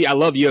big UFC. I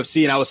love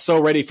UFC, and I was so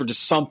ready for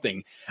just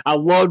something. I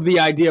loved the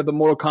idea of the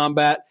Mortal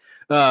Kombat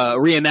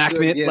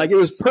reenactment. Yes. Like, it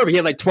was perfect. He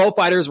had like 12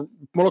 fighters.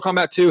 Mortal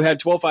Kombat 2 had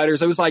 12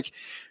 fighters. It was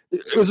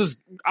just,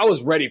 I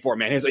was ready for it,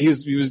 man. He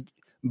was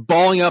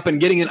balling up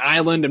and getting an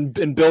island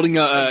and building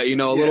a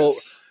little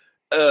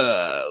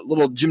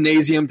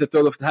gymnasium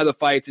to have the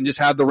fights and just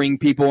have the ring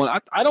people.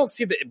 And I don't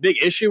see the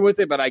big issue with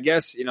it, but I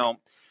guess,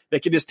 they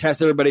could just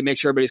test everybody, make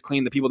sure everybody's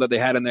clean. The people that they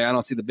had in there, I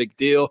don't see the big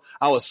deal.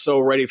 I was so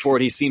ready for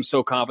it. He seemed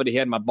so confident. He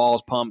had my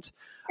balls pumped.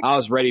 I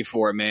was ready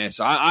for it, man.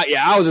 So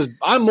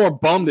I'm more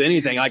bummed than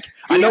anything. Like,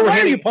 Dude, I know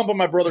why are you pumping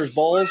my brother's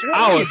balls? What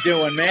are you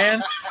doing,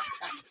 man?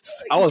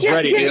 I was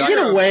ready.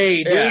 Get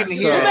away, dude. Yeah,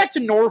 Go back to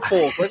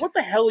Norfolk. Like, what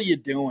the hell are you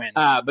doing?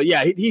 But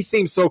yeah, he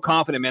seemed so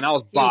confident, man. I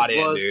was bought in,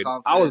 dude.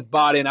 Confident. I was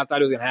bought in. I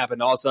thought it was gonna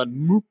happen. All of a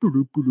sudden,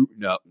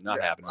 no,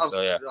 not happening.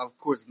 So yeah, of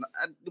course, not.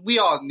 We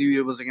all knew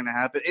it wasn't gonna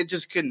happen. It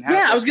just couldn't happen.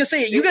 Yeah, I was gonna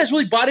say, you guys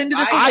really bought into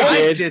this.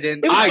 I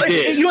didn't. I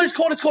did. You guys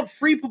it's called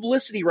free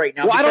publicity right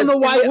now. Well, I don't know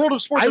why. In the world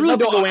of sports, I really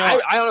don't. Going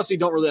on. I honestly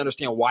don't really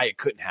understand why it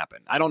couldn't happen.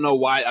 I don't know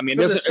why. I mean,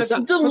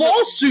 the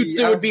lawsuits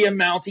that would be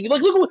amounting.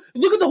 Like, look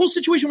at the whole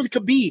situation with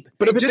Khabib.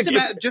 But if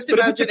just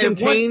imagine a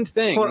contained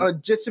thing.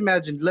 Just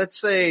imagine, let's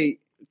say,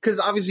 because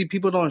obviously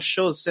people don't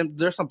show symptoms.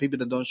 There's some people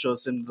that don't show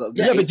symptoms of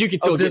this. Yeah, but you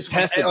can still get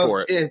tested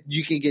for it.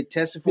 You can get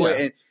tested for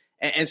it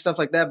and stuff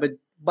like that. But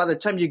by the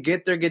time you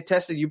get there, get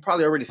tested, you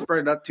probably already spread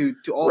it up to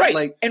all right.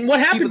 Like. And what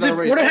happens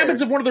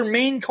if one of their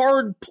main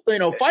card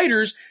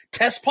fighters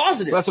tests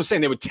positive? Well, that's what I'm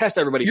saying. They would test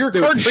everybody. Your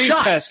they card would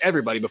pre-test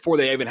everybody before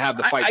they even have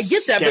the fight. I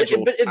get that,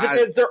 scheduled. but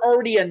if they're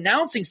already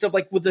announcing stuff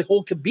like with the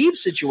whole Khabib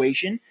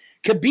situation.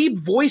 Khabib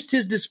voiced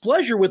his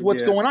displeasure with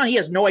what's going on. He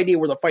has no idea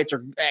where the fights are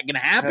going to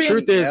happen. The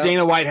truth is,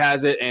 Dana White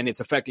has it, and it's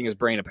affecting his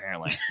brain,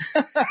 apparently.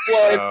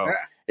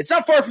 It's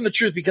not far from the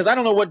truth because I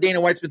don't know what Dana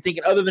White's been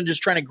thinking other than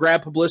just trying to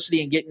grab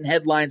publicity and getting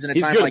headlines in a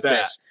time like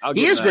this.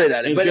 He is great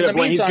at it. He's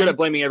good at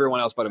blaming everyone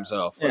else but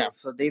himself.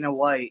 So Dana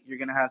White, you're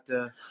going to have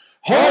to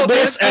hold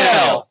this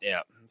L.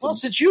 Yeah. Well,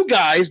 since you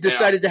guys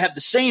decided to have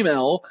the same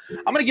L,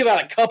 I'm going to give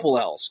out a couple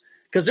L's.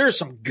 Because there are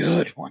some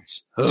good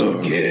ones.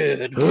 Some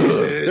good.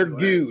 They're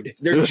good.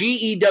 They're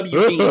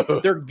G-E-W-D.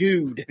 They're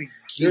good.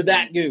 They're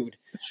that good.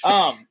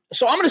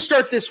 So I'm going to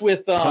start this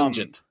with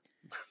pungent.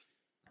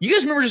 You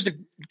guys remember just a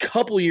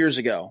couple years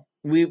ago,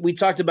 we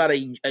talked about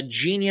a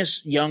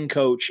genius young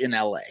coach in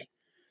LA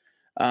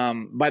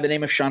by the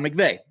name of Sean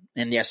McVay.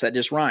 And yes, that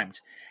just rhymed.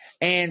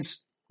 And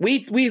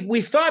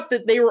We thought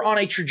that they were on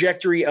a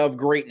trajectory of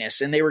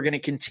greatness and they were going to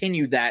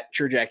continue that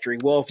trajectory.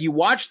 Well, if you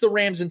watch the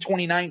Rams in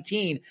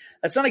 2019,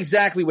 that's not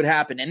exactly what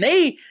happened. And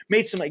they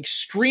made some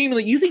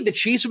extremely – you think the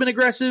Chiefs have been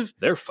aggressive?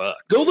 They're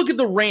fucked. Go look at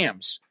the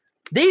Rams.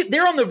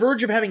 They're on the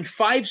verge of having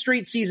 5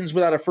 straight seasons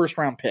without a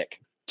first-round pick.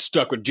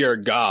 Stuck with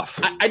Jared Goff.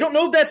 I don't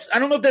know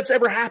if that's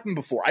ever happened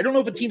before. I don't know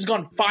if a team's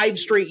gone 5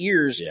 straight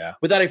years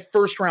without a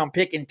first-round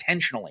pick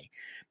intentionally.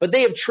 But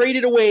they have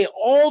traded away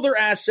all their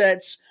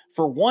assets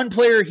for one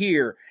player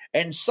here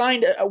and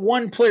signed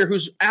one player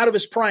who's out of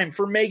his prime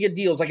for mega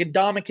deals like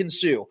Ndamukong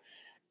Suh.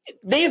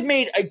 They have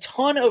made a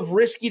ton of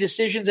risky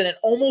decisions and it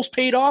almost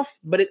paid off,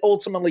 but it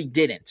ultimately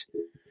didn't.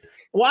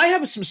 Well, I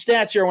have some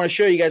stats here I want to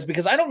show you guys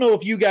because I don't know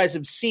if you guys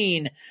have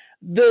seen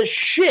the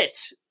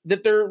shit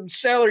that their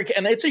salary –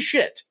 and it's a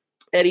shit,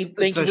 Eddie.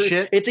 It's a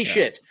shit? It's a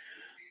shit.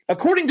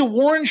 According to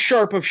Warren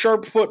Sharp of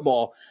Sharp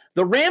Football,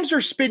 the Rams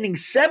are spending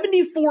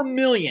 $74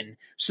 million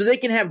so they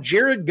can have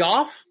Jared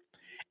Goff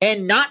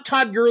and not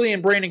Todd Gurley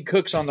and Brandon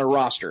Cooks on their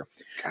roster.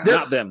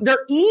 Not them.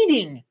 They're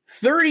eating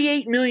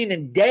 $38 million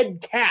in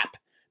dead cap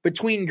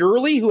between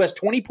Gurley, who has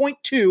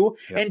 20.2,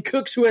 and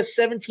Cooks, who has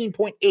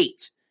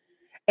 17.8.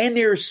 And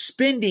they're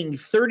spending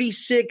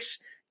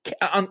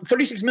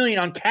 $36 million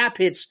on cap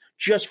hits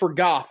just for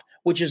Goff,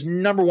 which is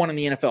number 1 in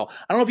the NFL.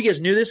 I don't know if you guys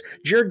knew this.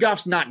 Jared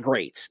Goff's not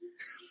great.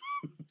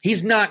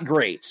 He's not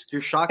great.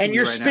 You're shocking and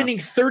you're me right spending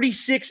now.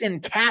 36 in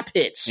cap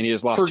hits. And he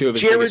has lost for 2 of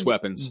his Jared biggest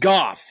weapons.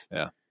 Goff.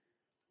 Yeah.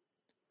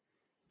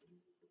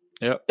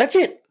 Yep. That's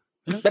it.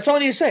 That's all I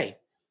need to say.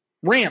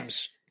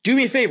 Rams, do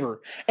me a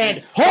favor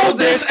and hold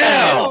this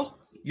L.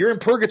 You're in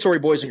purgatory,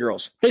 boys and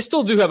girls. They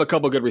still do have a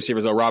couple good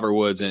receivers, though. Robert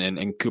Woods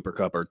and Cooper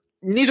Kupp are.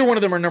 Neither one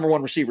of them are number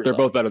 1 receivers. They're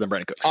both better than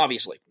Brandon Cooks.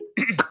 Obviously.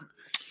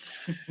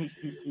 I'm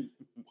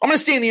going to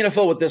stay in the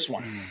NFL with this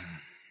one.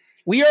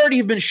 We already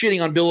have been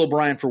shitting on Bill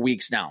O'Brien for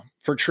weeks now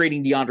for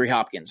trading DeAndre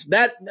Hopkins.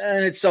 That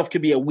in itself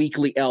could be a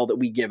weekly L that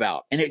we give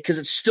out, and because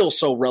it's still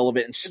so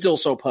relevant and still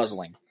so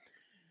puzzling.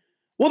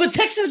 Well, the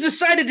Texans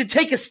decided to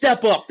take a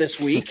step up this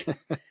week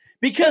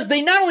because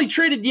they not only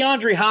traded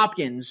DeAndre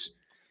Hopkins,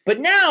 but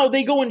now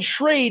they go and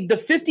trade the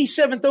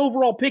 57th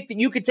overall pick that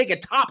you could take a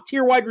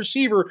top-tier wide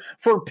receiver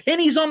for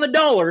pennies on the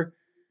dollar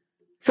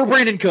for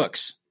Brandon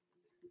Cooks.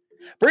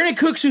 Brandon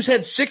Cooks, who's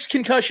had 6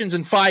 concussions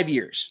in 5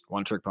 years.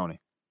 One-trick pony.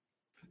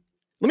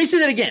 Let me say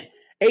that again.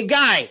 A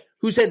guy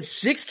who's had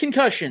 6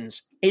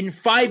 concussions in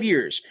 5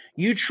 years,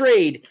 you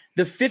trade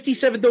the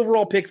 57th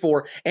overall pick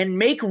for and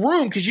make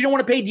room because you don't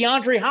want to pay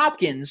DeAndre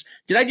Hopkins.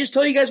 Did I just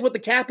tell you guys what the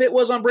cap hit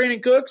was on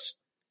Brandon Cooks?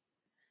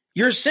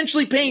 You're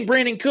essentially paying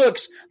Brandon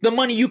Cooks the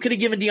money you could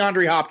have given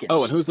DeAndre Hopkins.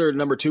 Oh, and who's their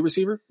number 2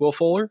 receiver? Will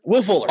Fuller?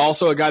 Will Fuller.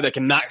 Also a guy that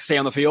cannot stay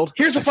on the field.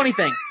 Here's the funny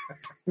thing.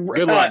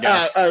 Good luck,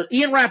 guys.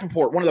 Ian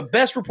Rappaport, one of the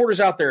best reporters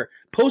out there,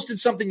 posted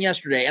something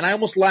yesterday, and I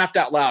almost laughed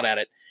out loud at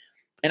it.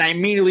 And I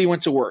immediately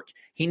went to work.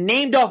 He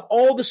named off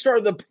all the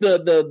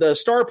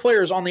star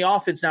players on the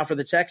offense now for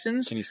the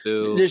Texans. Kenny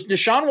Stills,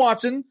 Deshaun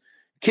Watson,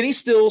 Kenny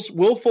Stills,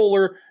 Will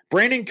Fuller,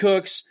 Brandon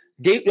Cooks,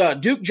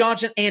 Duke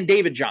Johnson, and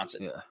David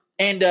Johnson,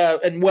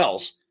 and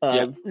Wells,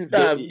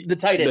 the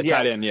tight end. The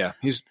tight end, yeah,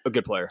 he's a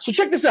good player. So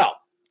check this out.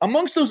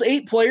 Amongst those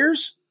 8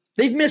 players,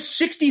 they've missed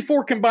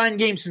 64 combined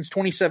games since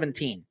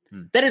 2017.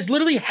 That is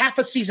literally half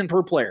a season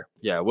per player.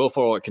 Yeah, Will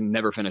Fuller can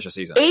never finish a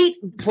season.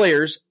 8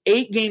 players,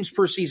 8 games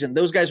per season.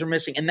 Those guys are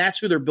missing, and that's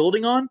who they're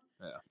building on.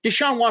 Yeah.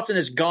 Deshaun Watson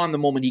is gone the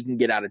moment he can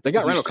get out of. They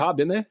got Randall Cobb,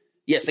 didn't they?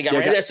 Yes, they got.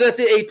 So that's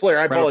the 8th player.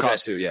 I apologize. Cobb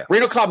too, yeah.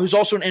 Randall Cobb, who's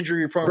also an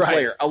injury-prone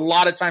player, a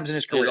lot of times in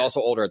his career. He's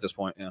also older at this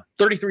point. Yeah,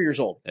 33 years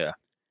old. Yeah.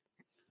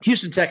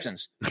 Houston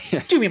Texans,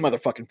 do me a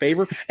motherfucking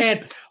favor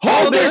and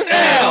hold this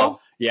L.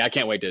 Yeah, I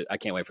can't wait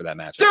for that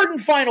match. 3rd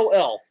and final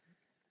L.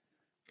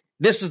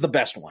 This is the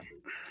best one.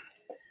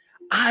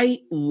 I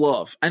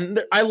love a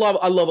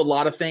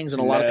lot of things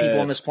and a lot of people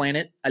on this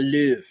planet.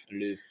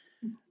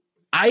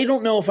 I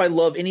don't know if I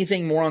love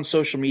anything more on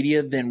social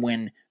media than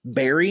when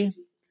Barry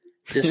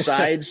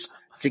decides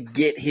to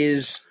get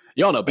his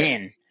y'all know Barry.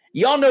 in.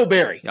 Y'all know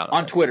Barry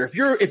on Twitter.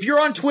 If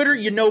you're on Twitter,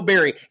 you know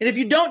Barry. And if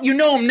you don't, you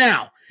know him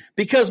now.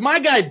 Because my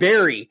guy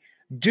Barry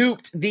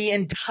duped the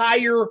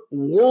entire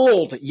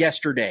world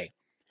yesterday.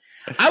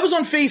 I was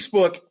on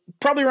Facebook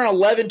probably around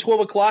 11, 12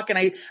 o'clock, and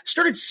I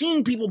started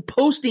seeing people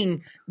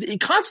posting,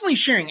 constantly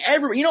sharing.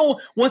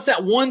 Once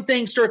that one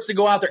thing starts to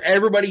go out there,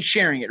 everybody's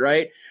sharing it,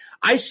 right?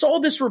 I saw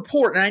this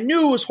report, and I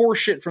knew it was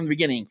horseshit from the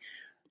beginning,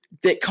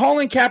 that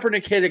Colin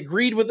Kaepernick had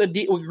agreed with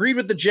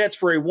the Jets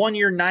for a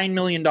 1-year, $9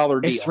 million deal.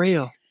 It's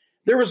real.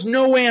 There was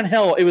no way in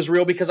hell it was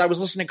real because I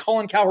was listening to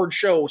Colin Cowherd's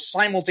show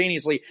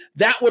simultaneously.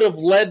 That would have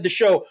led the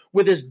show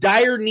with as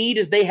dire need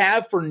as they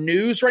have for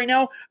news right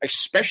now,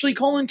 especially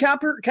Colin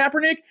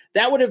Kaepernick.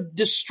 That would have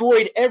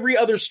destroyed every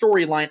other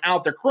storyline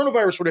out there.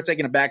 Coronavirus would have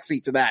taken a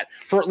backseat to that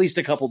for at least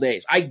a couple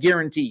days. I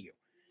guarantee you.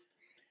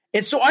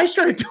 And so I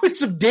started doing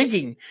some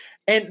digging,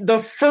 and the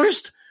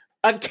first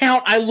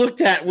account I looked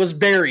at was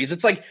Barry's.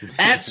 It's like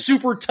at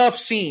Super Tough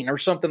Scene or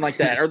something like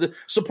that, or the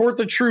Support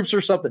the Troops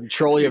or something.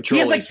 Trolley of He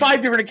has like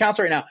 5 different accounts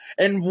right now.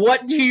 And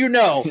what do you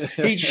know?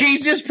 He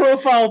changed his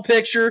profile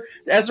picture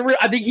I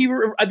think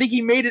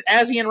he made it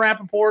as Ian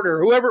Rappaport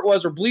or whoever it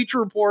was, or Bleacher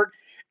Report,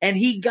 and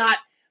he got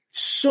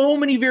so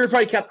many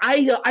verified accounts.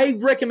 I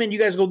recommend you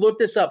guys go look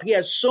this up. He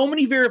has so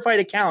many verified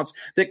accounts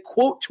that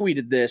quote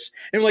tweeted this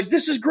and like,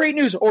 this is great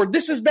news or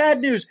this is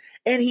bad news.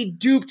 And he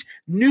duped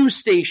news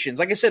stations.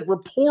 Like I said,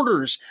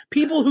 reporters,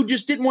 people who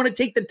just didn't want to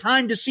take the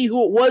time to see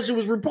who it was who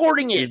was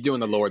reporting it. He's doing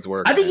the Lord's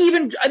work. I think he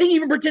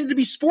even pretended to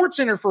be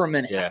SportsCenter for a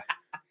minute. Yeah.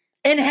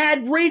 And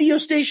had radio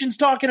stations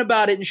talking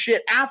about it and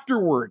shit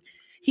afterward.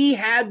 He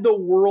had the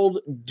world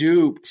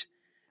duped.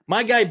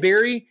 My guy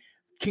Barry,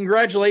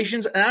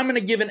 congratulations, and I'm going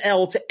to give an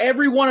L to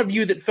every one of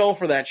you that fell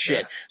for that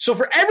shit. Yeah. So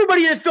for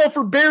everybody that fell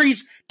for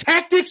Barry's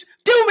tactics,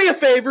 do me a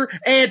favor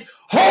and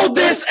hold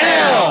this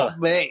L.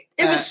 Wait,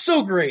 it was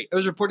so great. It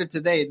was reported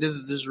today, this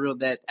is real,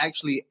 that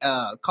actually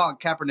Colin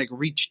Kaepernick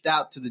reached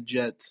out to the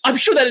Jets. I'm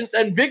sure that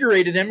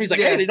invigorated him. He's like,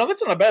 hey,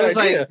 that's not a bad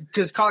idea.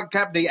 Because Colin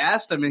Kaepernick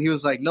asked him, and he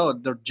was like, no,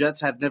 the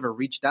Jets have never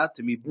reached out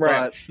to me.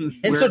 Right.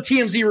 And so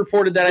TMZ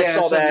reported that. I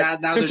saw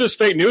that. Since there's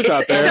fake news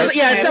out there.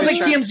 It sounds like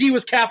TMZ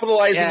was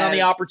capitalizing on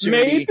the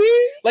opportunity. Maybe?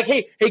 Like,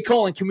 hey,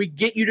 Colin, can we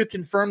get you to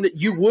confirm that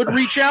you would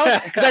reach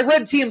out? Because I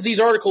read TMZ's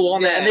article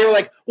on that, and they were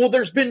like, well,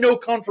 there's been no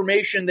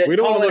confirmation that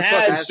Colin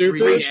has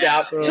reached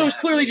out. So it was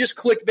clearly just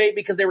clickbait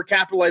because they were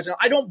capitalizing.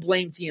 I don't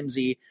blame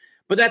TMZ,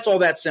 but that's all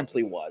that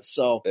simply was.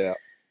 So,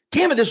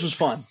 damn it, this was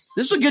fun.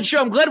 This is a good show.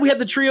 I'm glad we had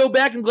the trio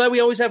back. I'm glad we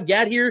always have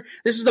Gat here.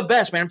 This is the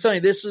best, man. I'm telling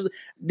you, this is,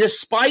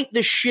 despite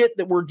the shit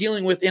that we're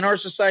dealing with in our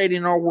society,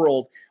 in our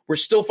world, we're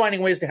still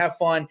finding ways to have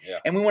fun. Yeah.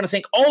 And we want to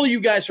thank all of you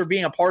guys for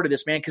being a part of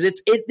this, man,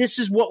 because this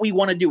is what we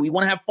want to do. We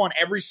want to have fun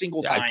every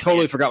single time. I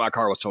totally forgot my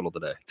car was totaled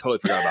today. Totally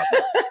forgot about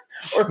that.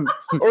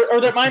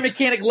 or that my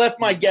mechanic left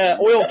my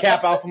oil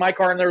cap out of my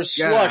car and there was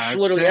slush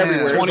literally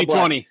everywhere.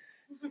 2020.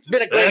 It's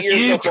been a great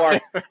year so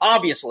far,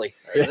 obviously.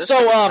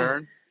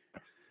 So,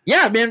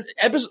 yeah, man.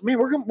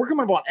 We're coming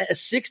about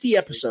 60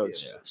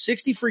 episodes.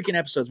 60 freaking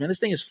episodes, man. This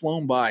thing has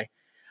flown by.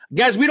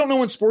 Guys, we don't know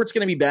when sport's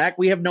going to be back.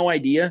 We have no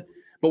idea,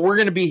 but we're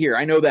going to be here.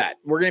 I know that.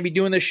 We're going to be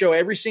doing this show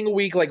every single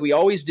week like we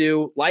always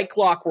do, like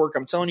clockwork.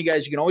 I'm telling you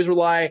guys, you can always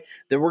rely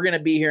that we're going to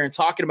be here and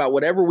talking about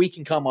whatever we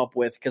can come up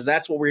with because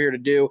that's what we're here to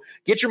do.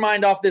 Get your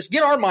mind off this.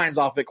 Get our minds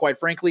off it, quite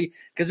frankly,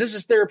 because this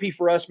is therapy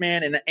for us,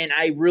 man, and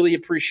I really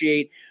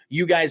appreciate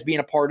you guys being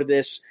a part of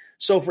this.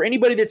 So for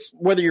anybody that's,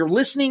 whether you're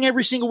listening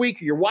every single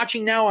week or you're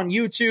watching now on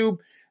YouTube,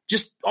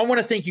 I want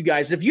to thank you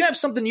guys. If you have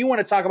something you want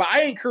to talk about,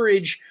 I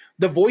encourage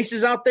the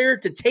voices out there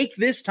to take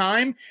this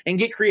time and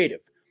get creative.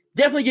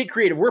 Definitely get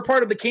creative. We're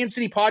part of the Kansas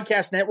City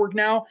Podcast Network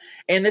now,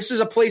 and this is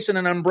a place in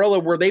an umbrella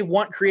where they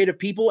want creative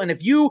people. And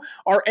if you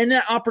are in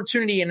that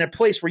opportunity in a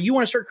place where you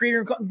want to start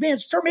creating, man,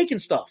 start making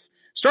stuff.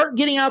 Start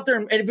getting out there,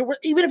 and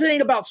even if it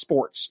ain't about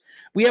sports.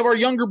 We have our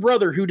younger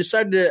brother who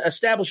decided to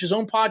establish his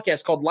own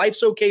podcast called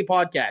Life's Okay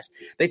Podcast.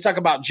 They talk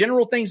about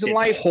general things in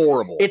life. It's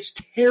horrible. It's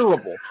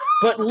terrible.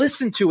 But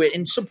listen to it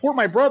and support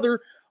my brother,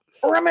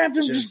 or I'm gonna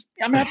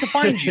have to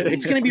find you.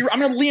 It's gonna be.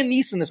 I'm gonna Liam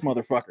Neeson this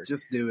motherfucker.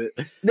 Just do it.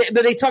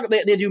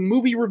 They do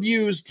movie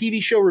reviews,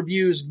 TV show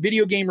reviews,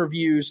 video game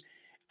reviews.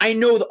 I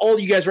know that all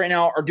you guys right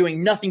now are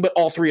doing nothing but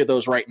all three of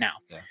those right now.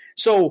 Yeah.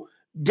 So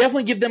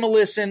definitely give them a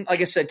listen.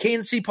 Like I said,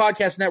 KNC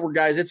Podcast Network,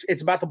 guys,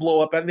 it's about to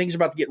blow up. I think it's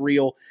about to get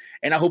real,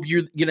 and I hope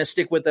you're going to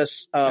stick with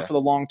us for the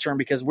long term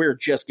because we're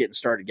just getting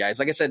started, guys.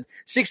 Like I said,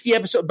 60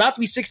 episodes, about to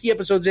be 60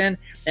 episodes in,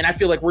 and I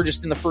feel like we're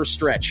just in the first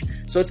stretch.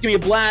 So it's going to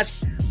be a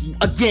blast.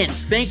 Again,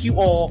 thank you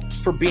all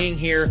for being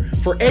here.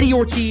 For Eddie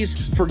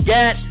Ortiz, for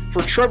Gat,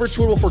 for Trevor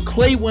Twidwell, for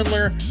Clay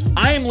Windler,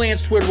 I am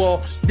Lance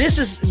Twidwell. This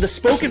is the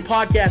Spoken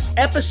Podcast,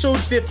 episode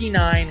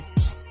 59,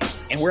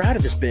 and we're out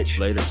of this bitch.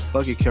 Later.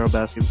 Fuck you, Carol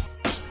Baskins.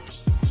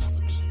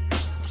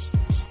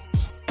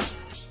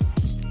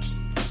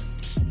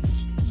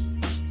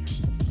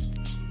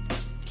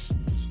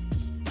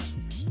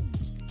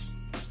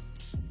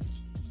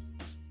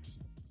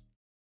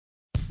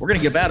 We're going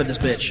to get out of this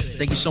bitch.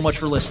 Thank you so much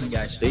for listening,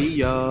 guys. See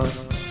ya.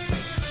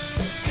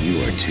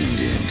 You are tuned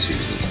into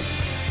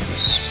The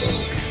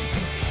Spoken.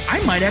 I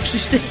might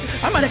actually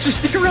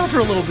stick around for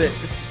a little bit.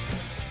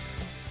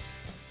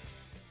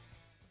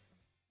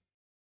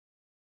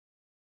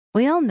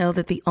 We all know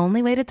that the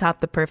only way to top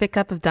the perfect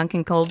cup of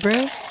Dunkin' Cold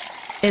Brew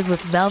is with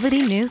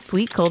velvety new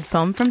sweet cold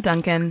foam from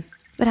Dunkin'.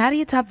 But how do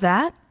you top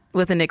that?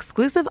 With an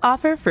exclusive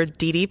offer for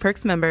DD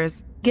Perks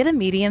members. Get a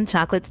medium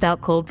chocolate stout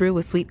cold brew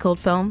with sweet cold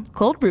foam,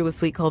 cold brew with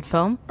sweet cold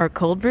foam, or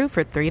cold brew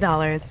for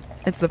 $3.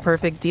 It's the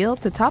perfect deal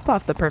to top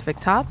off the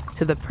perfect top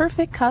to the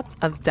perfect cup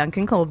of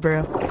Dunkin' Cold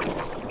Brew.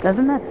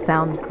 Doesn't that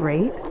sound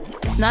great?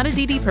 Not a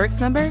DD Perks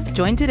member?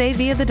 Join today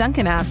via the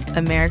Dunkin' app.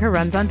 America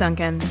runs on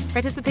Dunkin'.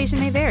 Participation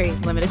may vary.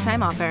 Limited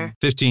time offer.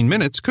 15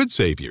 minutes could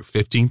save you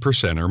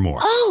 15% or more.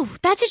 Oh,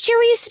 that's a cheer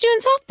we used to do in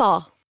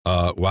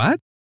softball. What?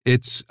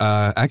 It's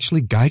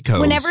actually Geico.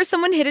 Whenever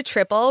someone hit a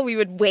triple, we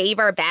would wave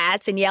our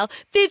bats and yell,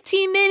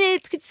 15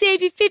 minutes could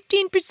save you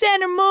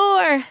 15% or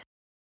more.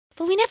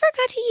 but we never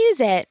got to use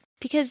it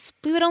because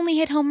we would only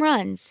hit home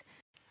runs.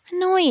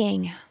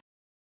 Annoying.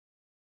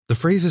 The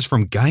phrase is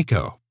from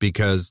Geico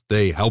because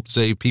they help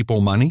save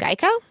people money.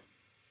 Geico?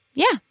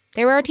 Yeah,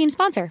 they were our team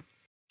sponsor.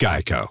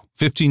 Geico.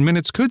 15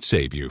 minutes could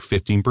save you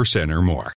 15% or more.